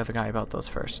talk to the other guy about those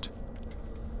first.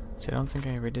 See, I don't think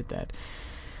I ever did that.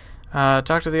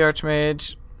 Talk to the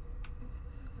Archmage.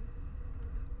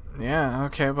 Yeah,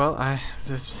 okay, well, I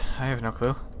have no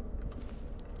clue.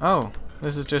 Oh,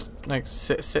 this is just, like,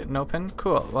 sitting open?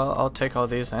 Cool, well, I'll take all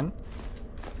these then.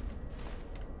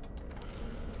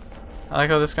 I like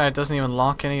how this guy doesn't even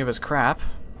lock any of his crap.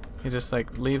 He just,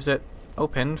 like, leaves it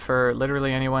open for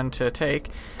literally anyone to take.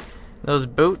 Those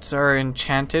boots are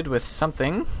enchanted with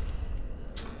something,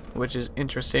 which is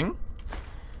interesting.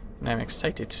 And I'm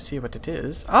excited to see what it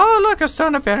is. Oh, look, a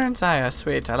stone of Baron's Eye.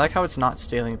 Sweet. I like how it's not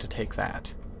stealing to take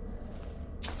that.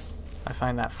 I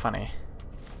find that funny.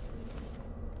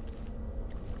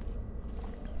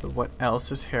 But what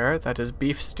else is here? That is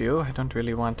beef stew. I don't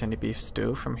really want any beef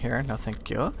stew from here. No, thank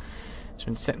you. It's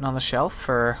been sitting on the shelf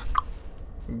for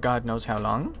God knows how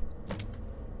long.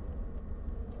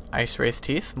 Ice Wraith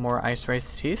teeth. More Ice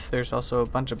Wraith teeth. There's also a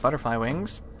bunch of butterfly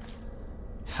wings.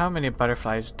 How many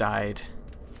butterflies died?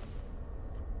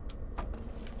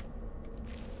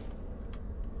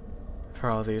 For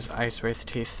all these Ice Wraith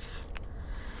teeth.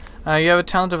 You have a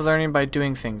talent of learning by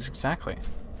doing things. Exactly.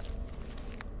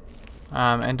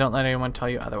 And don't let anyone tell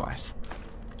you otherwise.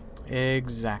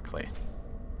 Exactly.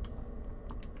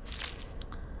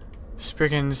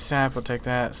 Spriggan sap, we'll take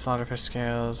that. Slaughterfish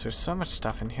scales. There's so much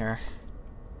stuff in here.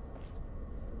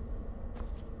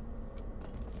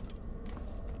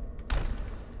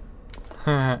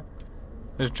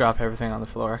 Just drop everything on the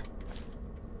floor.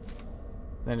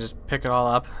 Then just pick it all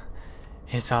up.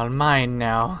 It's all mine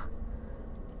now.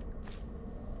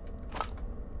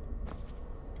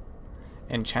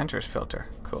 Enchanter's filter.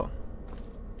 Cool.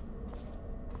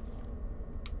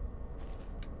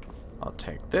 I'll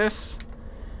take this.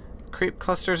 Creep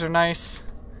clusters are nice.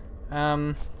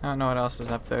 I don't know what else is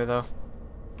up there though.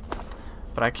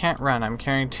 But I can't run. I'm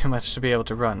carrying too much to be able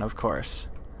to run, of course.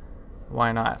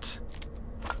 Why not?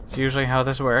 It's usually how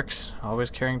this works. Always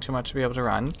carrying too much to be able to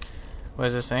run. What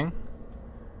is this thing?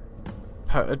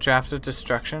 Draft of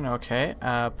Destruction. Okay.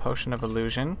 Potion of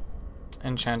Illusion.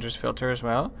 Enchanter's filter as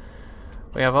well.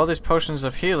 We have all these potions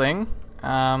of healing.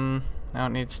 I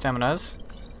don't need staminas.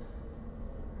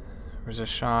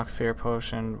 Resist shock, fear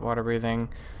potion, water breathing.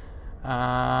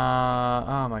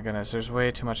 Oh my goodness, there's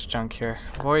way too much junk here.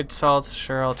 Void salts,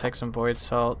 sure, I'll take some void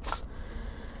salts.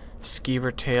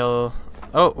 Skeever tail.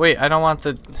 Oh wait, I don't want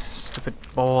the stupid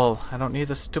bowl. I don't need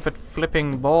the stupid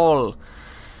flipping bowl.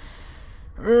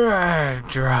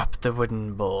 Drop the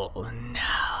wooden bowl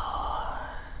now.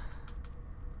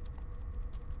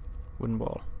 Wooden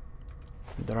bowl.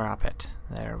 Drop it.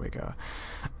 There we go.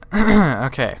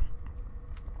 Okay.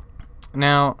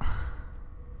 Now,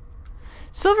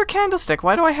 silver candlestick.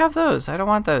 Why do I have those? I don't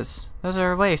want those. Those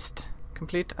are a waste.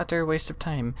 Complete utter waste of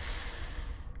time.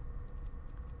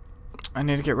 I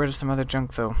need to get rid of some other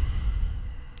junk though,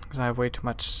 because I have way too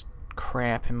much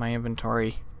crap in my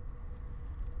inventory.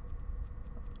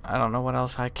 I don't know what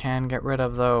else I can get rid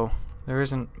of though. There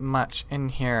isn't much in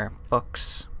here.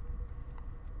 Books.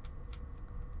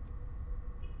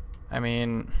 I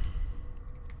mean,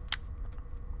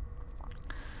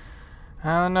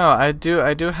 I don't know. I do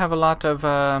have a lot of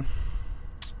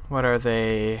what are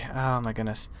they? Oh my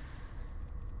goodness.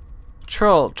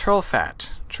 Troll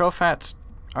fat. Troll fats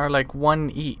are like 1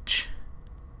 each,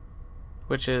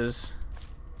 which is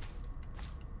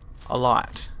a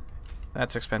lot.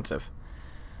 That's expensive.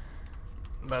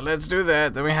 But let's do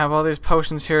that. Then we have all these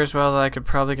potions here as well that I could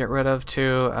probably get rid of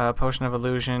too. Potion of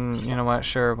illusion. You know what?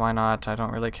 Sure, why not? I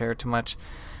don't really care too much.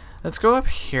 Let's go up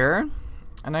here,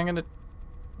 and I'm gonna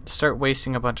start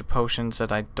wasting a bunch of potions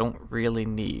that I don't really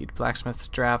need. Blacksmith's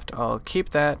draft. I'll keep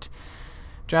that.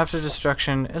 Draft of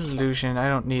destruction, illusion. I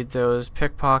don't need those.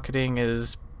 Pickpocketing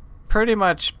is pretty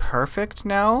much perfect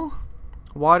now.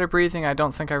 Water breathing. I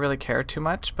don't think I really care too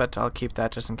much, but I'll keep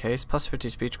that just in case. Plus 50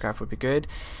 speechcraft would be good.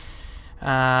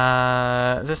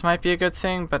 This might be a good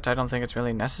thing, but I don't think it's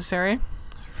really necessary.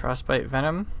 Frostbite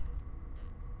venom.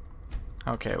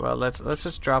 Okay, well let's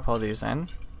just drop all these in.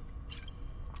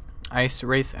 Ice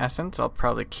wraith essence. I'll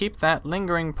probably keep that.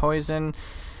 Lingering poison.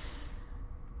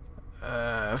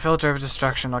 Filter of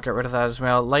destruction. I'll get rid of that as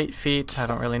well. Light feet. I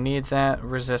don't really need that.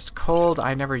 Resist cold.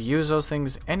 I never use those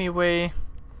things anyway.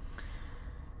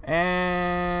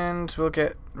 And we'll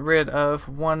get rid of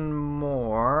one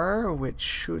more, which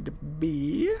should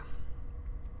be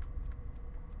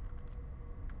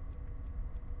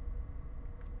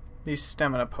these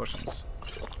stamina potions.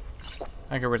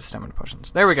 I get rid of stamina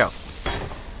potions. There we go.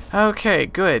 Okay,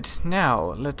 good.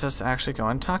 Now, let us actually go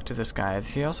and talk to this guy.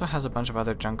 He also has a bunch of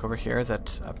other junk over here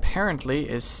that apparently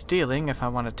is stealing if I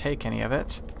want to take any of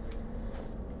it.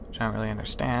 Which I don't really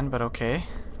understand, but okay.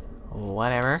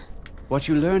 Whatever. What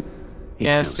you learned?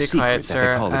 Yes, be quiet,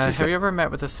 sir. Have you ever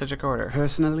met with the Psijic Order?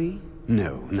 Personally?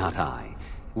 No, not I.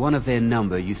 One of their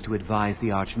number used to advise the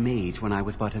Archmage when I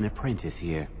was but an apprentice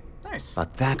here. Nice.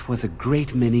 But that was a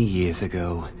great many years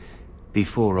ago,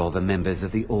 before all the members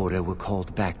of the Order were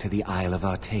called back to the Isle of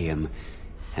Artaeum,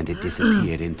 and it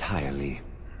disappeared entirely.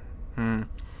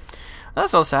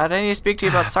 That's so sad. I need to speak to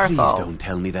you about Sarthal. Please don't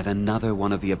tell me that another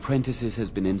one of the apprentices has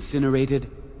been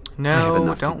incinerated. No, I have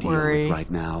enough don't to deal worry. with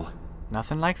right now.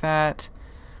 Nothing like that.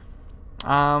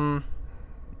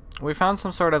 We found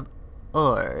some sort of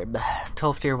orb.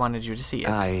 Tolfdir wanted you to see it.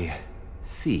 I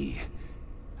see.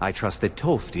 I trust that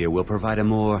Tolfdir will provide a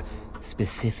more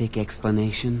specific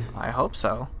explanation. I hope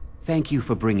so. Thank you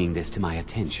for bringing this to my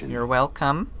attention. You're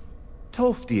welcome.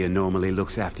 Tolfdir normally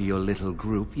looks after your little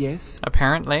group, yes?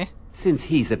 Apparently. Since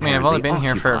he's apparently I've only been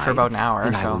here for about an hour,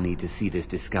 and so I will need to see this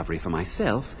discovery for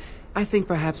myself, I think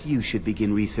perhaps you should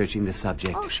begin researching the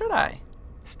subject. Oh, should I?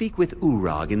 Speak with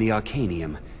Urag in the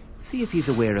Arcanium. See if he's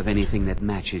aware of anything that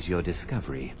matches your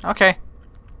discovery. Okay.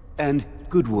 And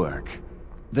good work.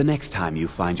 The next time you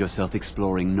find yourself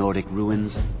exploring Nordic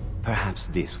ruins, perhaps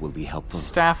this will be helpful.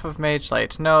 Staff of Mage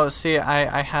Light. No, see,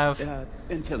 I have...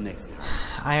 until next time.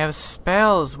 I have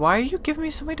spells. Why are you giving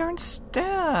me so many darn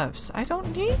staffs? I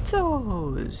don't need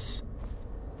those.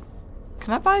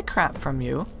 Can I buy crap from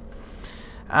you?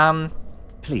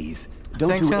 Please,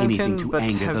 don't do anything to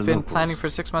anger the locals. But have been planning for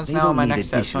 6 months now. My next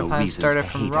steps. My plan started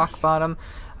from rock bottom.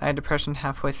 I had depression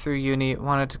halfway through uni.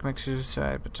 Wanted to commit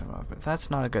suicide, but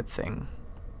that's not a good thing.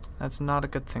 That's not a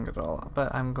good thing at all.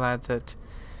 But I'm glad that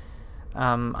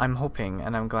I'm hoping,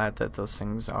 and I'm glad that those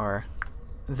things are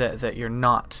that you're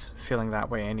not feeling that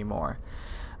way anymore.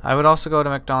 I would also go to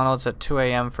McDonald's at 2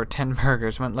 a.m. for 10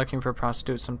 burgers. Went looking for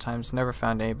prostitutes sometimes, never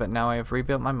found any, but now I have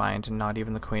rebuilt my mind and not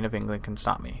even the Queen of England can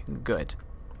stop me. Good.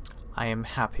 I am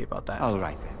happy about that.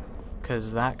 Alright then.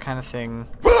 Because that kind of thing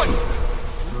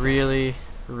really,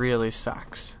 really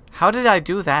sucks. How did I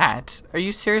do that? Are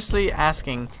you seriously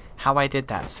asking how I did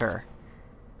that, sir?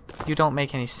 You don't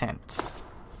make any sense.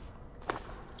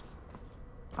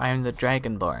 I am the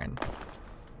Dragonborn.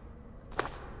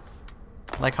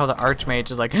 Like how the Archmage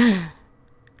is like,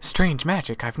 strange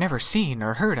magic I've never seen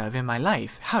or heard of in my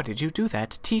life. How did you do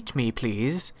that? Teach me,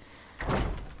 please.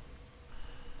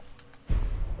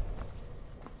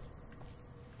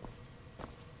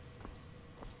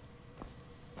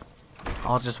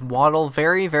 I'll just waddle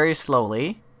very, very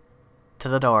slowly to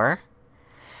the door.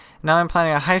 Now I'm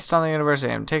planning a heist on the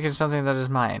university. I'm taking something that is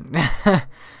mine.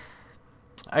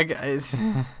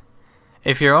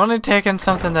 If you're only taking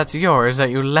something that's yours that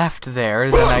you left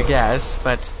there, then I guess,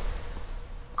 but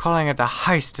calling it a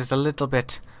heist is a little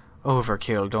bit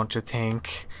overkill, don't you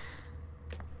think?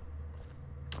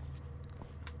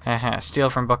 Steal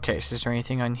from bookcase. Is there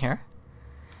anything on here?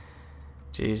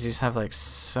 Jeez, these have like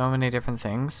so many different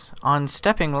things. On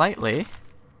stepping lightly.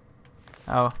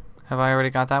 Oh, have I already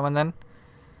got that one then?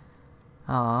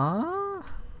 Aww.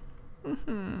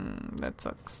 That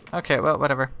sucks. Okay, well,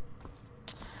 whatever.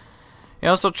 He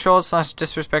also trolled /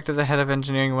 disrespected the head of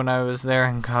engineering when I was there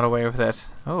and got away with it.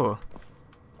 Oh.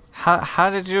 How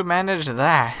did you manage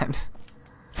that?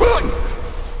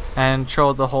 And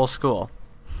trolled the whole school.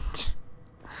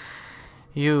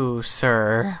 You,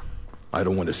 sir. I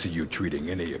don't want to see you treating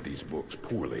any of these books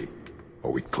poorly.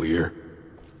 Are we clear?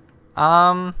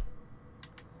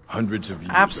 Hundreds of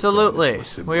years absolutely.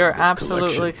 We are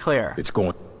absolutely collection. Clear. It's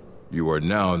going. You are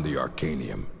now in the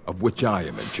Arcanium, of which I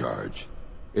am in charge.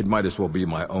 It might as well be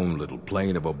my own little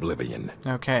plane of oblivion.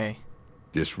 Okay.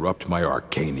 Disrupt my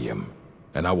Arcanium,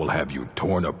 and I will have you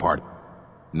torn apart.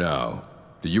 Now,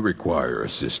 do you require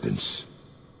assistance?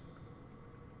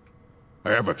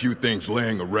 I have a few things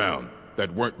laying around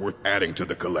that weren't worth adding to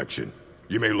the collection.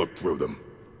 You may look through them.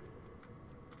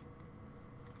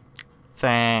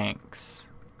 Thanks.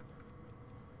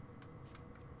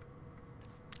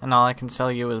 And all I can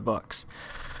sell you is books.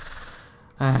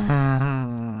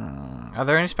 Are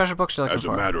there any special books you're looking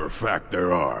for? As a matter of fact,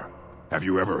 there are. Have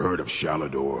you ever heard of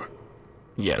Shalador?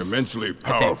 Yes. An immensely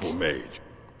powerful mage.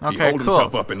 Okay, he holed cool.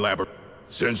 himself up in labyrinth.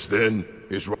 Since then,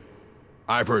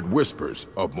 I've heard whispers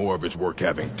of more of his work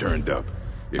having turned up.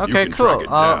 If okay, you can cool. track it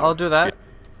down, I'll do that.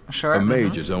 Sure. A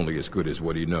mage is only as good as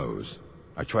what he knows.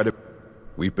 I try to...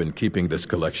 We've been keeping this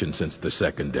collection since the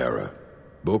Second Era.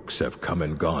 Books have come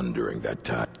and gone during that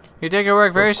time. You take your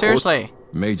work very seriously.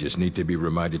 Mages need to be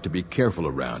reminded to be careful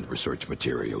around research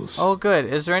materials. Oh, good.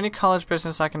 Is there any college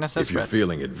business I can assist If you're with?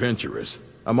 feeling adventurous,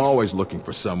 I'm always looking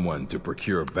for someone to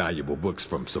procure valuable books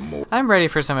from some more. I'm ready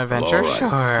for some adventure, All right,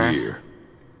 sure. Here.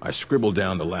 I scribbled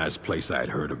down the last place I'd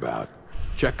heard about.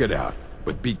 Check it out,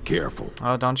 but be careful.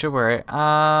 Oh, don't you worry.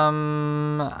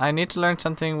 I need to learn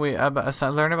something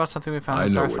learn about something we found I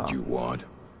in know Sarthal. what you want.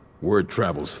 Word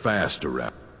travels fast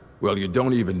around. Well, you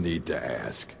don't even need to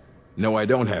ask. No, I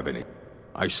don't have any.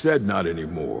 I said not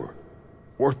anymore.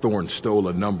 Orthorn stole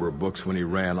a number of books when he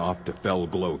ran off to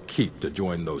Felglow Keep to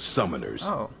join those summoners.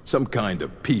 Oh. Some kind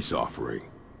of peace offering.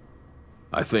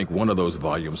 I think one of those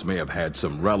volumes may have had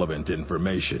some relevant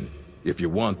information. If you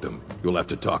want them, you'll have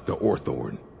to talk to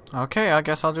Orthorn. Okay, I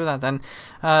guess I'll do that then.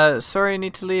 Sorry you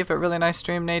need to leave, but really nice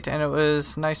stream, Nate, and it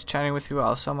was nice chatting with you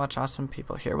all. So much awesome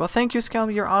people here. Well, thank you,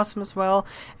 Skryim. You're awesome as well.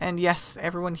 And yes,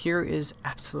 everyone here is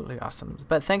absolutely awesome.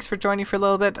 But thanks for joining for a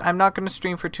little bit. I'm not going to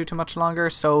stream for too much longer,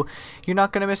 so you're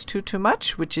not going to miss too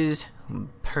much, which is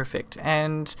perfect.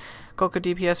 And Goku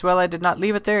DPS, well, I did not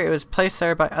leave it there. It was placed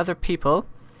there by other people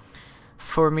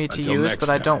for me to Until use, next but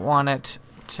I don't time. want it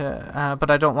to. But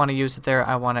I don't want to use it there.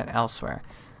 I want it elsewhere.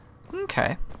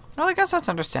 Okay. Well, I guess that's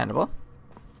understandable.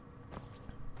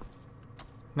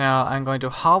 Now, I'm going to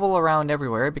hobble around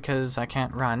everywhere because I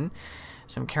can't run.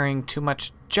 So I'm carrying too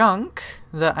much junk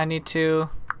that I need to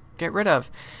get rid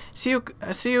of. See you,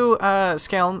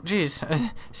 Skryim.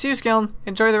 Jeez. See you, Skryim.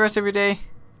 Enjoy the rest of your day.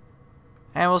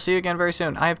 And we'll see you again very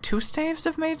soon. I have 2 staves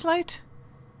of Mage Light?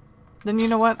 Then you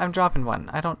know what? I'm dropping one.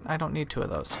 I don't need 2 of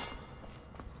those.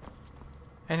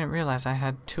 I didn't realize I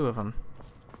had 2 of them.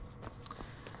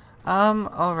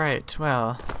 Alright,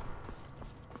 well,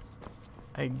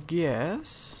 I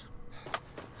guess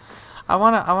I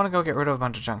wanna go get rid of a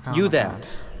bunch of junk. Oh You my there. God.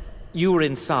 You were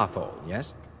in Sarthal,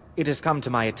 yes? It has come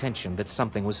to my attention that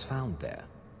something was found there.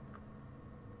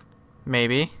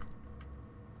 Maybe.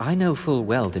 I know full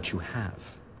well that you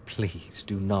have. Please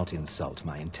do not insult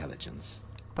my intelligence.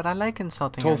 But I like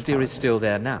insulting your Tolfdir is still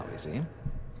there now, is he?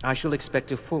 I shall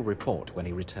expect a full report when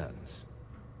he returns.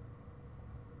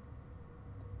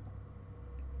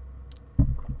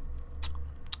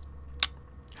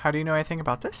 How do you know anything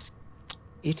about this?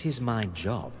 It is my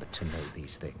job to know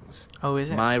these things. Oh,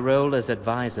 is it? My role as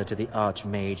advisor to the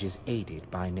Archmage is aided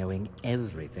by knowing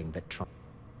everything that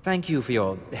Thank you for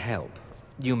your help.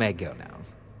 You may go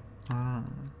now.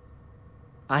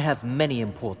 I have many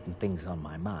important things on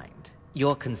my mind.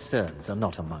 Your concerns are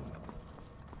not among them.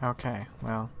 Okay,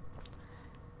 well,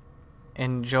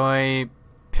 enjoy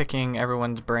picking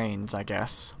everyone's brains, I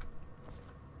guess,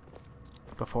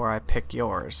 before I pick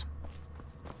yours.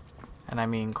 And I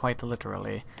mean quite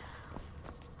literally,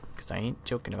 because I ain't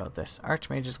joking about this.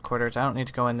 Archmage's quarters, I don't need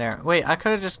to go in there. Wait, I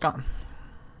could have just gone...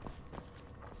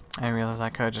 I realized I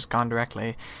could have just gone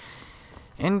directly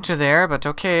into there, but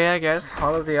okay, I guess.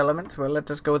 Hall of the Elements, well, let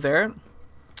us go there.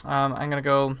 I'm going to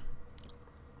go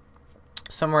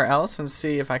somewhere else and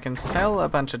see if I can sell a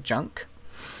bunch of junk.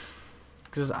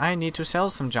 Because I need to sell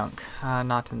some junk.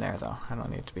 Not in there, though. I don't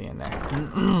need to be in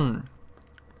there.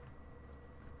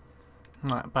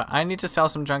 But I need to sell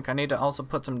some junk. I need to also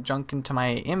put some junk into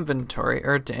my inventory,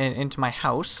 or into my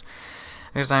house.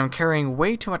 Because I'm carrying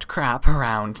way too much crap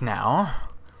around now.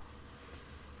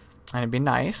 And it'd be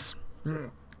nice,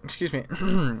 excuse me,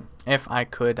 if I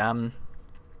could,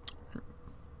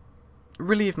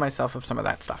 relieve myself of some of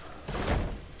that stuff.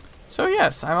 So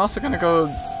yes, I'm also going to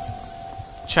go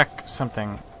check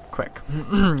something quick,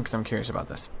 because I'm curious about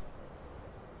this.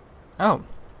 Oh.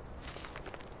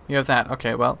 You have that.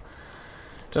 Okay, well,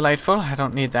 delightful. I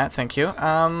don't need that, thank you.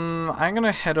 I'm going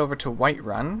to head over to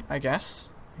Whiterun, I guess.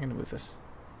 I'm going to move this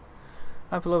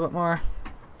up a little bit more,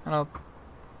 and I'll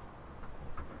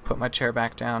put my chair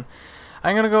back down.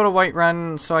 I'm going to go to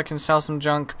Whiterun so I can sell some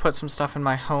junk, put some stuff in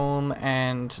my home,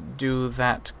 and do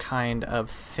that kind of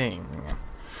thing.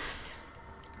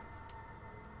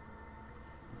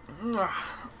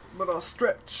 But I'll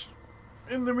stretch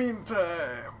in the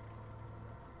meantime.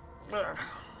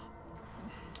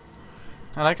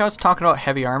 I like how it's talking about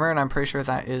heavy armor, and I'm pretty sure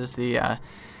that is the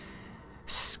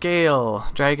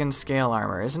dragon scale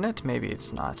armor, isn't it? Maybe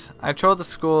it's not. I trolled the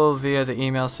school via the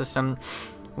email system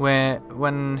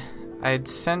when I'd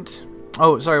sent...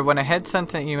 Oh, sorry, when I had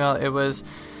sent an email, it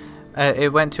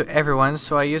went to everyone,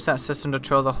 so I used that system to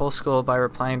troll the whole school by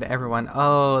replying to everyone.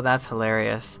 Oh, that's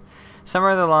hilarious.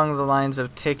 Somewhere along the lines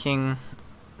of taking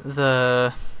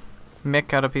the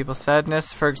mick out of people's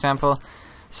sadness. For example,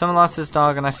 someone lost his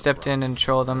dog and I stepped in and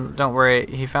trolled him. Don't worry,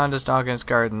 he found his dog in his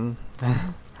garden.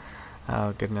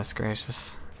 Oh, goodness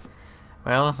gracious.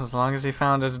 Well, as long as he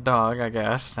found his dog, I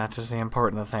guess. That is the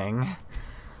important thing.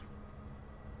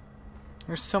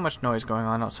 There's so much noise going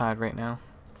on outside right now.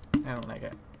 I don't like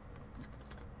it.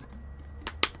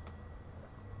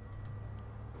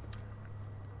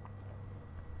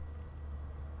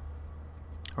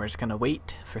 We're just gonna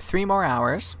wait for 3 more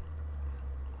hours.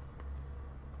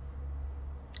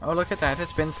 Oh, look at that.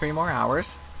 It's been 3 more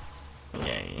hours.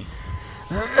 Yay.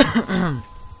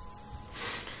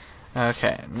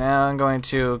 Okay, now I'm going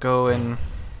to go and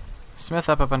smith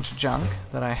up a bunch of junk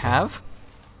that I have.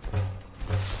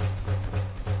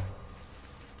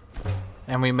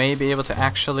 And we may be able to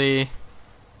actually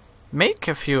make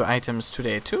a few items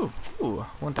today too. Ooh,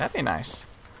 won't that be nice?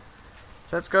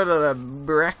 So let's go to the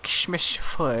Brexmish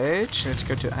Forge. Let's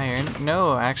go to iron.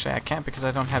 No, actually I can't because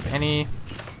I don't have any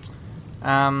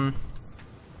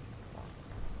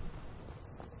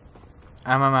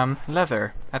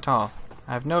leather at all.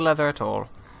 I have no leather at all.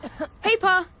 Hey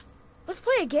Pa, let's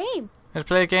play a game. Let's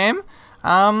play a game?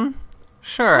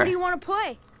 Sure. What do you want to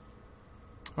play?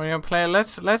 What do you want to play?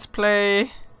 Let's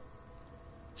play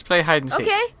hide and seek.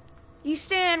 Okay. You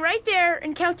stand right there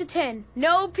and count to 10.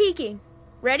 No peeking.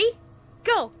 Ready?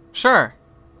 Go. Sure.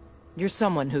 You're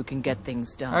someone who can get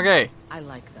things done. Okay. I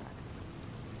like that.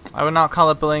 I would not call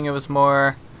it bullying. It was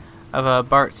more of a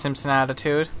Bart Simpson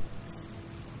attitude.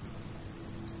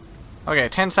 Okay,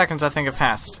 10 seconds I think have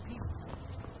passed.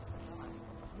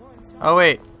 Oh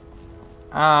wait.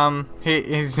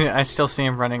 I still see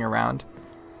him running around.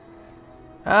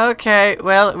 Okay,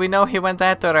 well, we know he went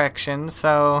that direction,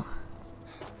 so...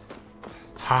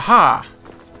 Haha! I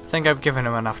think I've given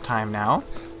him enough time now.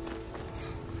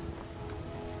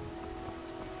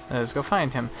 Let's go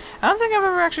find him. I don't think I've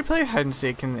ever actually played hide and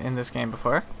seek in this game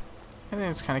before. I think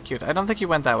it's kind of cute. I don't think he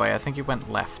went that way. I think he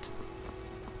went left.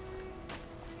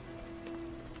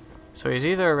 So he's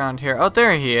either around here. Oh,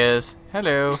 there he is.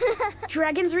 Hello.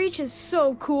 Dragon's Reach is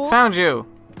so cool. Found you.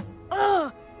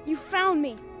 Ugh, you found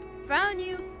me. Found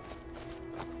you.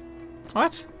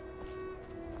 What?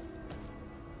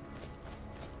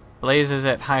 Blazes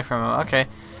it high from him. Okay.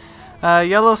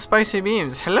 Yellow spicy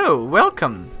beams. Hello.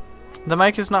 Welcome. The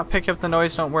mic is not picking up the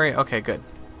noise. Don't worry. Okay, good.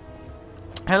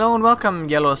 Hello and welcome,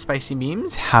 yellow spicy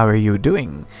beams. How are you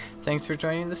doing? Thanks for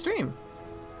joining the stream.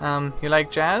 You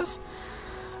like jazz?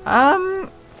 Some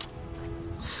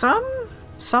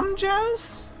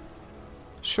jazz?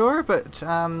 Sure, but,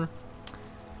 I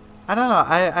don't know.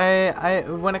 I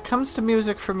when it comes to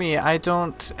music for me, I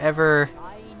don't ever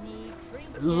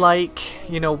like,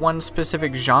 you know, one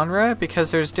specific genre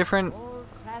because there's different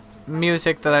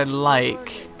music that I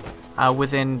like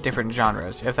within different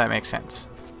genres, if that makes sense.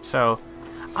 So,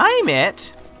 I'm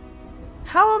it.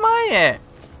 How am I it?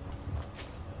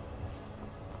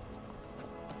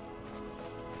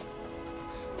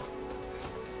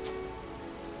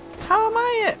 How am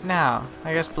I it now?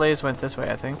 I guess Blaze went this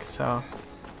way, I think, so...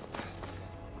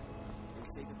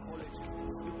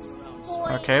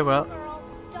 Okay, well...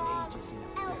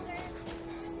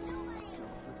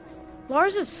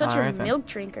 Lars is such a Alright, then. milk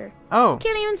drinker. Oh.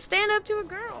 Can't even stand up to a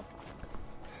girl.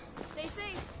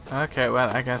 Okay, well,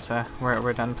 I guess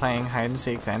we're done playing hide and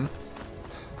seek then.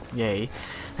 Yay.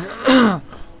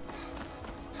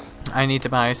 I need to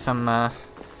buy some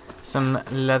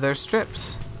leather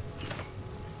strips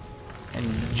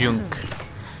and junk.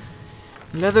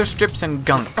 Leather strips and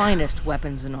gunk. The finest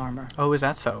weapons and armor. Oh, is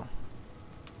that so?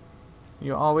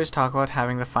 You always talk about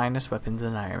having the finest weapons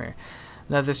and armor.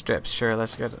 Leather strips, sure,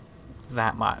 let's get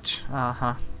that much.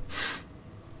 Uh-huh.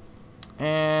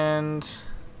 And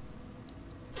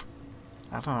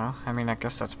I don't know. I mean, I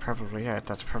guess that's probably it.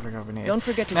 That's probably what we need. Don't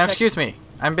forget to now, check. excuse me.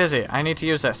 I'm busy. I need to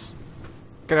use this.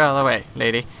 Get out of the way,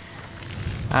 lady.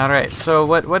 Alright, so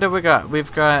what have we got?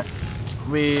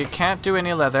 We can't do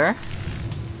any leather.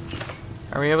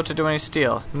 Are we able to do any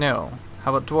steel? No.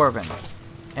 How about dwarven?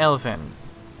 Elven?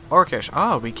 Orcish?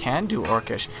 Oh, we can do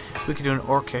orcish. We can do an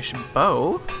orcish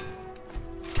bow.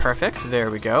 Perfect. There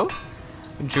we go.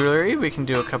 Jewelry. We can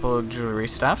do a couple of jewelry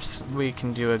stuffs. We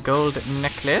can do a gold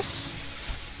necklace.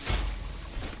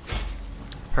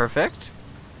 Perfect.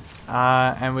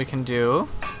 And we can do...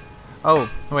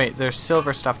 Oh, wait. There's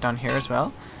silver stuff down here as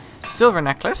well. Silver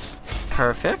necklace.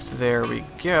 Perfect. There we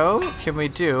go. Can we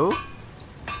do...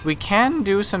 We can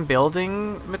do some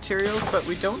building materials, but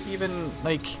we don't even,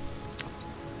 like...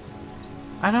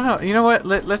 I don't know. You know what?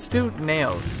 Let's do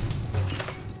nails.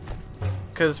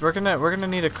 Because we're gonna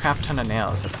need a crap ton of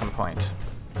nails at some point.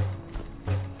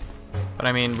 But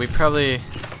I mean, I probably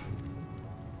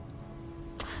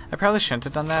shouldn't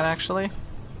have done that actually.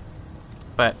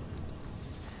 But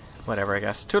whatever, I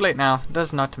guess. Too late now.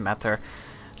 Does not matter.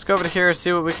 Let's go over to here and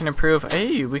see what we can improve.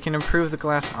 Hey, we can improve the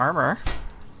glass armor.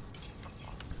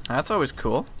 That's always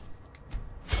cool.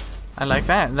 I like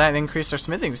that. That increased our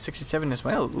smithing to 67 as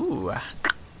well. Ooh,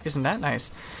 isn't that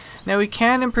nice? Now we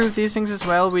can improve these things as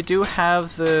well. We do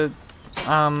have the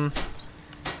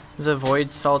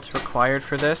void salts required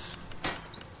for this,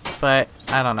 but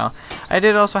I don't know. I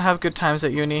did also have good times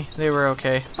at uni. They were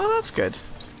okay. Well, that's good.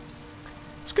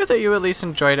 It's good that you at least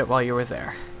enjoyed it while you were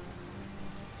there.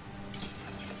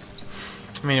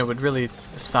 I mean, it would really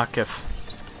suck if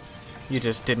you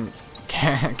just didn't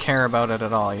care about it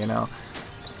at all, you know.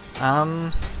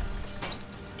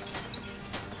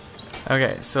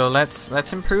 Okay, so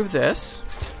let's improve this.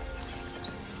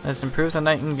 Let's improve the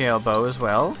Nightingale bow as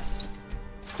well.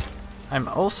 I'm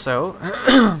also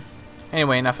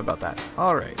anyway, enough about that.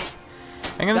 Alright.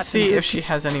 I'm gonna see if she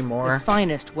has any more the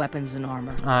finest weapons and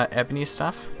armor. Ebony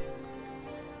stuff.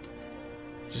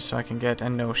 Just so I can get,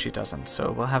 and no, she doesn't.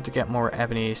 So we'll have to get more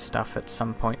ebony stuff at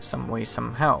some point, some way,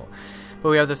 somehow. But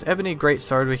we have this ebony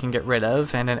greatsword we can get rid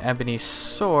of, and an ebony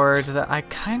sword that I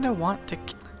kind of want to...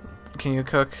 Can you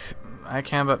cook? I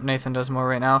can, but Nathan does more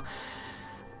right now.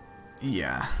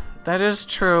 Yeah, that is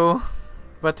true.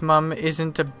 But Mum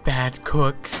isn't a bad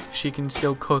cook. She can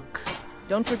still cook.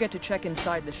 Don't forget to check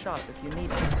inside the shop if you need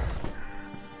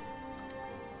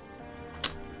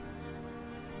it.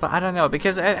 But I don't know,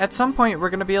 because at some point we're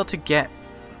going to be able to get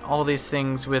all these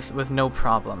things with no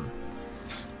problem.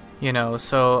 You know,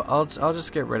 so I'll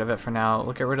just get rid of it for now.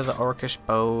 We'll get rid of the orcish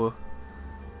bow.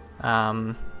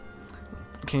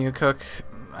 Can you cook?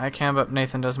 I can, but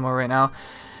Nathan does more right now.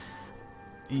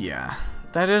 Yeah,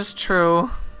 that is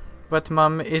true. But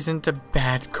Mum isn't a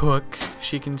bad cook.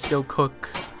 She can still cook.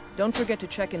 Don't forget to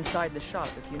check inside the shop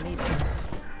if you need it.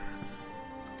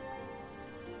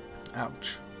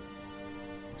 Ouch.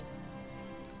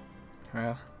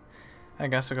 Well, I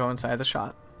guess I'll go inside the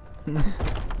shop.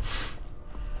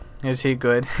 Is he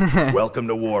good? Welcome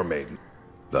to War Maiden.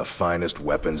 The finest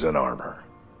weapons and armor.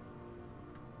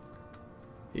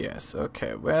 Yes,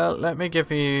 okay. Well, let me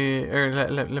give you...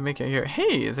 let me get here.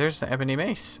 Hey, there's the ebony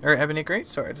mace. Or ebony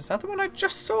greatsword. Is that the one I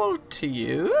just sold to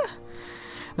you?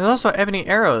 There's also ebony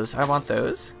arrows. I want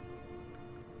those.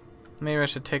 Maybe I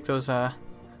should take those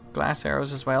glass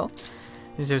arrows as well.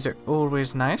 These are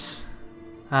always nice.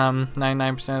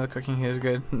 99% of the cooking here is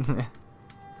good.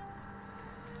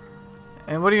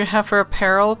 And what do you have for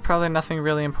apparel? Probably nothing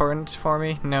really important for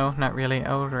me. No, not really.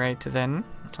 Alright then.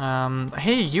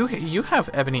 Hey, you have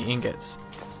ebony ingots.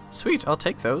 Sweet, I'll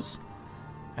take those.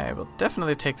 I will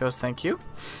definitely take those, thank you.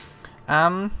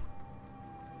 Now,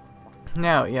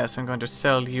 yes, I'm going to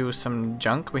sell you some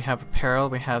junk. We have apparel.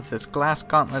 We have this glass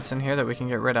gauntlets in here that we can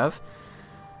get rid of.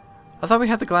 I thought we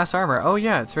had the glass armor. Oh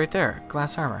yeah, it's right there.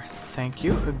 Glass armor. Thank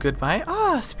you. Goodbye.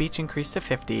 Ah, speech increased to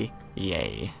 50.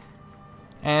 Yay.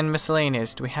 And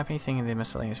miscellaneous. Do we have anything in the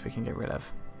miscellaneous we can get rid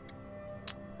of?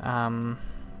 I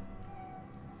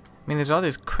mean, there's all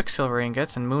these quicksilver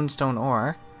ingots and moonstone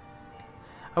ore.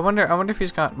 I wonder if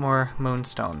he's got more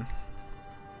moonstone.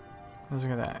 Let's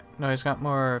look at that. No, he's got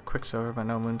more quicksilver, but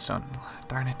no moonstone.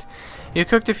 Darn it. You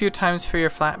cooked a few times for your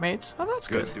flatmates? Oh, that's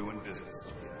good. Doing business.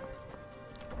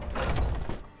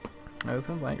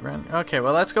 Open white run. Okay,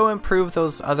 well, let's go improve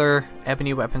those other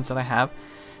ebony weapons that I have.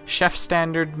 Chef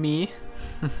standard me.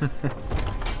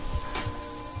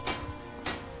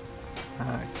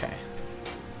 Okay.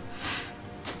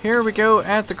 Here we go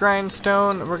at the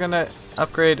grindstone. We're gonna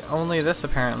upgrade only this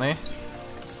apparently.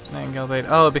 Nightingale blade.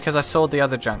 Oh, because I sold the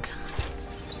other junk.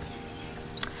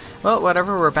 Well,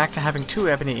 whatever. We're back to having 2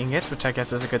 ebony ingots, which I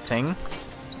guess is a good thing.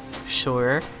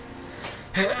 Sure.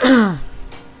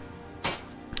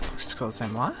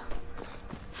 Excusez-moi.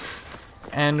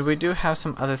 And we do have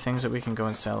some other things that we can go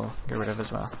and sell, get rid of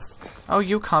as well. Oh,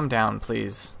 you calm down,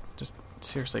 please. Just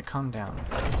seriously, calm down.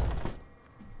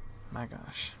 My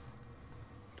gosh.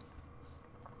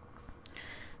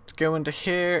 Let's go into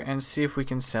here and see if we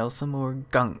can sell some more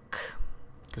gunk.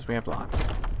 Because we have lots.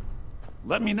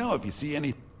 Let me know if you see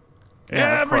any...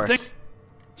 Yeah, everything. of course.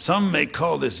 Some may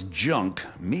call this junk.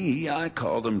 Me, I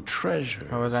call them treasures.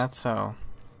 Oh, is that so?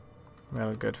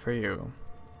 Well, good for you.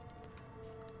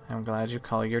 I'm glad you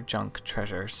call your junk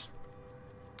treasures.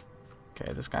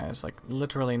 Okay, this guy is like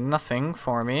literally nothing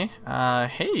for me.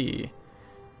 Hey!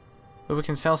 But we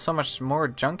can sell so much more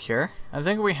junk here. I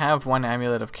think we have 1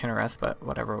 Amulet of Kinnereth, but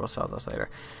whatever, we'll sell those later.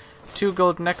 2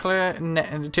 gold two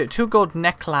gold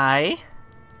necklie.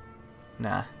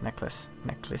 Nah,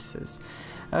 necklaces.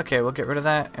 Okay, we'll get rid of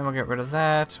that, and we'll get rid of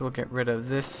that. We'll get rid of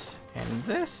this, and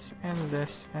this, and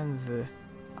this, and the...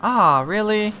 Ah,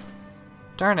 really?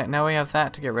 Darn it, now we have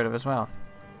that to get rid of as well.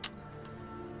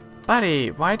 Buddy,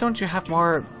 why don't you have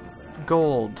more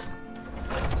gold?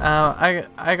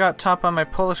 I got top on my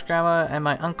Polish grandma and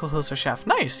my uncle who's a chef.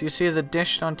 Nice! You see the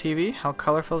dish on TV? How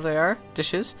colorful they are?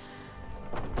 Dishes?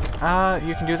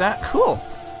 You can do that? Cool!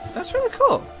 That's really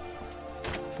cool.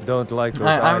 Don't like those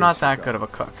I'm not eyes, that good of a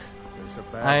cook.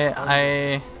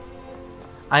 I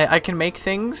can make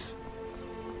things,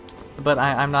 but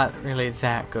I'm not really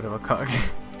that good of a cook.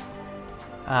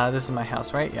 This is my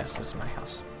house, right? Yes, this is my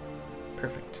house.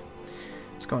 Perfect.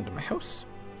 Let's go into my house.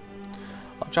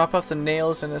 I'll drop off the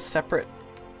nails in a separate...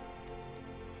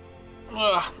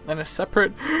 area.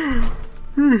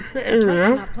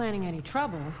 You're not planning any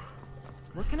trouble.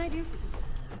 What can I do for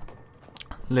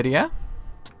you? Lydia,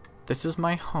 this is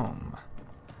my home.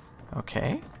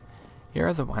 Okay?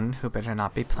 You're the one who better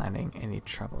not be planning any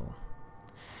trouble.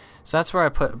 So that's where I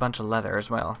put a bunch of leather as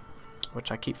well,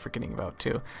 which I keep forgetting about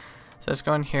too. So let's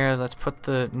go in here, let's put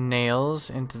the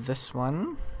nails into this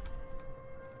one.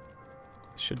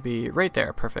 Should be right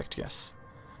there, perfect, yes.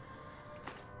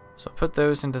 So put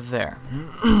those into there.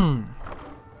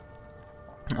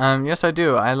 Yes I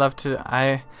do, I'd love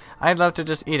to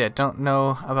just eat it, don't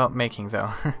know about making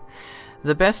though.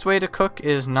 The best way to cook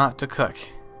is not to cook.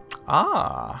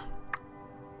 Ah,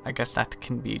 I guess that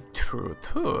can be true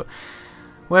too.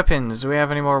 Weapons, do we have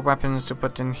any more weapons to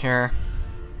put in here?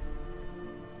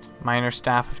 Minor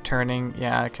Staff of Turning,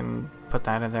 yeah, I can put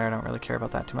that in there, I don't really care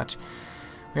about that too much.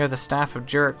 We have the Staff of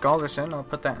Jurek Galderson, I'll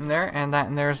put that in there, and that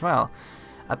in there as well.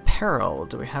 Apparel,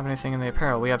 do we have anything in the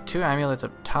apparel? We have 2 Amulets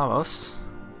of Talos.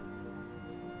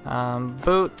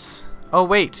 Boots, oh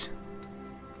wait!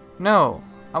 No,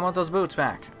 I want those boots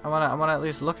back. I wanna at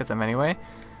least look at them anyway.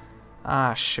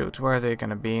 Ah shoot, where are they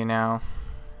gonna be now?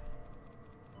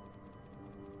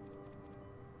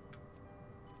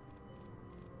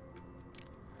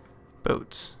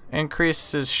 Boots.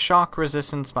 Increases shock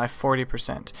resistance by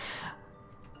 40%.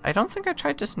 I don't think I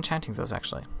tried disenchanting those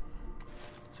actually.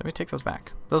 So let me take those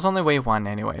back. Those only weigh 1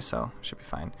 anyway, so should be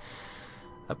fine.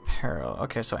 Apparel.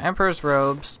 Okay, so Emperor's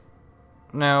robes.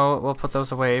 No, we'll put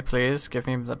those away, please. Give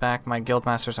me back my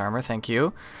Guildmaster's armor, thank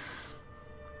you.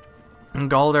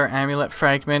 Galder Amulet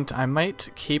Fragment. I might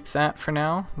keep that for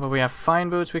now. But we have Fine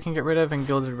Boots we can get rid of, and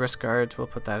Gilded Wrist Guards. We'll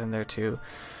put that in there too.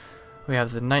 We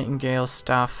have the Nightingale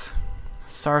stuff.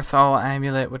 Sarthal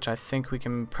Amulet, which I think we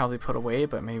can probably put away,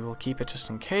 but maybe we'll keep it just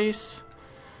in case.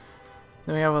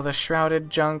 Then we have all the Shrouded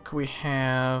junk. We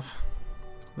have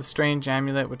the Strange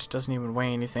Amulet, which doesn't even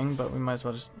weigh anything, but we might as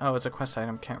well just... Oh, it's a quest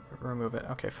item. Can't remove it.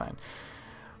 Okay, fine.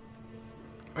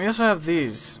 We also have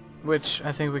these, which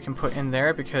I think we can put in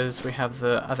there because we have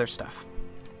the other stuff,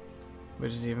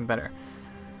 which is even better.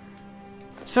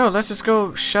 So, let's just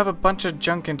go shove a bunch of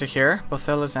junk into here.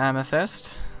 Bothilla's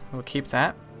Amethyst. We'll keep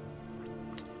that.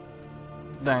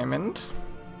 Diamond.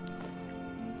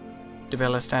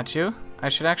 Dibella statue. I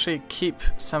should actually keep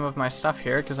some of my stuff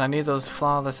here because I need those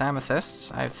flawless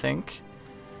amethysts, I think.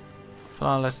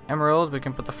 Flawless emerald. We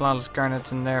can put the flawless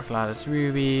garnets in there. Flawless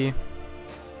ruby.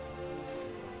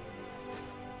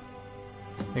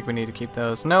 I think we need to keep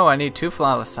those. No, I need 2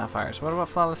 flawless sapphires. What about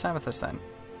flawless amethyst then?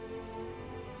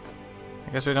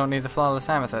 I guess we don't need the flawless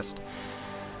amethyst.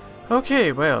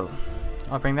 Okay, well,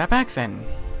 I'll bring that back then.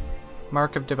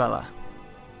 Mark of Dibella.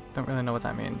 Don't really know what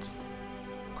that means.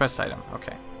 Quest item,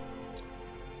 okay.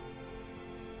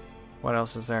 What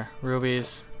else is there?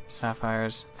 Rubies,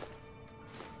 sapphires,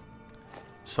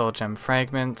 soul gem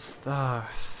fragments. Ugh,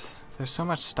 there's so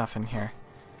much stuff in here.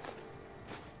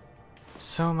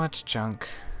 So much junk.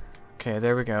 Okay,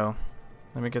 there we go.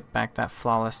 Let me get back that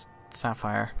flawless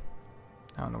sapphire.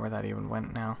 I don't know where that even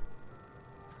went now.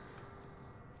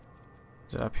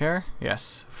 Is it up here?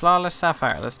 Yes. Flawless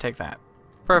sapphire. Let's take that.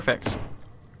 Perfect.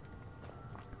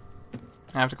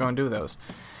 I have to go and do those.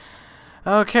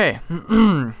 Okay.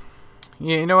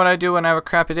 You know what I do when I have a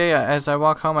crappy day? As I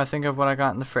walk home, I think of what I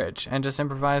got in the fridge and just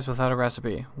improvise without a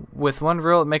recipe. With one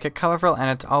rule, make it colorful, and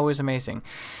it's always amazing.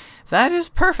 That is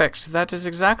perfect. That is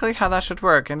exactly how that should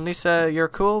work. And Lisa, you're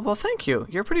cool? Well, thank you.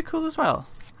 You're pretty cool as well.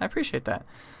 I appreciate that.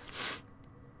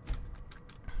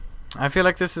 I feel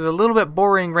like this is a little bit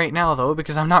boring right now, though,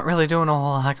 because I'm not really doing a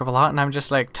whole heck of a lot, and I'm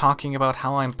just, like, talking about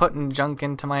how I'm putting junk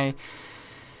into my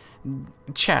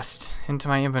chest, into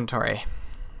my inventory.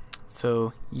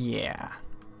 So, yeah.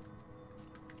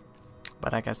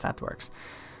 But I guess that works.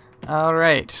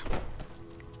 Alright.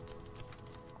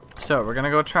 So, we're gonna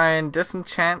go try and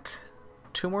disenchant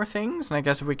 2 more things, and I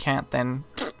guess if we can't, then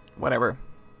whatever.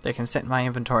 They can sit in my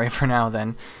inventory for now,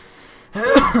 then.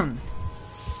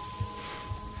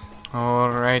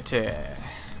 Alrighty.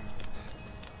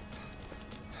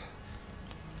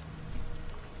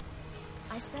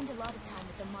 I spend a lot of time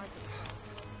at the markets.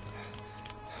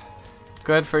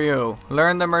 Good for you.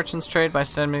 Learn the merchant's trade by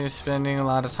spending a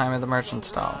lot of time at the merchant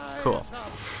stall. Cool.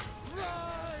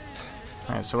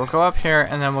 Alright, so we'll go up here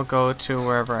and then we'll go to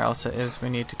wherever else it is we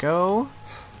need to go.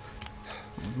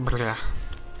 Blah.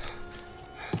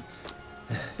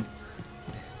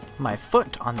 My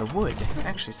foot on the wood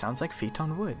actually sounds like feet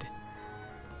on wood.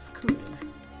 It's cool.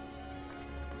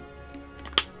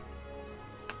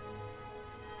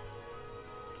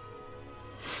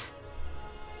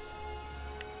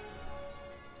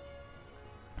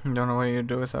 Don't know what you'd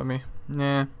do without me.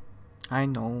 Yeah, I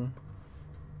know.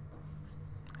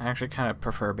 I actually kind of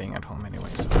prefer being at home anyway.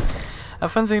 So. A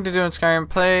fun thing to do in Skyrim: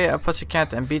 play a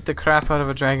pussycat and beat the crap out of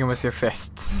a dragon with your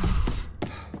fists.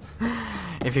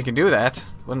 If you can do that,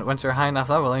 once you're high enough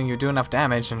level and you do enough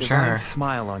damage, I'm sure.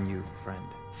 Smile on you, friend.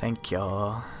 Thank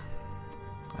you.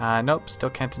 Nope, still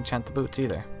can't enchant the boots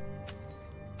either.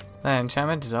 The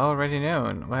enchantment is already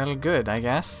known. Well, good, I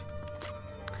guess.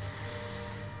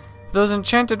 Those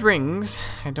enchanted rings,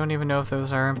 I don't even know if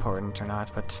those are important or not,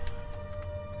 but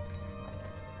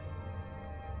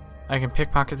I can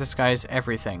pickpocket this guy's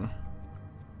everything.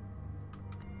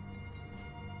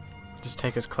 Just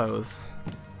take his clothes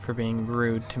for being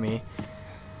rude to me.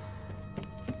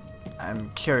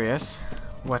 I'm curious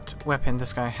what weapon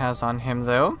this guy has on him,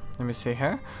 though. Let me see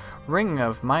here. Ring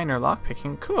of minor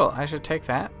lockpicking. Cool, I should take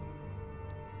that.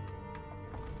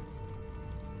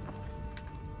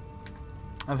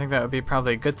 I think that would be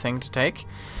probably a good thing to take.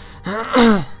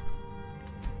 I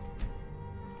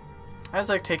just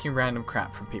like taking random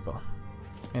crap from people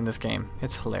in this game.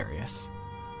 It's hilarious.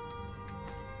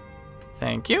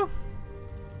 Thank you.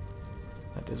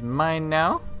 That is mine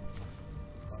now.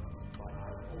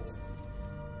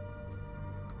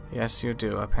 Yes, you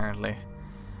do, apparently.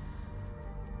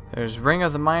 There's Ring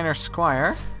of the Minor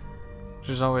Squire, which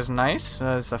is always nice.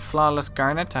 There's a Flawless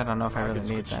Garnet. I don't know if I really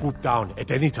need that. Swoop down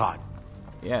at any time.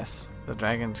 Yes, the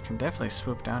dragons can definitely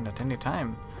swoop down at any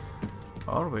time.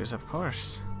 Always, of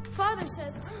course. Father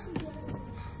says.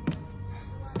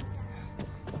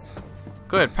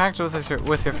 Good, practice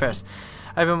with your fist.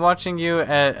 I've been watching you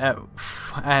at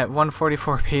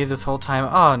 144p this whole time.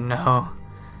 Oh no,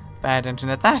 bad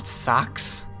internet. That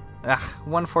sucks. Ugh,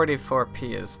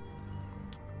 144p is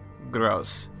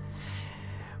gross.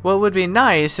 What would be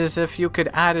nice is if you could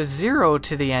add a 0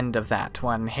 to the end of that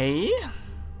one. Hey,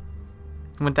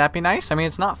 wouldn't that be nice? I mean,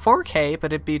 it's not 4K,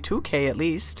 but it'd be 2K at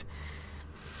least.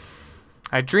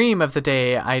 I dream of the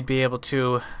day I'd be able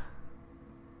to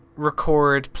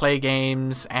record, play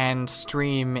games, and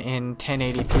stream in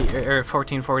 1080p or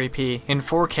 1440p in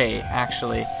 4K.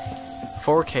 Actually,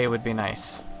 4K would be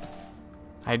nice.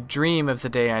 I dream of the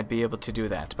day I'd be able to do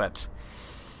that, but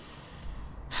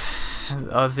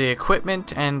the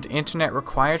equipment and internet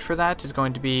required for that is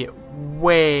going to be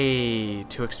way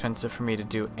too expensive for me to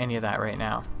do any of that right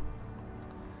now.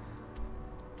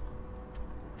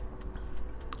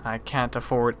 I can't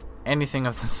afford anything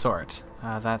of the sort.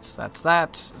 That's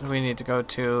that. We need to go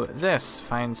to this.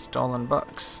 Find stolen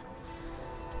books.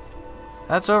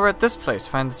 That's over at this place.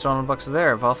 Find the stolen books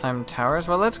there. Valtheim Towers.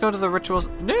 Well, let's go to the ritual...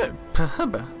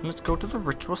 Let's go to the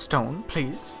ritual stone,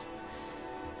 please.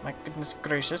 My goodness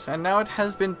gracious. And now it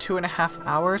has been 2.5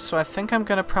 hours, so I think I'm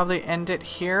going to probably end it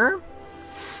here.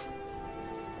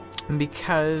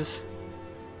 Because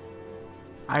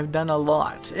I've done a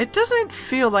lot. It doesn't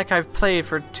feel like I've played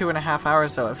for 2.5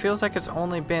 hours, though. It feels like it's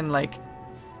only been, like,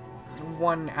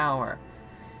 1 hour.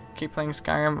 Keep playing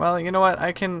Skyrim. Well, you know what?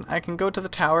 I can go to the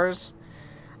towers.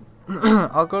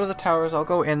 I'll go to the towers. I'll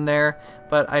go in there.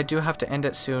 But I do have to end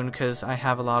it soon because I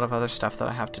have a lot of other stuff that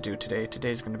I have to do today.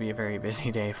 Today's going to be a very busy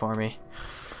day for me.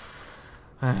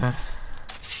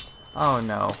 Oh,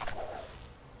 no.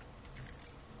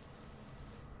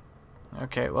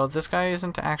 Okay, well, this guy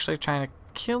isn't actually trying to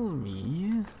kill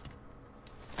me.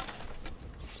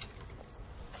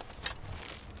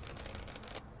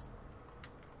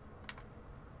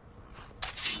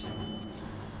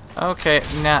 Okay,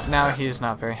 now he's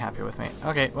not very happy with me.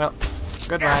 Okay, well,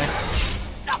 goodbye.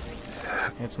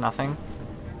 It's nothing.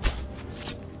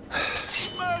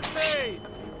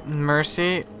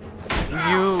 Mercy?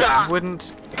 You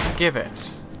wouldn't give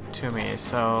it to me,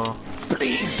 so...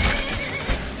 Please.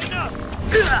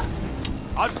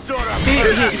 See,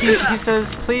 he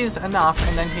says, please, enough,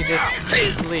 and then he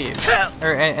just leaves.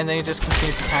 And then he just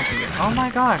continues attacking you. Oh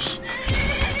my gosh!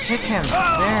 Hit him!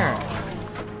 There!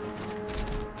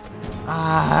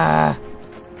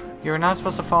 You're not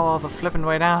supposed to fall all the flippin'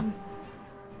 way down.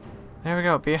 There we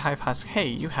go, Beehive Husk. Hey,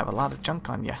 you have a lot of junk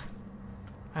on ya.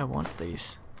 I want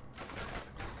these.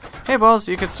 Hey, Balls,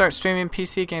 you could start streaming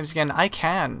PC games again. I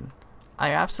can.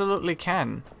 I absolutely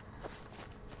can.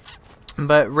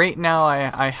 But right now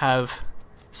I have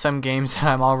some games that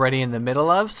I'm already in the middle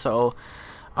of, so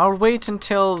I'll wait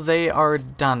until they are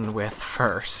done with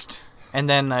first. And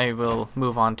then I will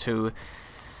move on to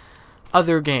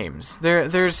other games.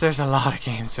 There's a lot of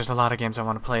games. There's a lot of games I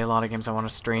want to play, a lot of games I want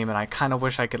to stream, and I kind of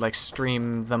wish I could like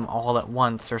stream them all at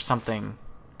once or something,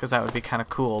 because that would be kind of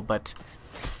cool, but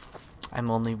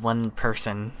I'm only one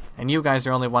person, and you guys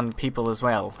are only one people as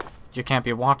well. You can't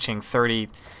be watching 30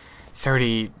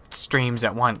 streams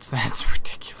at once. That's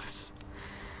ridiculous.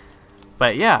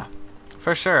 But yeah,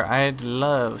 for sure, I'd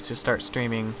love to start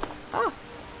streaming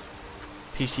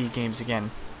PC games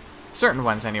again. Certain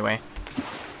ones anyway.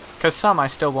 Because some I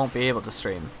still won't be able to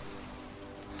stream.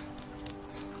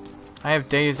 I have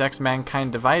Deus Ex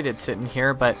Mankind Divided sitting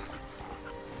here, but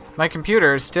my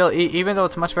computer is still, even though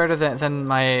it's much better than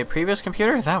my previous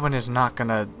computer, that one is not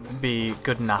gonna be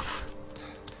good enough.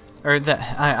 Or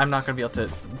that I'm not gonna be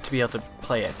able to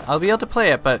play it. I'll be able to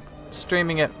play it, but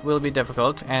streaming it will be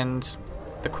difficult, and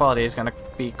the quality is gonna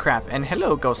be crap. And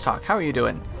hello, Ghost Hawk, how are you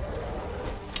doing?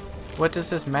 What is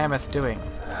this mammoth doing?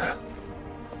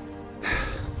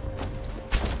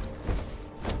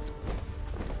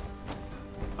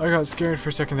 I got scared for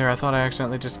a second there. I thought I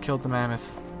accidentally just killed the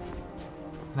mammoth.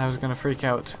 And I was gonna freak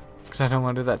out, because I don't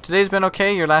want to do that. Today's been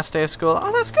okay, your last day of school.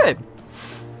 Oh, that's good.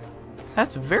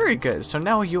 That's very good. So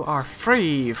now you are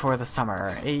free for the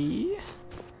summer, eh?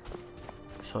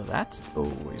 So that's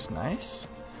always nice.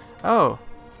 Oh.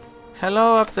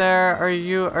 Hello up there. Are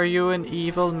you an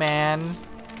evil man?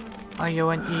 Are you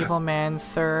an evil man,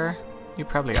 sir? You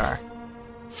probably are.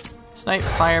 Snipe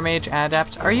Fire Mage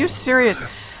Adept. Are you serious?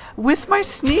 With my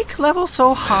sneak level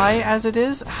so high as it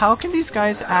is, how can these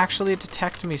guys actually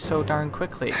detect me so darn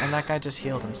quickly? And that guy just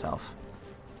healed himself.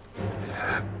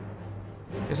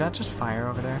 Is that just fire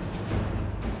over there?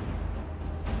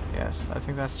 Yes, I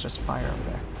think that's just fire over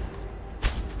there.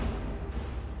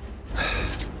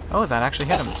 Oh, that actually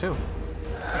hit him too.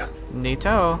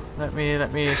 Neato. Let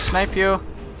me snipe you.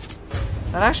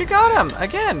 That actually got him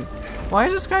again. Why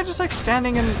is this guy just like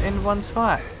standing in one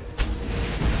spot?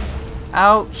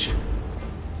 Ouch.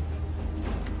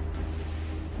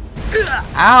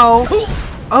 Ow.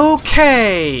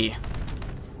 Okay.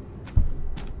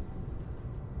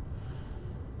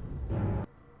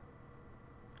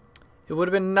 It would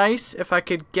have been nice if I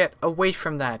could get away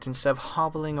from that instead of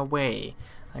hobbling away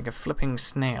like a flipping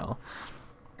snail.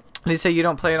 They say you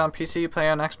don't play it on PC, you play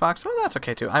on Xbox. Well, that's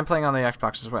okay too. I'm playing on the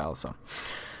Xbox as well, so.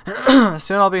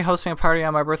 Soon I'll be hosting a party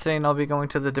on my birthday, and I'll be going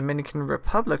to the Dominican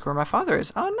Republic where my father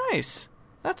is. Oh, nice.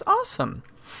 That's awesome.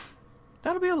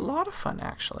 That'll be a lot of fun,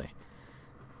 actually.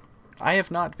 I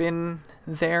have not been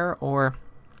there or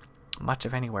much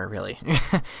of anywhere, really.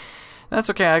 That's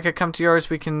okay. I could come to yours.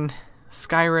 We can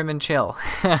Skyrim and chill.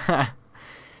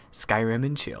 Skyrim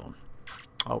and chill.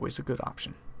 Always a good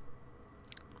option.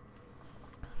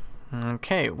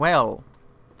 Okay, well.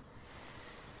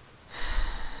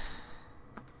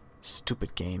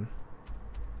 Stupid game.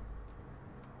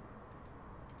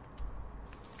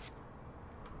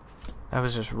 That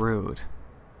was just rude.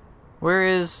 Where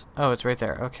is... Oh, it's right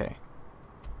there. Okay.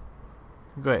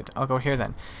 Good. I'll go here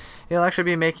then. You'll actually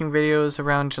be making videos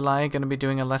around July. Gonna be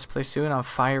doing a Let's Play soon on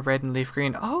Fire Red and Leaf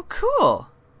Green. Oh, cool!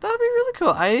 That'll be really cool.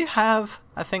 I have,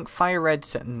 I think, Fire Red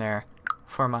sitting there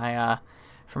for my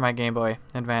Game Boy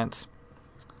Advance.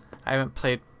 I haven't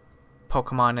played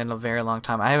Pokemon in a very long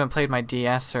time. I haven't played my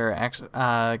DS or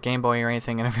Game Boy or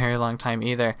anything in a very long time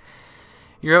either.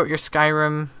 You wrote your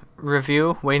Skyrim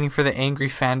review, waiting for the angry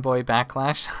fanboy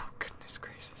backlash. Oh, goodness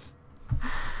gracious.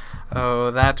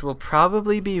 Oh, that will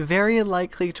probably be very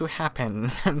likely to happen,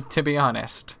 to be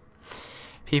honest.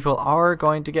 People are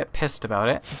going to get pissed about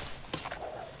it.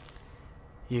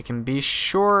 You can be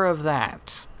sure of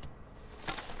that.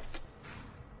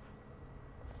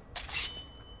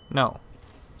 No.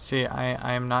 See,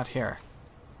 I am not here.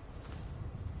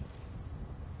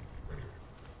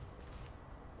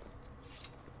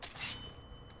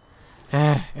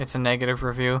 It's a negative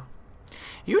review.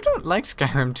 You don't like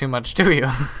Skyrim too much, do you?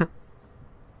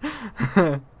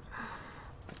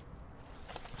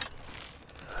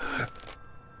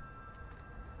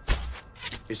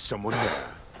 Is someone there?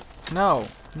 No.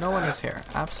 No one is here.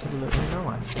 Absolutely no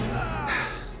one.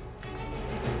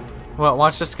 Well,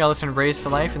 watch the skeleton raise to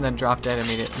life and then drop dead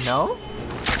immediately. No?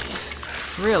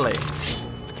 Really?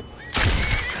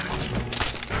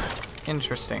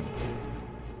 Interesting.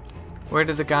 Where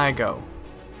did the guy go?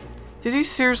 Did he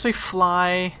seriously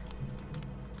fly?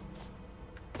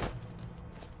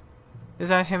 Is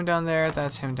that him down there?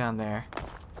 That's him down there.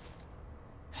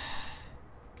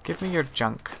 Give me your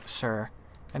junk, sir.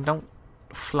 And don't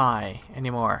fly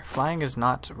anymore. Flying is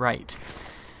not right.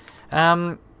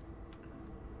 And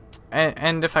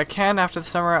if I can, after the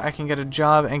summer, I can get a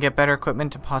job and get better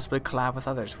equipment to possibly collab with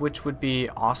others, which would be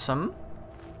awesome.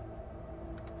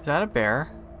 Is that a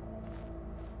bear?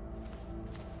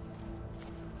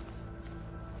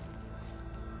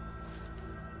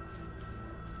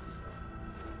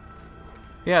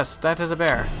 Yes, that is a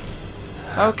bear.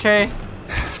 Okay.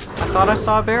 I thought I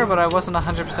saw a bear, but I wasn't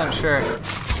 100% sure.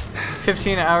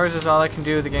 15 hours is all I can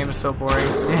do. The game is so boring.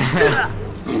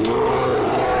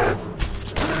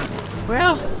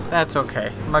 Well, that's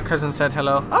okay. My cousin said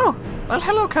hello. Oh, well,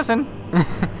 hello, cousin.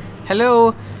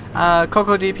 Hello,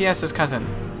 Coco DPS's cousin.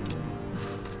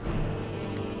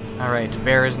 Alright,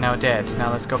 bear is now dead.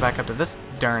 Now let's go back up to this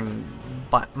darn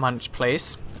butt munch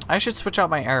place. I should switch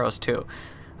out my arrows, too.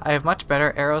 I have much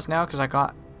better arrows now because I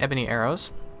got ebony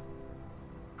arrows.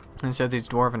 Instead of these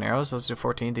dwarven arrows, those do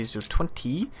 14, these do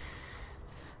 20.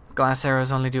 Glass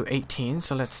arrows only do 18,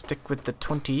 so let's stick with the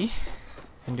 20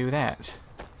 and do that.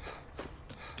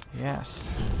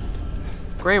 Yes.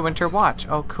 Grey Winter Watch.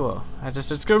 Oh, cool. I just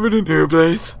discovered a new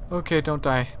place. Okay, don't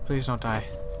die. Please don't die.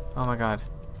 Oh my god.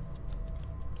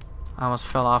 I almost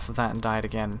fell off of that and died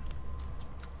again.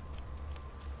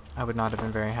 I would not have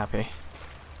been very happy.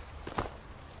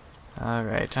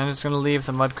 Alright, I'm just gonna leave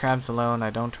the mud crabs alone.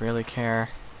 I don't really care.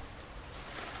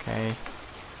 Okay.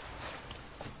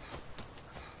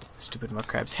 Stupid mud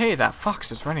crabs. Hey, that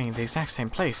fox is running in the exact same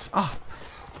place. Oh!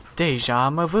 Deja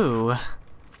vu.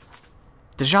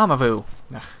 Deja vu.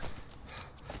 Ugh.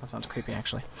 That sounds creepy,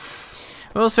 actually.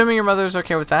 Well, assuming your mother's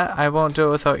okay with that, I won't do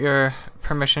it without your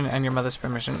permission and your mother's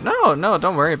permission. No, no,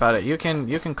 don't worry about it. You can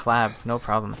collab, no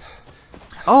problem.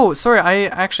 Oh, sorry, I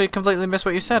actually completely missed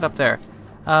what you said up there.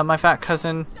 My fat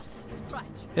cousin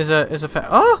is a fat.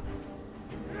 Oh,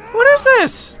 what is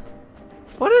this?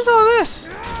 What is all this?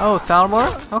 Oh,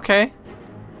 Thalmor. Okay.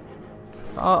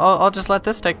 I'll just let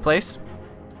this take place.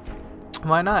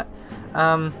 Why not?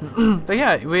 But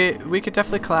yeah, we could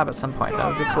definitely collab at some point. That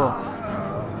would be cool.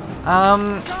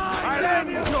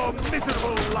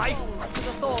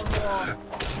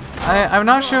 I'm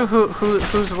not sure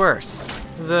who's worse.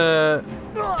 The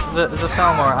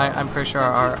Thalmor, I'm pretty sure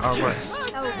are worse.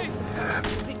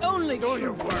 The only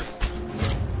true worst.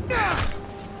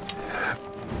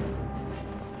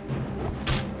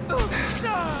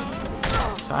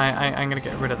 So I'm gonna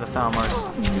get rid of the Thalmors.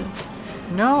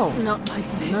 No. Not like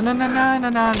this. No.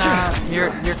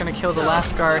 You're gonna kill the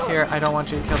last guard here. I don't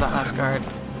want you to kill that last guard.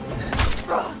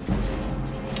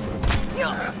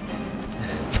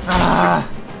 Ah!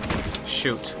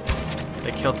 Shoot.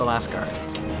 They killed the last guard.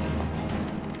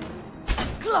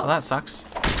 Well, that sucks.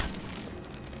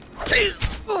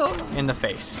 In the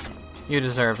face. You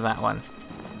deserve that one.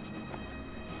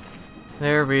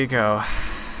 There we go.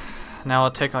 Now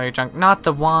I'll take all your junk. Not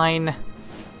the wine!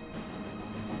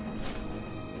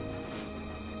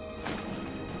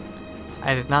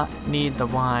 I did not need the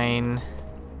wine.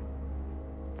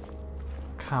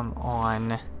 Come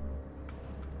on.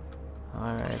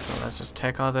 Alright, well, let's just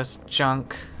take all this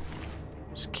junk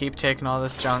Just keep taking all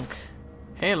this junk.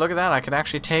 Hey, look at that. I could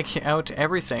actually take out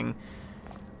everything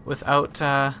without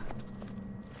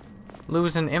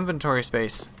losing inventory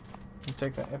space. Let's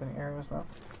take that ebony arrow as well.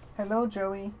 Hello,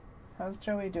 Joey. How's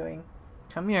Joey doing?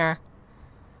 Come here.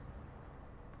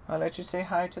 I'll let you say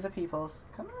hi to the peoples.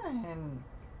 Come on.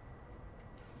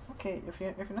 Okay, if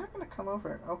you're not gonna come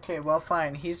over, okay, well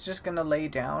fine. He's just gonna lay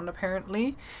down.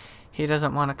 Apparently, he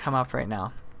doesn't want to come up right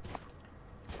now.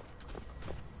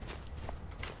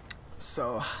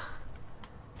 So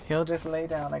he'll just lay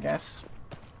down, I guess,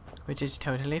 which is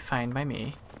totally fine by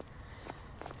me.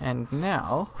 And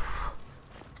now,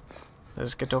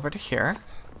 let's get over to here.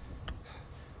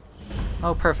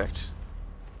 Oh, perfect.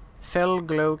 Fell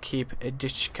glow keep a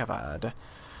ditch covered.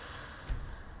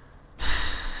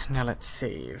 Now let's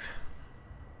save.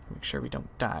 Make sure we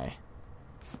don't die.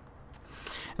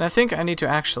 And I think I need to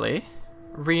actually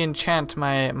re-enchant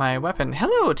my weapon.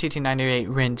 Hello,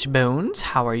 TT98 Wrench Bones.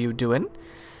 How are you doing?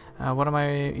 What am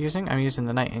I using? I'm using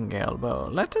the Nightingale bow.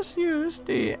 Let us use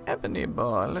the ebony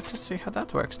bow. Let us see how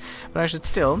that works. But I should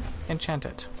still enchant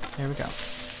it. There we go.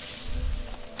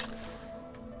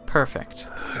 Perfect.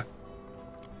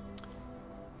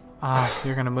 Ah,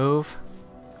 you're gonna move.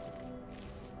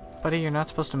 Buddy, you're not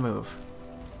supposed to move.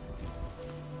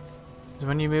 Because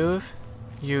when you move,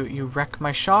 you wreck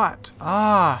my shot.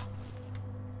 Ah!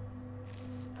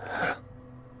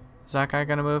 Is that guy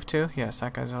gonna move too? Yes,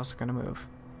 that guy's also gonna move.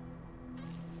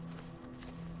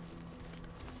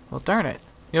 Well, darn it.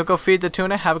 You'll go feed the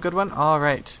tuna. Have a good one?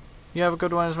 Alright. You have a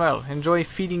good one as well. Enjoy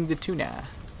feeding the tuna.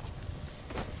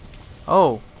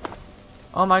 Oh.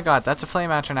 Oh my god, that's a flame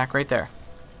atronach right there.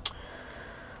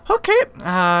 Okay.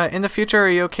 In the future, are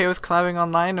you okay with collabing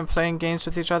online and playing games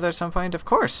with each other at some point? Of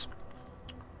course.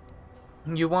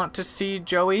 You want to see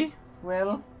Joey?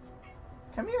 Well,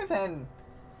 come here then.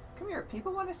 Come here.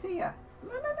 People want to see ya.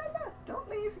 No. Don't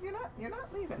leave. You're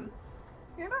not leaving.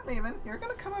 You're not leaving. You're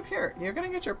gonna come up here. You're gonna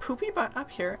get your poopy butt up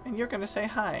here, and you're gonna say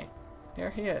hi. There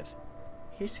he is.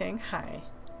 He's saying hi.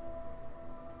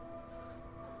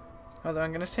 Although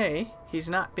I'm gonna say he's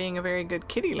not being a very good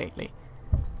kitty lately.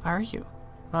 Are you?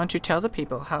 Why don't you tell the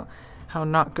people how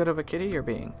not good of a kitty you're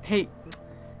being? Hey,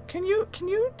 can you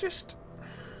just...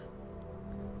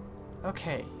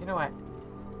 Okay, you know what?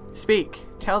 Speak.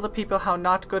 Tell the people how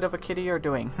not good of a kitty you're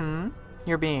doing.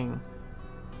 You're being.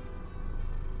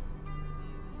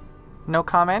 No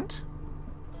comment?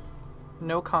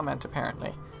 No comment,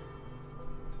 apparently.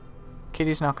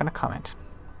 Kitty's not gonna comment.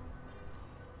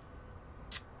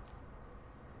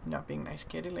 Not being nice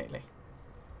kitty lately.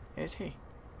 Is he?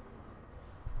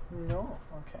 No.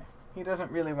 Okay. He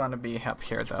doesn't really want to be up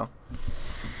here, though.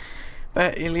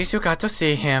 But at least you got to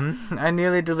see him. I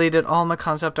nearly deleted all my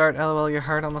concept art. LOL, your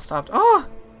heart almost stopped. Oh!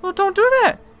 Well, don't do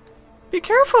that! Be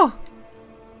careful!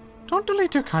 Don't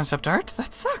delete your concept art.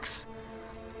 That sucks.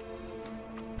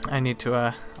 I need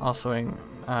to also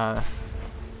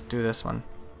do this one.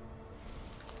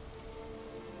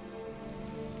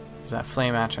 Because that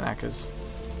flame atronach is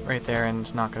right there and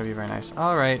it's not going to be very nice.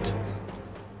 Alright.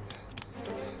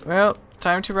 Well,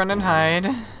 time to run and hide.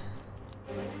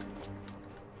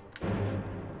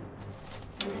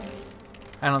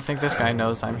 I don't think this guy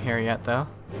knows I'm here yet, though.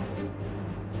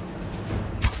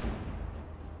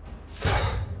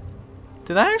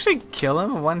 Did I actually kill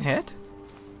him in one hit?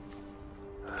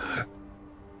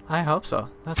 I hope so.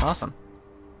 That's awesome.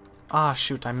 Ah,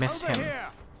 shoot, I missed him.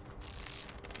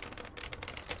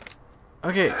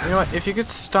 Okay, you know what? If you could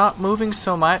stop moving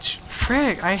so much.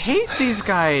 Frig, I hate these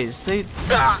guys. They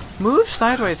move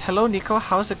sideways. Hello, Nico.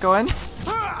 How's it going?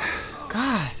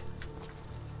 God.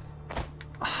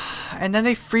 And then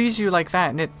they freeze you like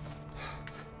that, and it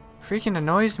freaking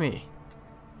annoys me.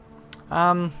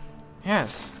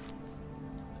 Yes.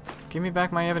 Give me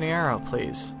back my ebony arrow,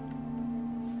 please.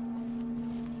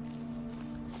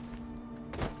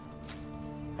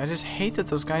 I just hate that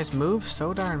those guys move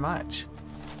so darn much.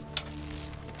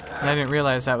 And I didn't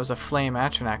realize that was a flame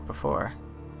atronach before.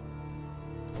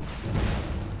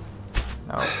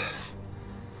 No.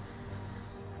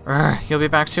 You'll be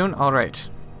back soon? Alright.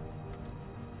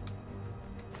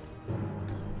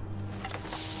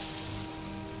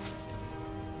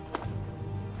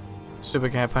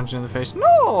 Stupid cat punching in the face. No!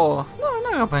 No, I'm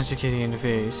not gonna punch a kitty in the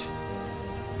face.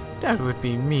 That would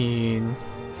be mean.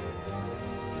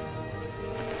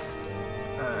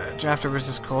 Drafter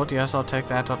versus cold. Yes, I'll take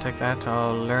that. I'll take that.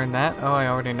 I'll learn that. Oh, I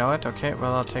already know it. Okay,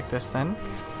 well, I'll take this then.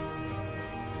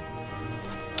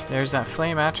 There's that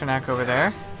flame atronach over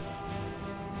there.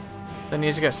 That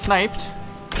needs to get sniped.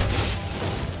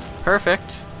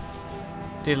 Perfect.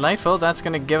 Delightful. That's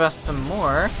going to give us some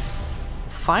more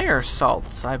fire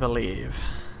salts, I believe.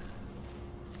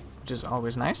 which is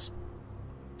always nice.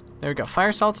 There we go.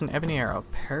 Fire salts and ebony arrow.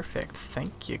 Perfect.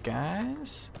 Thank you,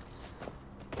 guys.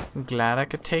 I'm glad I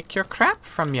could take your crap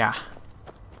from ya.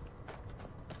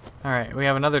 Alright, we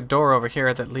have another door over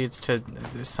here that leads to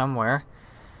somewhere.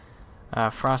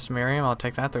 Frost Miriam, I'll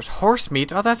take that. There's horse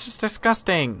meat. Oh, that's just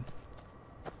disgusting.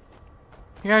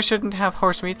 You guys shouldn't have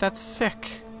horse meat. That's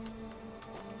sick.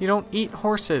 You don't eat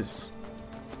horses.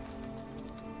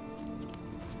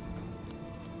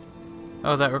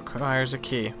 Oh, that requires a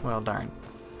key. Well, darn.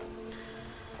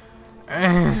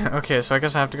 Okay, so I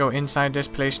guess I have to go inside this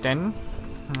place then.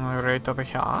 Right over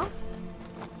here.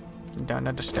 Down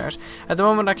the stairs. At the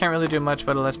moment, I can't really do much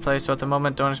but a let's play, so at the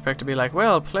moment, don't expect to be like,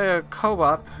 well, play a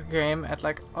co-op game at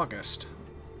like August.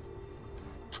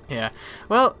 Yeah.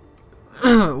 Well,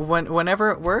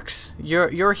 whenever it works,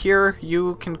 you're here.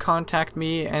 You can contact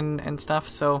me and stuff.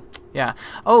 So yeah.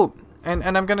 Oh,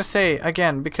 and I'm gonna say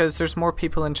again because there's more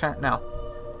people in chat now.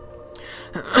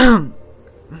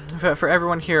 For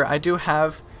everyone here, I do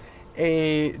have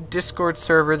a Discord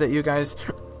server that you guys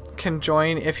can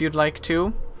join if you'd like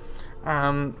to.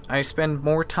 I spend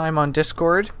more time on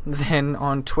Discord than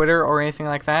on Twitter or anything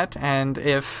like that, and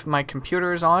if my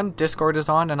computer is on, Discord is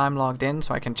on, and I'm logged in,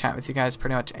 so I can chat with you guys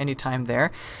pretty much anytime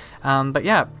there. But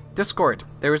yeah, Discord.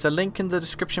 There is a link in the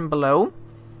description below,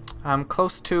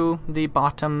 close to the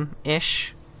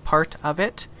bottom-ish part of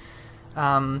it,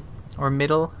 or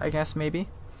middle, I guess, maybe.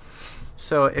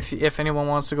 So if anyone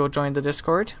wants to go join the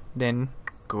Discord, then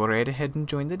go right ahead and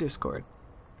join the Discord.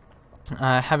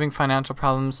 Having financial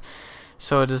problems,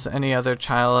 so does any other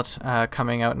child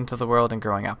coming out into the world and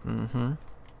growing up.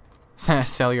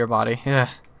 Sell your body. Ugh.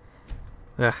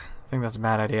 I think that's a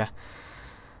bad idea.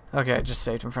 Okay, I just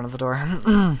saved in front of the door.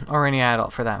 Or any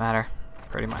adult for that matter.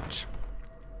 Pretty much.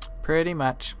 Pretty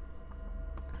much.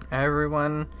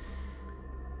 Everyone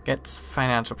gets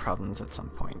financial problems at some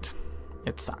point.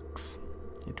 It sucks.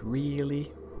 It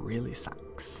really, really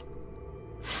sucks.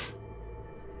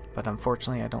 But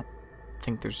unfortunately, I don't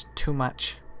think there's too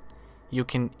much you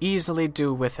can easily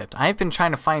do with it. I've been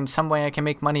trying to find some way I can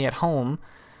make money at home.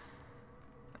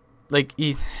 Like,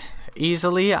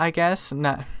 easily, I guess.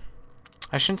 Not,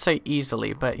 I shouldn't say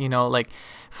easily, but, you know, like,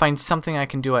 find something I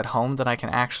can do at home that I can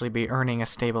actually be earning a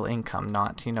stable income,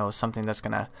 not, you know, something that's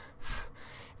gonna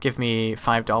give me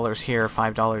 $5 here,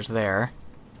 $5 there,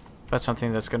 but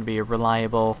something that's gonna be a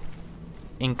reliable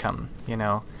income, you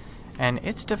know. And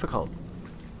it's difficult.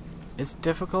 It's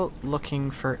difficult looking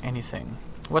for anything.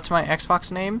 What's my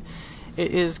Xbox name?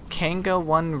 It is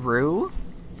Kanga1Ru,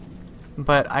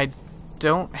 but I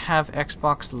don't have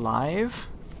Xbox Live,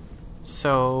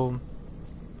 so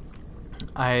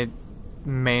I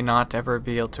may not ever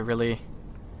be able to really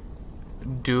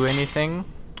do anything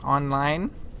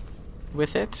online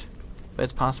with it, but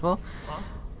it's possible.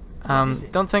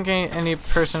 Don't think any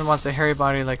person wants a hairy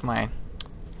body like mine.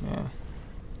 Yeah.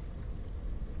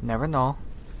 Never know.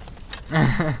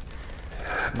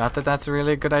 Not that that's a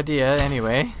really good idea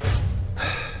anyway.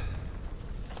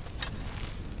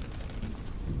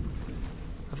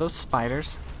 Are those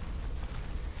spiders?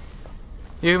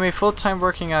 You can be full-time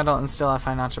working adult and still have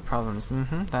financial problems.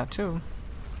 That too.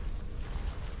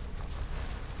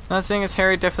 Not saying it's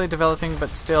hairy, definitely developing,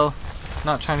 but still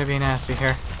not trying to be nasty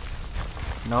here.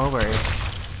 No worries.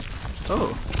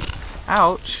 Oh.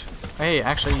 Ouch. Hey,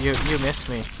 actually, you missed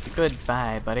me.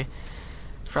 Goodbye, buddy.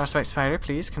 Frostbite spider,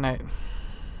 please. Can I...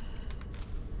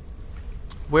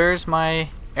 Where's my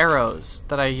arrows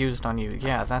that I used on you?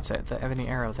 Yeah, that's it. The ebony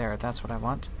arrow there. That's what I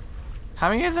want. How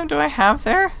many of them do I have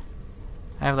there?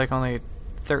 I have like only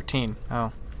 13.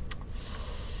 Oh.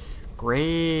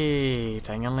 Great.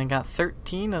 I only got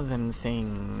 13 of them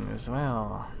things.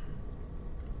 Well.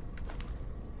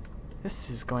 This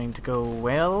is going to go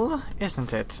well,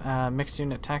 isn't it? Mixed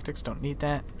unit tactics, don't need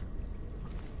that.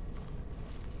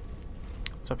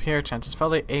 What's up here? Chances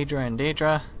probably Aedra and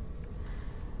Daedra.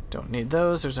 Don't need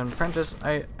those. There's an apprentice,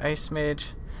 Ice Mage.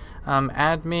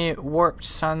 Add me, Warped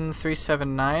Sun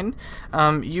 379.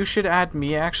 You should add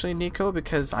me actually, Nico,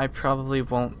 because I probably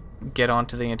won't get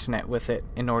onto the internet with it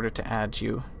in order to add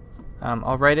you.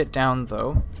 I'll write it down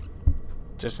though,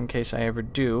 just in case I ever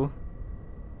do.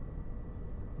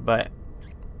 But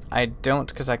I don't,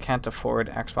 because I can't afford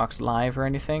Xbox Live or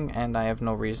anything, and I have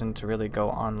no reason to really go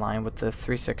online with the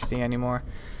 360 anymore,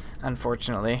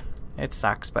 unfortunately. It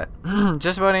sucks, but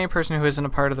just about any person who isn't a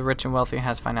part of the rich and wealthy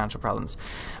has financial problems.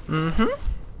 It'd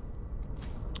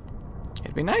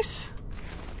be nice.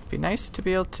 It'd be nice to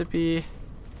be able to be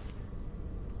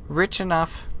rich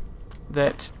enough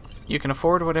that you can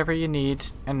afford whatever you need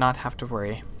and not have to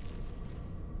worry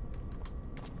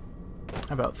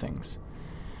about things.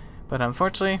 But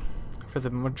unfortunately, for the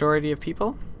majority of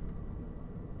people.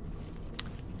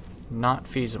 Not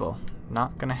feasible.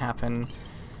 Not gonna happen.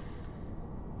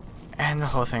 And the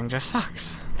whole thing just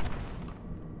sucks.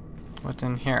 What's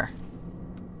in here?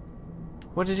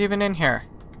 What is even in here?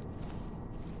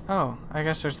 Oh, I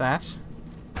guess there's that.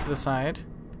 To the side.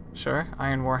 Sure,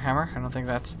 Iron Warhammer. I don't think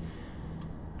that's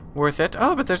worth it.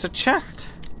 Oh, but there's a chest!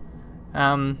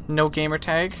 No gamer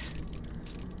tag.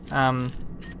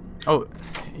 Oh,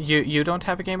 you don't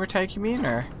have a gamer tag, you mean,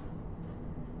 or?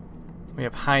 We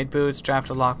have hide boots,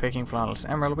 drafted lockpicking, flawless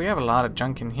emerald. We have a lot of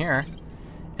junk in here.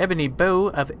 Ebony bow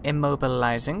of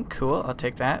immobilizing. Cool, I'll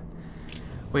take that.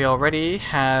 We already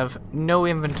have no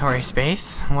inventory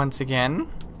space, once again.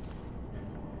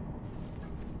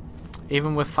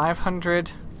 Even with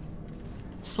 500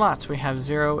 slots, we have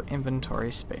 0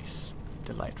 inventory space.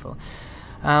 Delightful.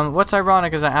 What's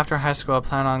ironic is that after high school I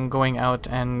plan on going out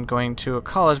and going to a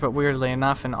college, but weirdly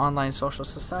enough, an online social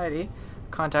society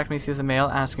contacted me through the mail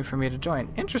asking for me to join.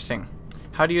 Interesting.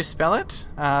 How do you spell it?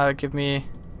 Give me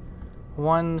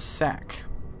 1 sec.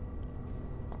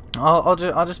 I'll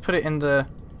just put it in the...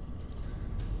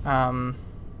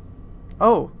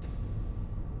 Oh!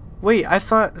 Wait, I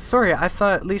thought... Sorry, I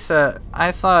thought, Lisa,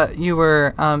 I thought you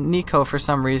were Nico for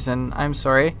some reason. I'm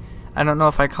sorry. I don't know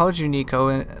if I called you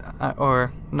Nico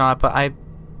or not, but I've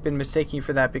been mistaking you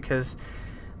for that because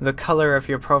the color of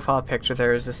your profile picture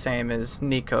there is the same as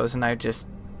Nico's, and I just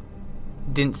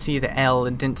didn't see the L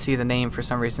and didn't see the name for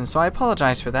some reason, so I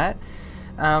apologize for that.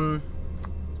 But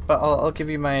I'll give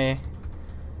you my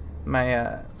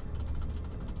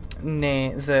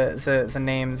name, the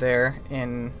name there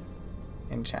in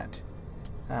chat.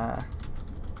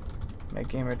 My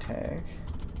gamer tag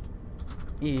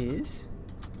is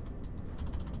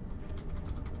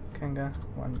Kanga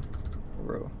 1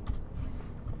 row.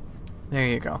 There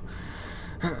you go.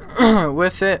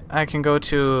 With it, I can go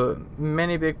to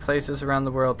many big places around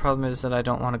the world. Problem is that I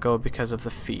don't want to go because of the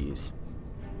fees.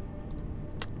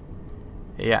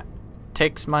 Yeah,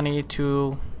 takes money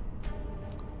to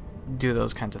do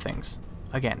those kinds of things.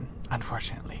 Again,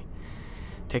 unfortunately.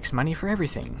 Takes money for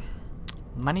everything.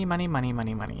 Money, money, money,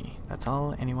 money, money. That's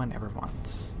all anyone ever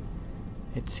wants,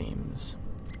 it seems.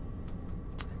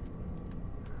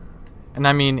 And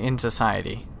I mean in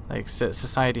society. Like,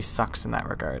 society sucks in that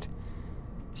regard.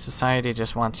 Society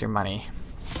just wants your money.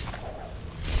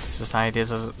 Society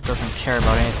doesn't care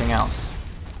about anything else.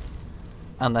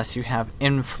 Unless you have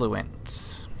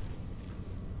influence.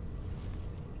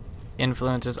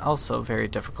 Influence is also very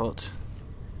difficult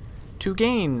to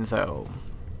gain, though.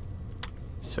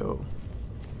 So,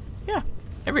 yeah,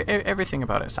 everything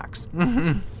about it sucks.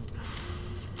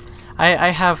 I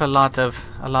have a lot of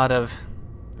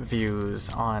views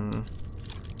on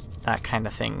that kind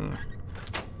of thing.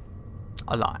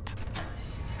 A lot.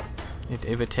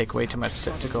 It would take way too much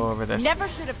to go over this. Never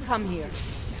should have come here.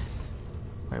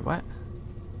 Wait, what?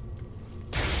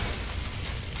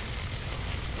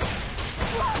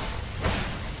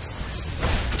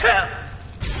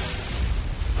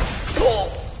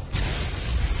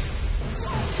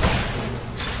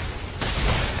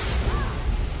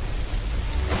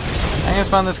 I'm gonna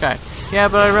spawn this guy. Yeah,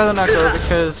 but I'd rather not go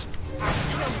because...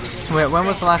 Wait, when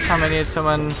was the last time I needed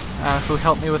someone who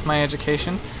helped me with my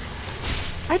education?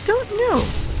 I don't know.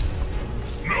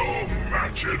 No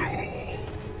match at all.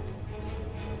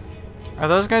 Are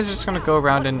those guys just gonna go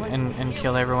around and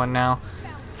kill everyone now?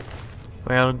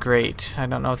 Well, great. I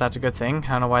don't know if that's a good thing.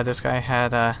 I don't know why this guy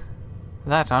had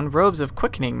that on. Robes of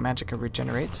Quickening. Magic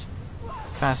regenerates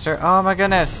faster. Oh my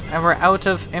goodness. And we're out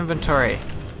of inventory.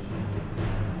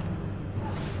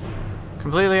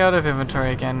 Completely out of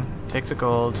inventory again. Take the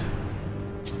gold.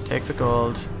 Take the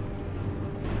gold.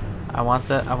 I want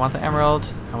the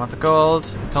emerald. I want the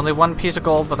gold. It's only 1 piece of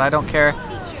gold, but I don't care.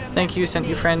 Thank you, sent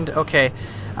you friend. Okay.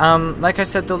 Like I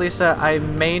said to Lisa, I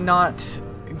may not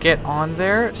get on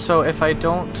there, so if I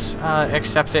don't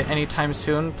accept it anytime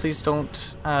soon, please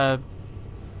don't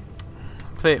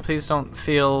please don't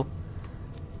feel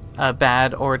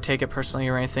bad or take it personally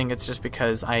or anything. It's just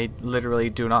because I literally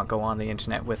do not go on the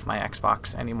internet with my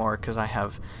Xbox anymore because I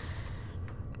have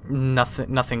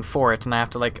nothing for it, and I have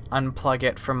to like unplug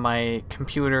it from my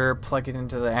computer, plug it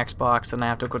into the Xbox, and I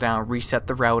have to go down and reset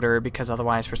the router because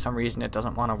otherwise for some reason it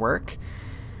doesn't want to work.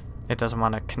 It doesn't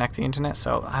want to connect the internet,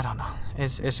 so I don't know.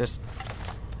 It's just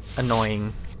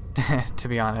annoying to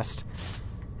be honest.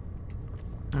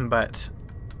 But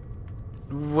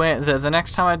when the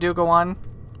next time I do go on,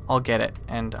 I'll get it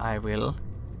and I will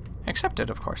accept it,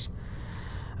 of course.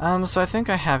 So I think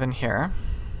I have in here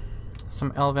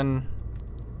some elven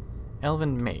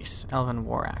mace, elven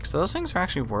war axe. So those things are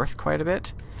actually worth quite a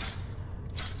bit.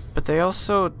 But they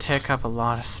also take up a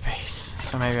lot of space,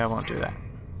 so maybe I won't do that.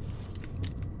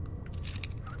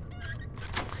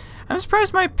 I'm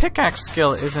surprised my pickaxe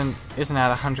skill isn't at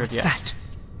 100 yet. That?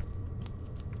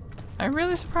 I'm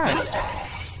really surprised.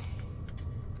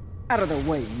 Out of the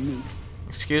way, meat.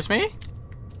 Excuse me?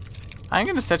 I'm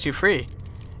gonna set you free.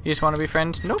 You just want to be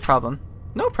friends? No problem.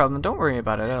 No problem, don't worry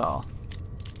about it at all.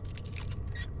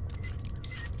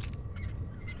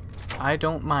 I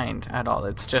don't mind at all.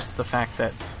 It's just the fact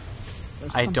that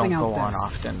I don't go on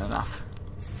often enough.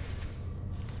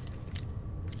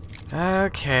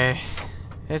 Okay.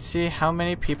 Let's see how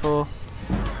many people...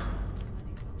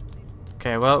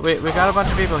 Okay, well, we got a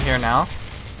bunch of people here now.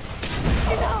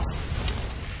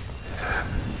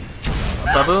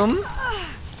 Ba-boom.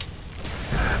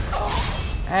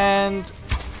 And...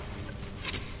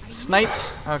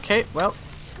 sniped. Okay, well,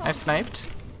 I sniped.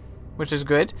 Which is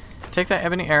good. Take that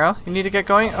ebony arrow. You need to get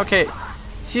going? Okay.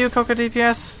 See you, Coco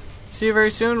DPS. See you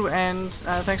very soon, and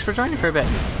thanks for joining for a bit.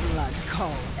 Blood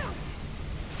cold.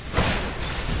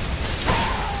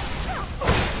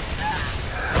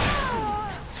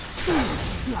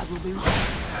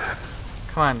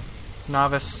 Come on,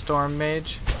 novice storm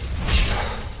mage.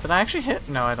 Did I actually hit?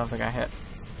 No, I don't think I hit.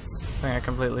 I think I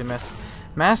completely missed.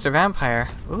 Master vampire.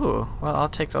 Ooh, well, I'll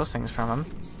take those things from him.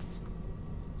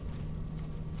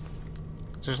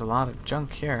 There's a lot of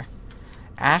junk here.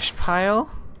 Ash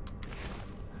pile?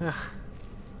 Ugh.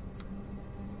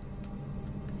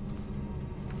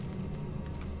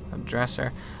 A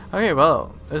dresser. Okay,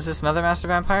 well, is this another master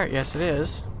vampire? Yes, it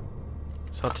is.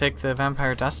 So I'll take the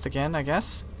vampire dust again, I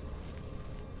guess.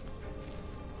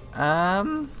 I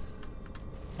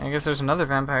guess there's another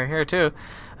vampire here too,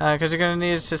 because you're gonna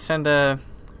need to send a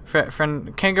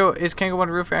friend. Kango, is Kango one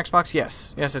root for Xbox?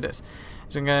 Yes, yes it is.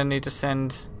 So I'm gonna need to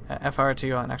send FR to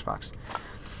you on Xbox.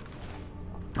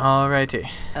 Alrighty.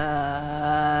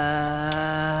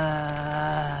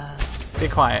 Be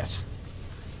quiet.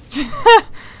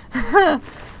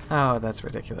 Oh, that's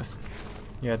ridiculous.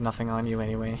 You had nothing on you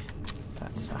anyway.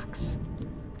 That sucks.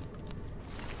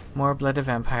 More blooded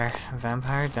vampire.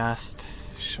 Vampire dust.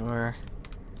 Sure.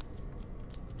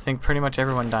 I think pretty much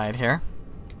everyone died here.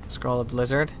 Scroll of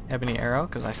Blizzard. Ebony arrow,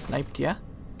 because I sniped ya.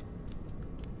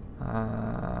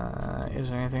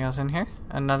 Is there anything else in here?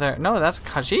 Another... No, that's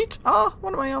Khajiit? Oh,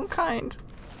 one of my own kind.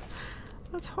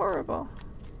 That's horrible.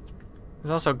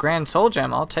 There's also Grand Soul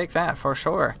Gem. I'll take that for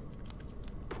sure.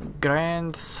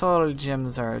 Grand Soul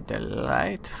Gems are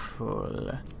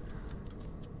delightful.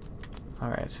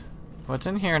 Alright. What's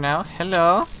in here now?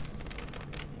 Hello?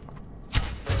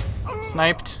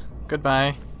 Sniped.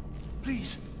 Goodbye.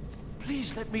 Please.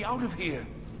 Please let me out of here.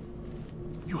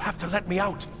 You have to let me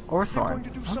out. Or They're Thorn. going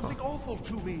to do something awful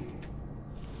to me.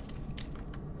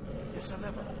 There's a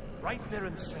lever right there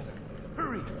in the center.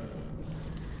 Hurry.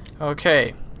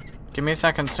 Okay. Give me a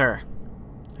second, sir.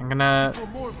 I'm gonna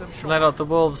let out the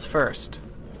wolves first.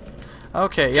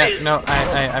 Okay, yeah, no,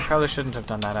 I probably shouldn't have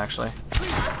done that, actually.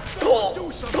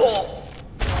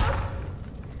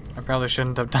 I probably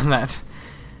shouldn't have done that.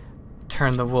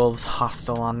 Turn the wolves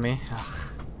hostile on me.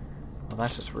 Ugh. Well,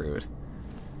 that's just rude.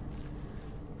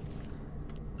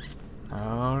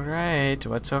 Alright,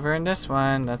 what's over in this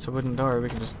one? That's a wooden door we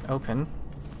can just open.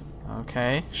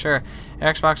 Okay, sure.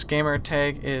 Xbox gamer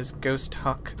tag is Ghost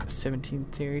Hawk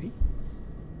 1730.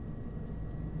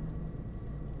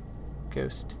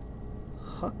 Ghost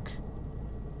Hawk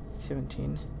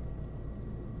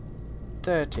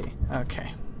 1730.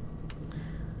 Okay.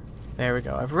 There we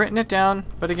go. I've written it down,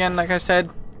 but again, like I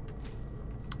said,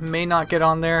 may not get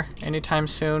on there anytime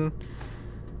soon.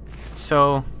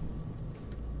 So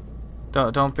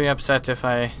don't be upset if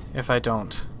I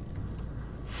don't.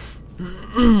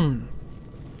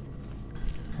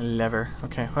 Lever.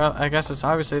 Okay, well, I guess it's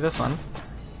obviously this one.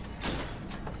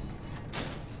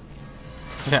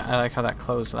 Yeah, I like how that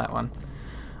closed that one.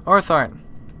 Orthorn.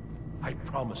 I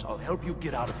promise I'll help you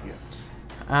get out of here.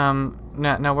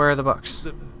 Now where are the books?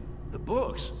 The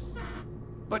books?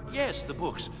 But yes, the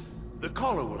books. The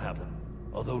caller will have them,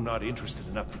 although not interested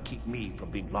enough to keep me from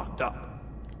being locked up.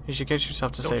 You should get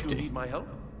yourself to safety. Don't you need my help?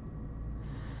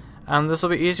 This will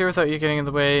be easier without you getting in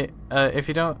the way. If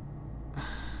you don't...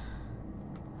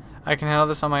 I can handle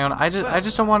this on my own. I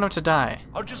just don't want him to die.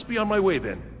 I'll just be on my way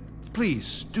then.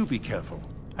 Please, do be careful.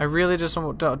 I really just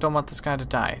don't want this guy to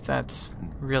die. That's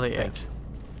really it.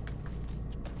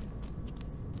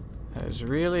 That is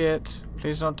really it.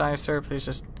 Please don't die, sir. Please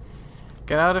just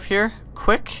get out of here.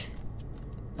 Quick.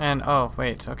 And, oh,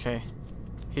 wait, okay.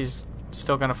 He's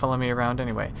still gonna follow me around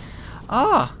anyway.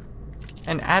 Ah!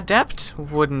 An adept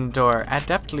wooden door.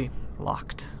 Adeptly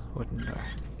locked wooden door.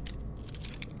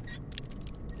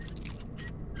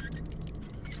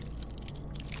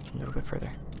 A little bit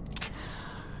further.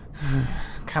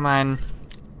 Come on.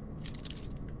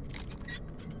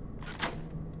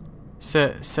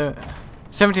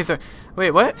 73.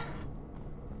 Wait, what?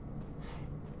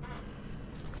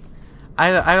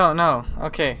 I don't know.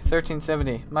 Okay,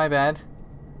 1370. My bad.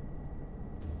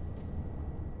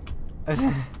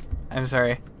 I'm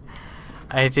sorry.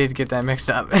 I did get that mixed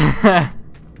up.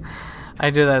 I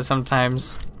do that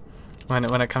sometimes when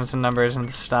it comes to numbers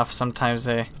and stuff. Sometimes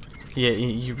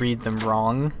you read them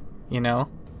wrong, you know?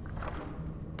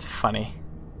 It's funny.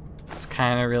 It's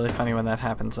kind of really funny when that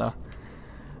happens, though.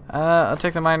 I'll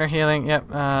take the minor healing. Yep.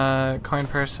 Coin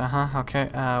purse. Okay.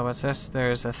 What's this?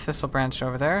 There's a thistle branch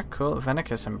over there. Cool.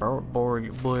 Venicus and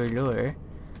Boilure.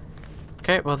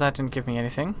 Okay. Well, that didn't give me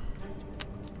anything.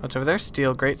 What's over there?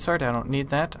 Steel greatsword. I don't need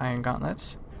that. Iron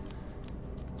gauntlets.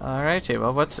 Alrighty.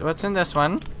 Well, what's in this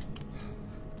one?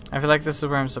 I feel like this is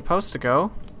where I'm supposed to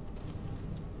go.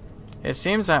 It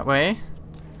seems that way.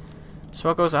 So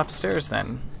what goes upstairs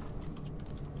then?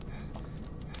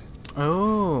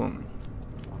 Oh.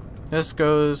 This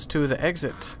goes to the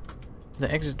exit.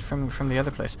 The exit from the other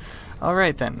place.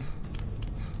 Alright then.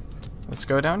 Let's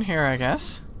go down here, I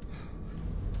guess.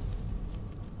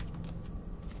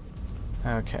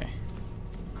 Okay.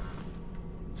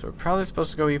 So we're probably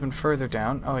supposed to go even further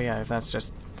down. Oh yeah, that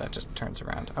just turns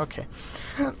around. Okay.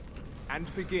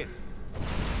 And begin.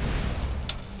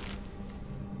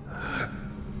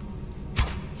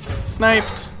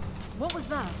 Sniped! What was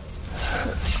that?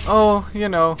 Oh, you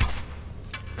know.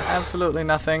 Absolutely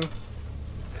nothing.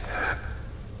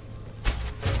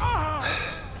 Are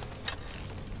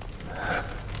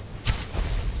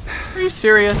you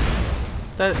serious?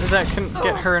 That can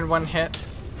get her in one hit?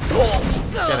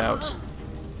 Get out.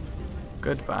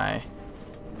 Goodbye.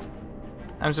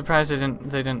 I'm surprised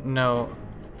they didn't know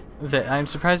that. I'm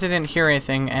surprised they didn't hear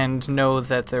anything and know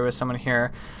that there was someone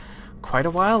here quite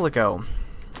a while ago.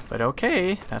 But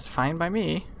okay, that's fine by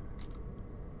me.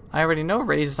 I already know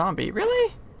Raise Zombie.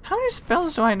 Really? How many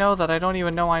spells do I know that I don't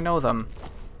even know I know them?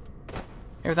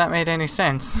 If that made any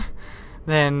sense,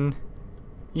 then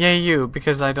yay you,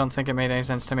 because I don't think it made any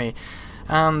sense to me.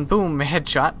 Boom,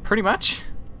 headshot, pretty much.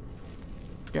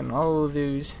 Getting all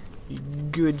those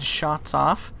good shots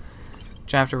off.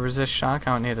 Do you have to resist shock?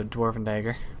 I don't need a dwarven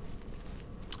dagger.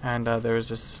 And there's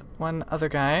this one other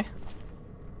guy.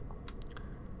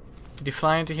 Did he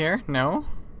fly into here? No.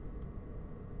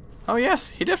 Oh yes,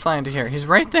 he did fly into here. He's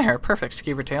right there. Perfect.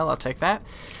 Skeever tail, I'll take that.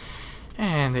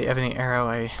 And the ebony arrow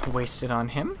I wasted on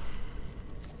him.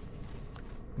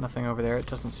 Nothing over there, it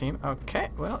doesn't seem. Okay,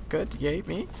 well, good. Yay,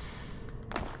 me.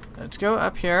 Let's go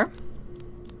up here.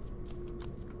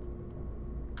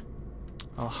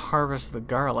 I'll harvest the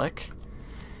garlic.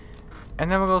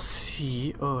 And then we'll go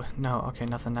see... Oh, no, okay,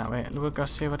 nothing that way. We'll go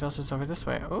see what else is over this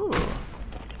way. Oh.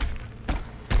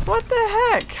 What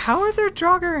the heck? How are there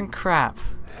Draugr and crap?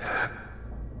 That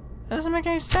doesn't make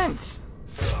any sense.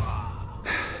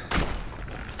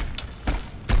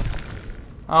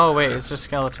 Oh wait, it's just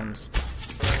skeletons.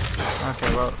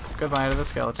 Okay, well, goodbye to the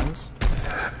skeletons.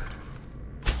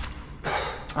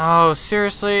 Oh,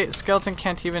 seriously? The skeleton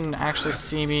can't even actually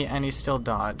see me and he still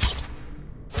dodged.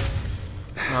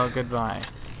 Well, goodbye.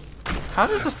 How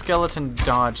does a skeleton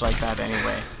dodge like that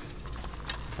anyway?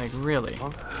 Like, really?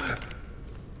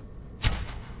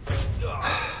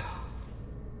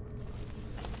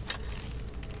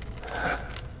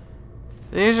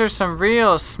 These are some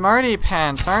real smarty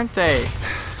pants, aren't they?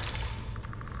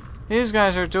 These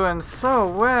guys are doing so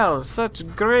well. Such a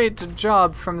great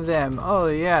job from them. Oh,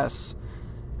 yes.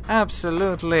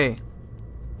 Absolutely.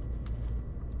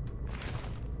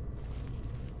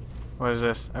 What is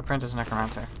this? Apprentice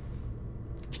Necromancer.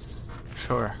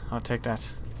 Sure, I'll take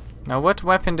that. Now, what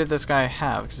weapon did this guy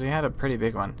have? Because he had a pretty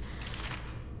big one.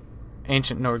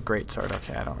 Ancient Nord Greatsword.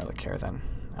 Okay, I don't really care then.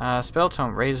 Spell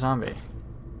Tome, Raise Zombie.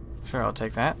 Sure, I'll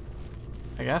take that,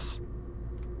 I guess.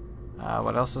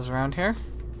 What else is around here?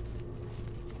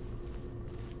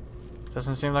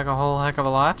 Doesn't seem like a whole heck of a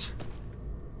lot.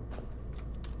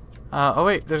 Oh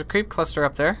wait, there's a creep cluster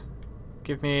up there.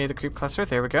 Give me the creep cluster.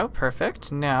 There we go. Perfect.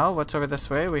 Now, what's over this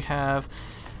way? We have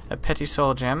a petty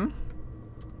soul gem.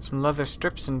 Some leather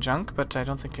strips and junk, but I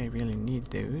don't think I really need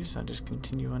those. I'll just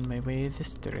continue on my way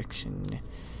this direction.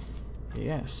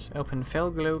 Yes, open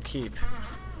Felglow Keep.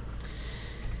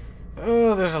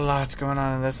 Oh, there's a lot going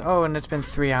on in this. Oh, and it's been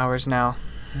 3 hours now.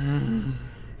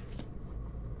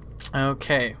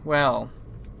 Okay, well.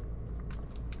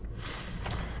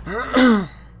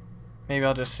 Maybe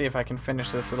I'll just see if I can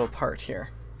finish this little part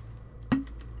here.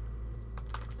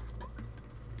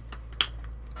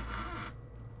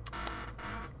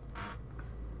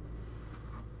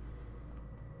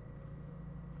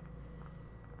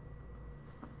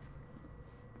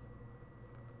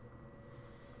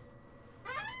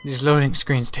 These loading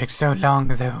screens take so long,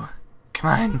 though. Come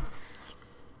on.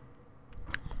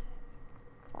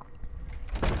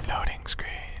 Loading screen.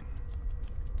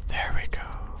 There we go.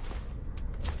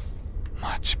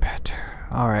 Much better.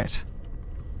 Alright.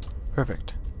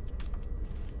 Perfect.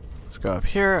 Let's go up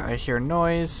here. I hear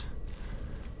noise.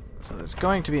 So there's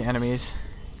going to be enemies.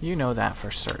 You know that for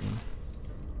certain.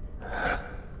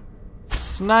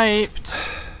 Sniped!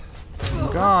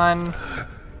 Gone.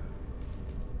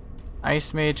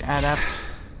 Ice Mage Adept.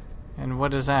 And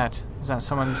what is that? Is that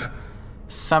someone's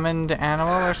summoned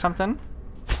animal or something?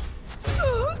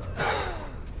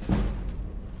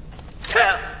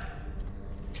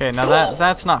 Okay, now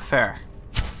that's not fair.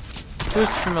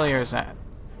 Whose familiar is that?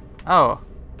 Oh.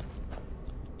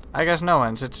 I guess no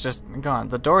one's. It's just gone.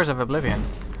 The Doors of Oblivion.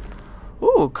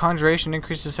 Ooh, Conjuration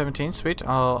increases 17. Sweet.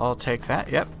 I'll take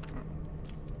that. Yep.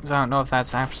 So I don't know if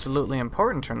that's absolutely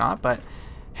important or not, but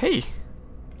hey.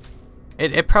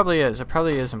 It probably is. It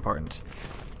probably is important.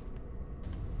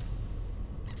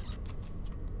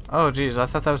 Oh, geez. I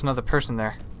thought that was another person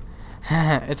there.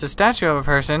 It's a statue of a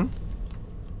person.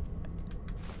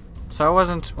 So I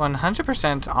wasn't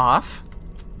 100% off.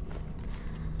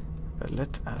 But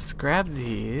let us grab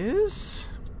these.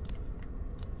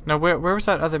 Now, where was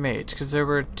that other mage? Because there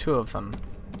were two of them.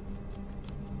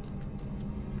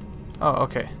 Oh,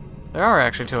 okay. There are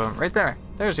actually two of them. Right there.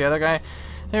 There's the other guy.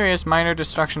 There he is. Minor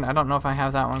Destruction. I don't know if I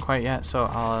have that one quite yet, so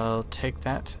I'll take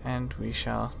that and we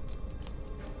shall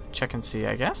check and see,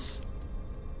 I guess.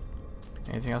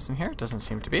 Anything else in here? Doesn't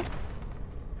seem to be.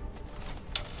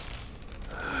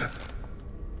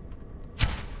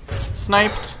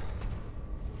 Sniped.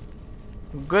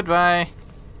 Goodbye.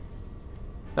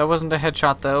 That wasn't a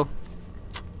headshot, though.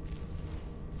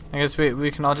 I guess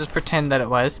we can all just pretend that it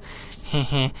was.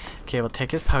 Okay, we'll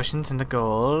take his potions and the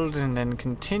gold, and then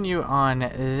continue on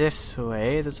this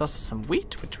way. There's also some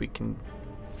wheat, which we can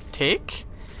take.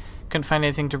 Couldn't find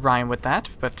anything to rhyme with that,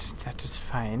 but that is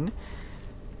fine.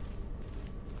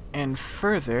 And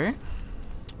further,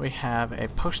 we have a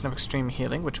potion of extreme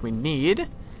healing, which we need.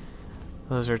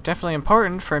 Those are definitely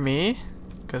important for me,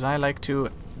 because I like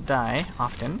to die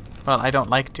often. Well, I don't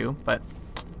like to, but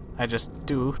I just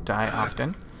do die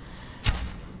often.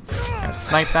 Gonna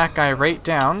snipe that guy right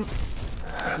down.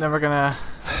 Then we're gonna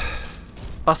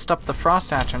bust up the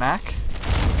Frost Atronach.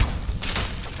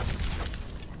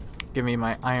 Give me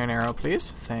my iron arrow,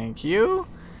 please. Thank you.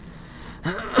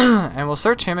 And we'll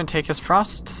search him and take his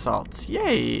frost salts.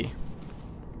 Yay!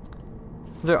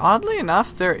 Oddly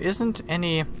enough, there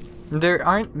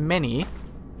aren't many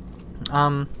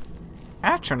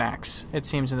Atronachs, it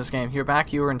seems, in this game. You're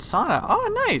back, you were in sauna.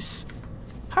 Oh, nice!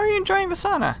 How are you enjoying the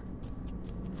sauna?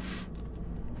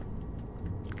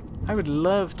 I would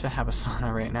love to have a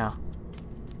sauna right now.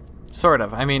 Sort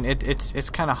of. I mean, it's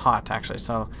kind of hot, actually,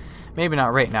 so maybe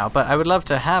not right now, but I would love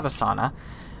to have a sauna,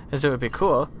 as it would be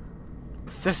cool.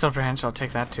 Thistle branch, I'll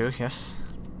take that too, yes.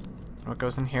 What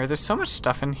goes in here? There's so much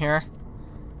stuff in here.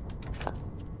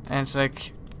 And it's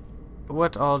like,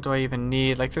 what all do I even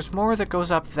need? Like, there's more that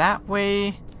goes up that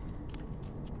way.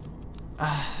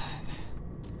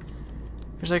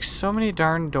 There's like so many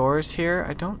darn doors here.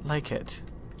 I don't like it.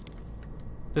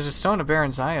 There's a Stone of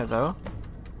Baron Zaya, though,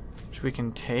 which we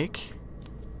can take,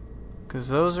 because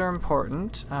those are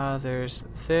important. There's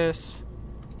this.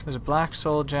 There's a Black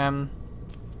Soul Gem.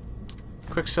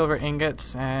 Quicksilver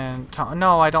ingots and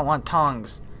no, I don't want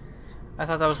tongs. I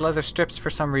thought that was leather strips for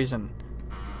some reason.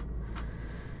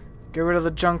 Get rid of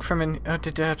the junk from in.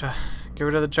 Get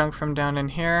rid of the junk from down in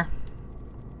here.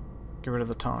 Get rid of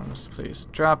the tongs, please.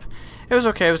 Drop. It was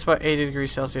okay. It was about 80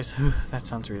 degrees Celsius. That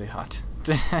sounds really hot.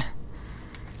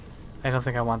 I don't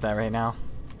think I want that right now.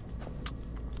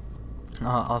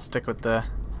 I'll stick with the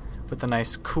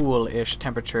nice cool-ish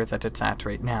temperature that it's at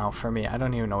right now for me. I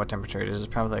don't even know what temperature it is.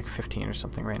 It's probably like 15 or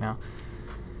something right now.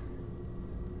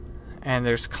 And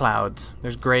there's clouds.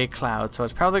 There's gray clouds, so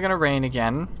it's probably going to rain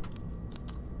again,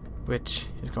 which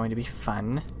is going to be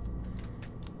fun.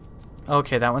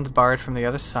 Okay, that one's barred from the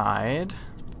other side.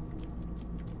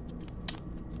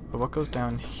 But what goes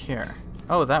down here?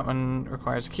 Oh, that one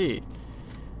requires a key.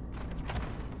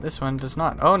 This one does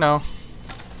not. Oh, no.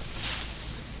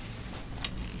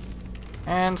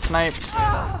 And sniped.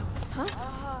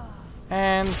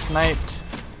 And sniped.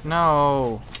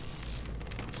 No.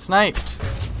 Sniped.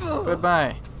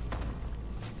 Goodbye.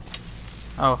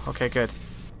 Oh, okay, good.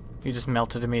 You just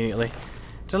melted immediately.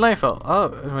 Delightful. Oh,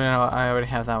 no, I already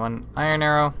have that one. Iron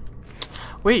arrow.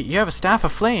 Wait, you have a Staff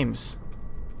of Flames.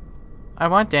 I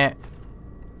want that.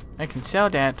 I can sell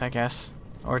that, I guess.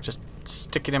 Or just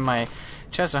stick it in my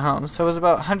chest at home. So it was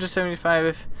about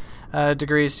 175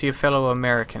 degrees to you fellow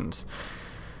Americans.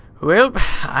 Well,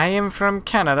 I am from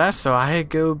Canada, so I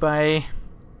go by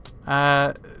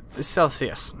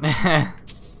Celsius.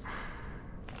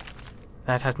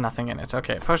 That has nothing in it.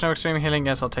 Okay, potion of extreme healing,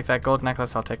 yes, I'll take that. Gold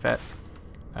necklace, I'll take that.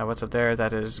 What's up there?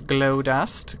 That is glow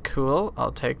dust. Cool,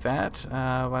 I'll take that.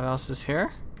 What else is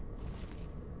here?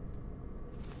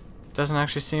 Doesn't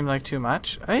actually seem like too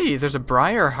much. Hey, there's a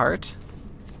briar heart.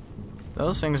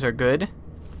 Those things are good.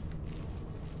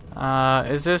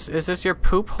 Is this your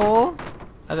poop hole?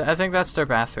 I think that's their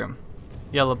bathroom.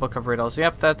 Yellow Book of Riddles.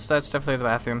 Yep, that's definitely the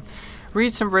bathroom.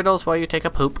 Read some riddles while you take a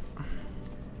poop.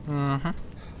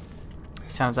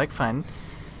 Sounds like fun.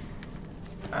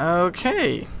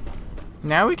 Okay.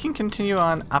 Now we can continue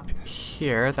on up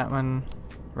here. That one,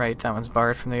 right, that one's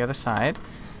barred from the other side.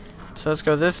 So let's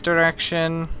go this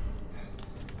direction.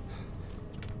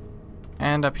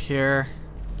 And up here.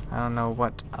 I don't know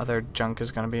what other junk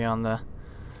is going to be on the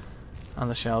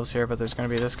shelves here, but there's going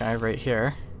to be this guy right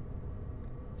here.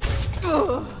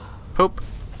 Poop.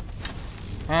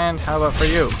 And how about for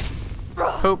you?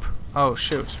 Poop. Oh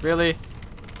shoot, really?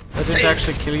 That didn't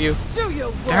actually kill you?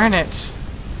 Darn it!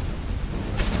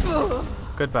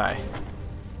 Goodbye.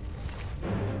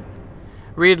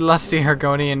 Read Lusty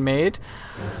Argonian Maid.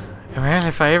 Well,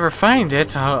 if I ever find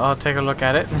it, I'll take a look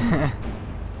at it.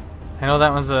 I know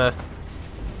that one's a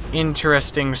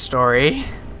interesting story.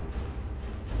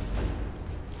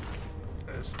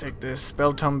 Let's take this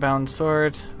Spell Tome Bound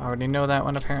Sword. I already know that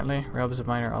one apparently. Robes of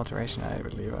Minor Alteration. I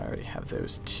believe I already have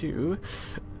those two.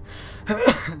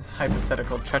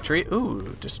 Hypothetical Treachery.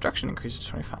 Ooh, Destruction increases to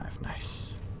 25.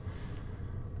 Nice.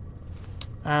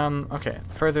 Okay,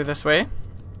 further this way.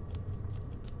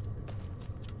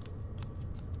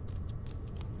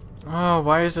 Oh,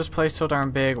 why is this place so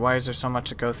darn big? Why is there so much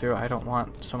to go through? I don't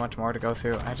want so much more to go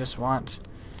through. I just want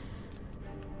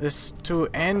this to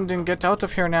end and get out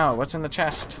of here now. What's in the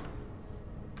chest?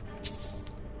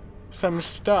 Some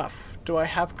stuff. Do I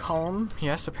have Calm?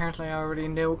 Yes, apparently I already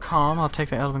know Calm. I'll take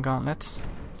the Elven Gauntlets.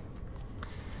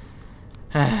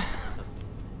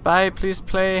 Bye, please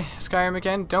play Skyrim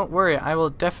again. Don't worry, I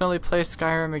will definitely play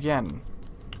Skyrim again.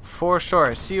 For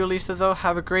sure. See you, Lisa, though.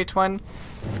 Have a great one.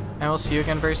 And we'll see you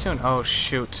again very soon. Oh,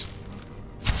 shoot.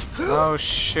 Oh,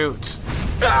 shoot.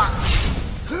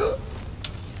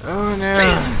 Oh, no.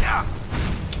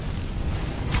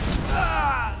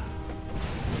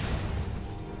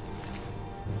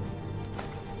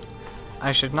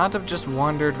 I should not have just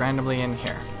wandered randomly in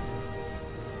here.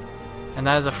 And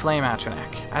that is a Flame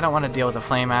Atronach. I don't want to deal with a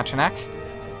Flame Atronach.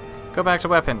 Go back to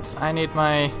weapons. I need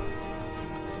my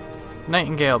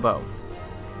Nightingale bow.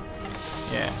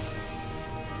 Yeah.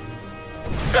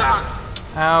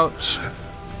 Ouch.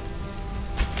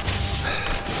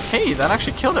 Hey, that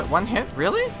actually killed it. One hit?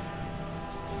 Really?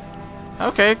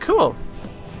 Okay, cool.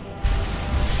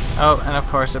 Oh, and of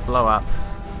course it blew up.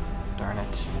 Darn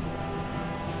it.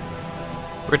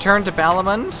 Return to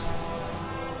Balamund.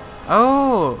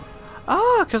 Oh!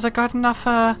 Oh, because I got enough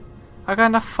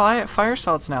fire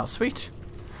salts now. Sweet.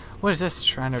 What is this?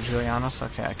 Shrine of Julianus?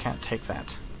 Okay, I can't take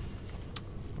that.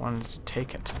 Wanted to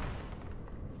take it.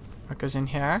 What goes in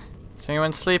here? Is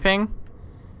anyone sleeping?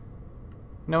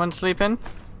 No one sleeping?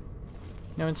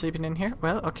 No one sleeping in here?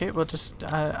 Well, okay, we'll just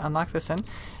unlock this then.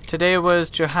 Today was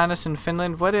Johannes in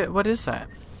Finland. What is that?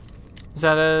 Is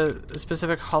that a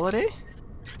specific holiday?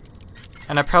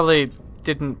 And I probably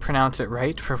didn't pronounce it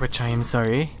right, for which I am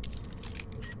sorry.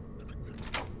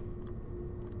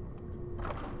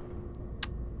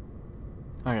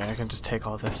 Okay, I can just take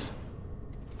all this.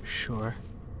 Sure.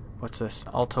 What's this?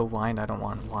 Alto wine? I don't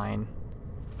want wine.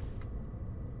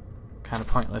 Kind of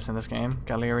pointless in this game.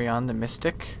 Galerion the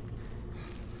Mystic.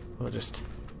 We'll just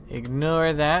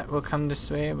ignore that. We'll come this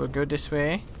way. We'll go this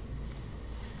way.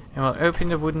 And we'll open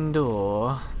the wooden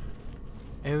door.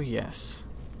 Oh, yes.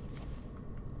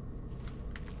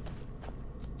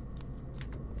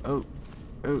 Oh.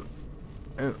 Oh.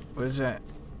 Oh. What is that?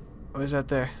 What is that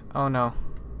there? Oh, no.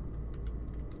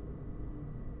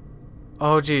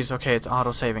 Oh, geez. Okay, it's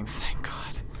auto-saving. Thank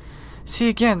God. See,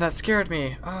 again, that scared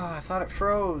me. Oh, I thought it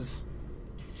froze.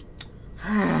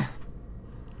 I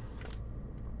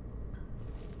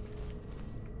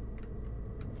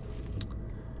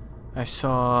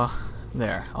saw...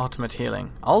 There. Ultimate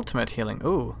healing. Ultimate healing.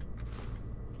 Ooh.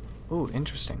 Ooh,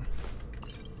 interesting.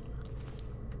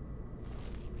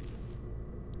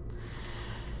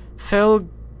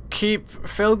 Felglowkeep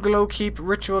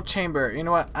Ritual Chamber. You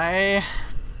know what?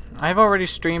 I've already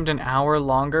streamed an hour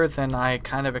longer than I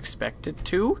kind of expected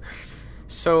to.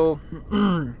 So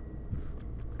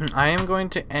I am going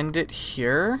to end it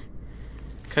here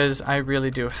because I really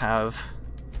do have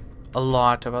a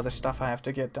lot of other stuff I have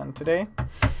to get done today.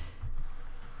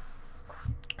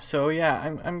 So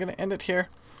yeah, I'm gonna end it here.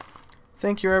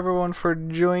 Thank you everyone for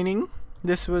joining.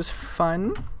 This was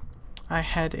fun. I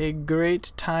had a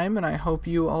great time, and I hope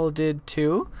you all did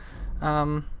too.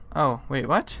 Oh, wait,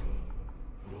 what?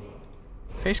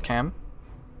 Face cam?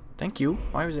 Thank you.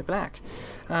 Why was it black?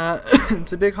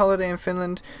 It's a big holiday in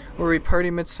Finland where we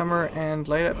party midsummer and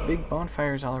light up big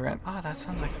bonfires all around. Oh, that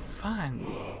sounds like fun.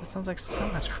 That sounds like so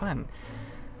much fun.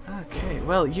 Okay,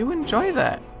 well, you enjoy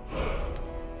that.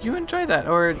 You enjoy that,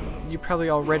 or you probably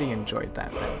already enjoyed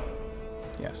that then.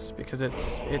 Yes, because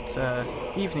it's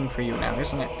evening for you now,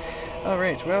 isn't it?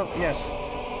 Alright, well, yes.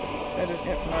 That is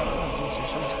it for now. Oh, jeez, there's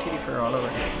so much kitty fur all over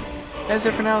here. That's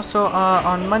it for now. So,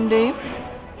 on Monday...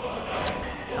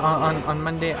 on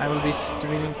Monday, I will be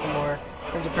streaming some more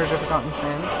Prince of Persia Forgotten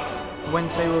Sands.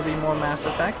 Wednesday will be more Mass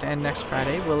Effect, and next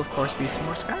Friday will, of course, be some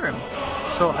more Skyrim.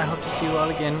 So, I hope to see you all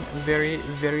again very,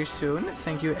 very soon.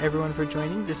 Thank you, everyone, for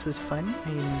joining. This was fun.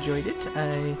 I enjoyed it.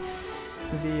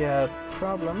 The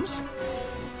problems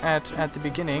at the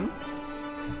beginning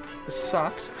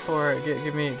sucked for...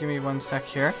 Give me 1 sec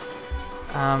here.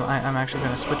 I'm actually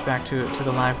going to switch back to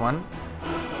the live one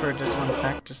for just 1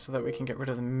 sec, just so that we can get rid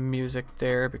of the music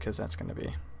there, because that's going to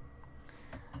be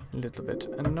a little bit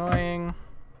annoying.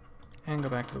 And go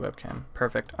back to the webcam.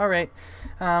 Perfect. Alright.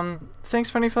 Thanks,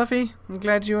 Funny Fluffy. I'm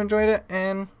glad you enjoyed it,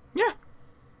 and yeah.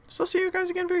 So I'll see you guys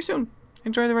again very soon.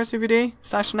 Enjoy the rest of your day,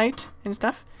 / night, and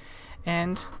stuff.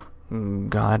 And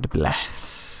God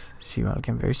bless. See you all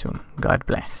again very soon. God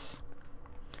bless.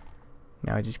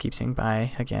 Now I just keep saying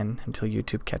bye again until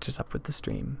YouTube catches up with the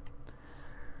stream.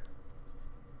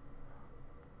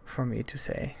 For me to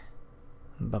say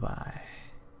bye-bye.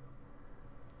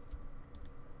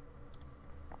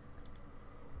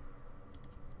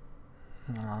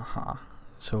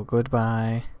 So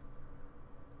goodbye.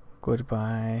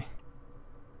 Goodbye.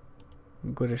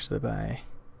 Goodish the bye.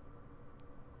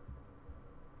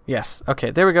 Yes.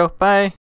 Okay, there we go. Bye.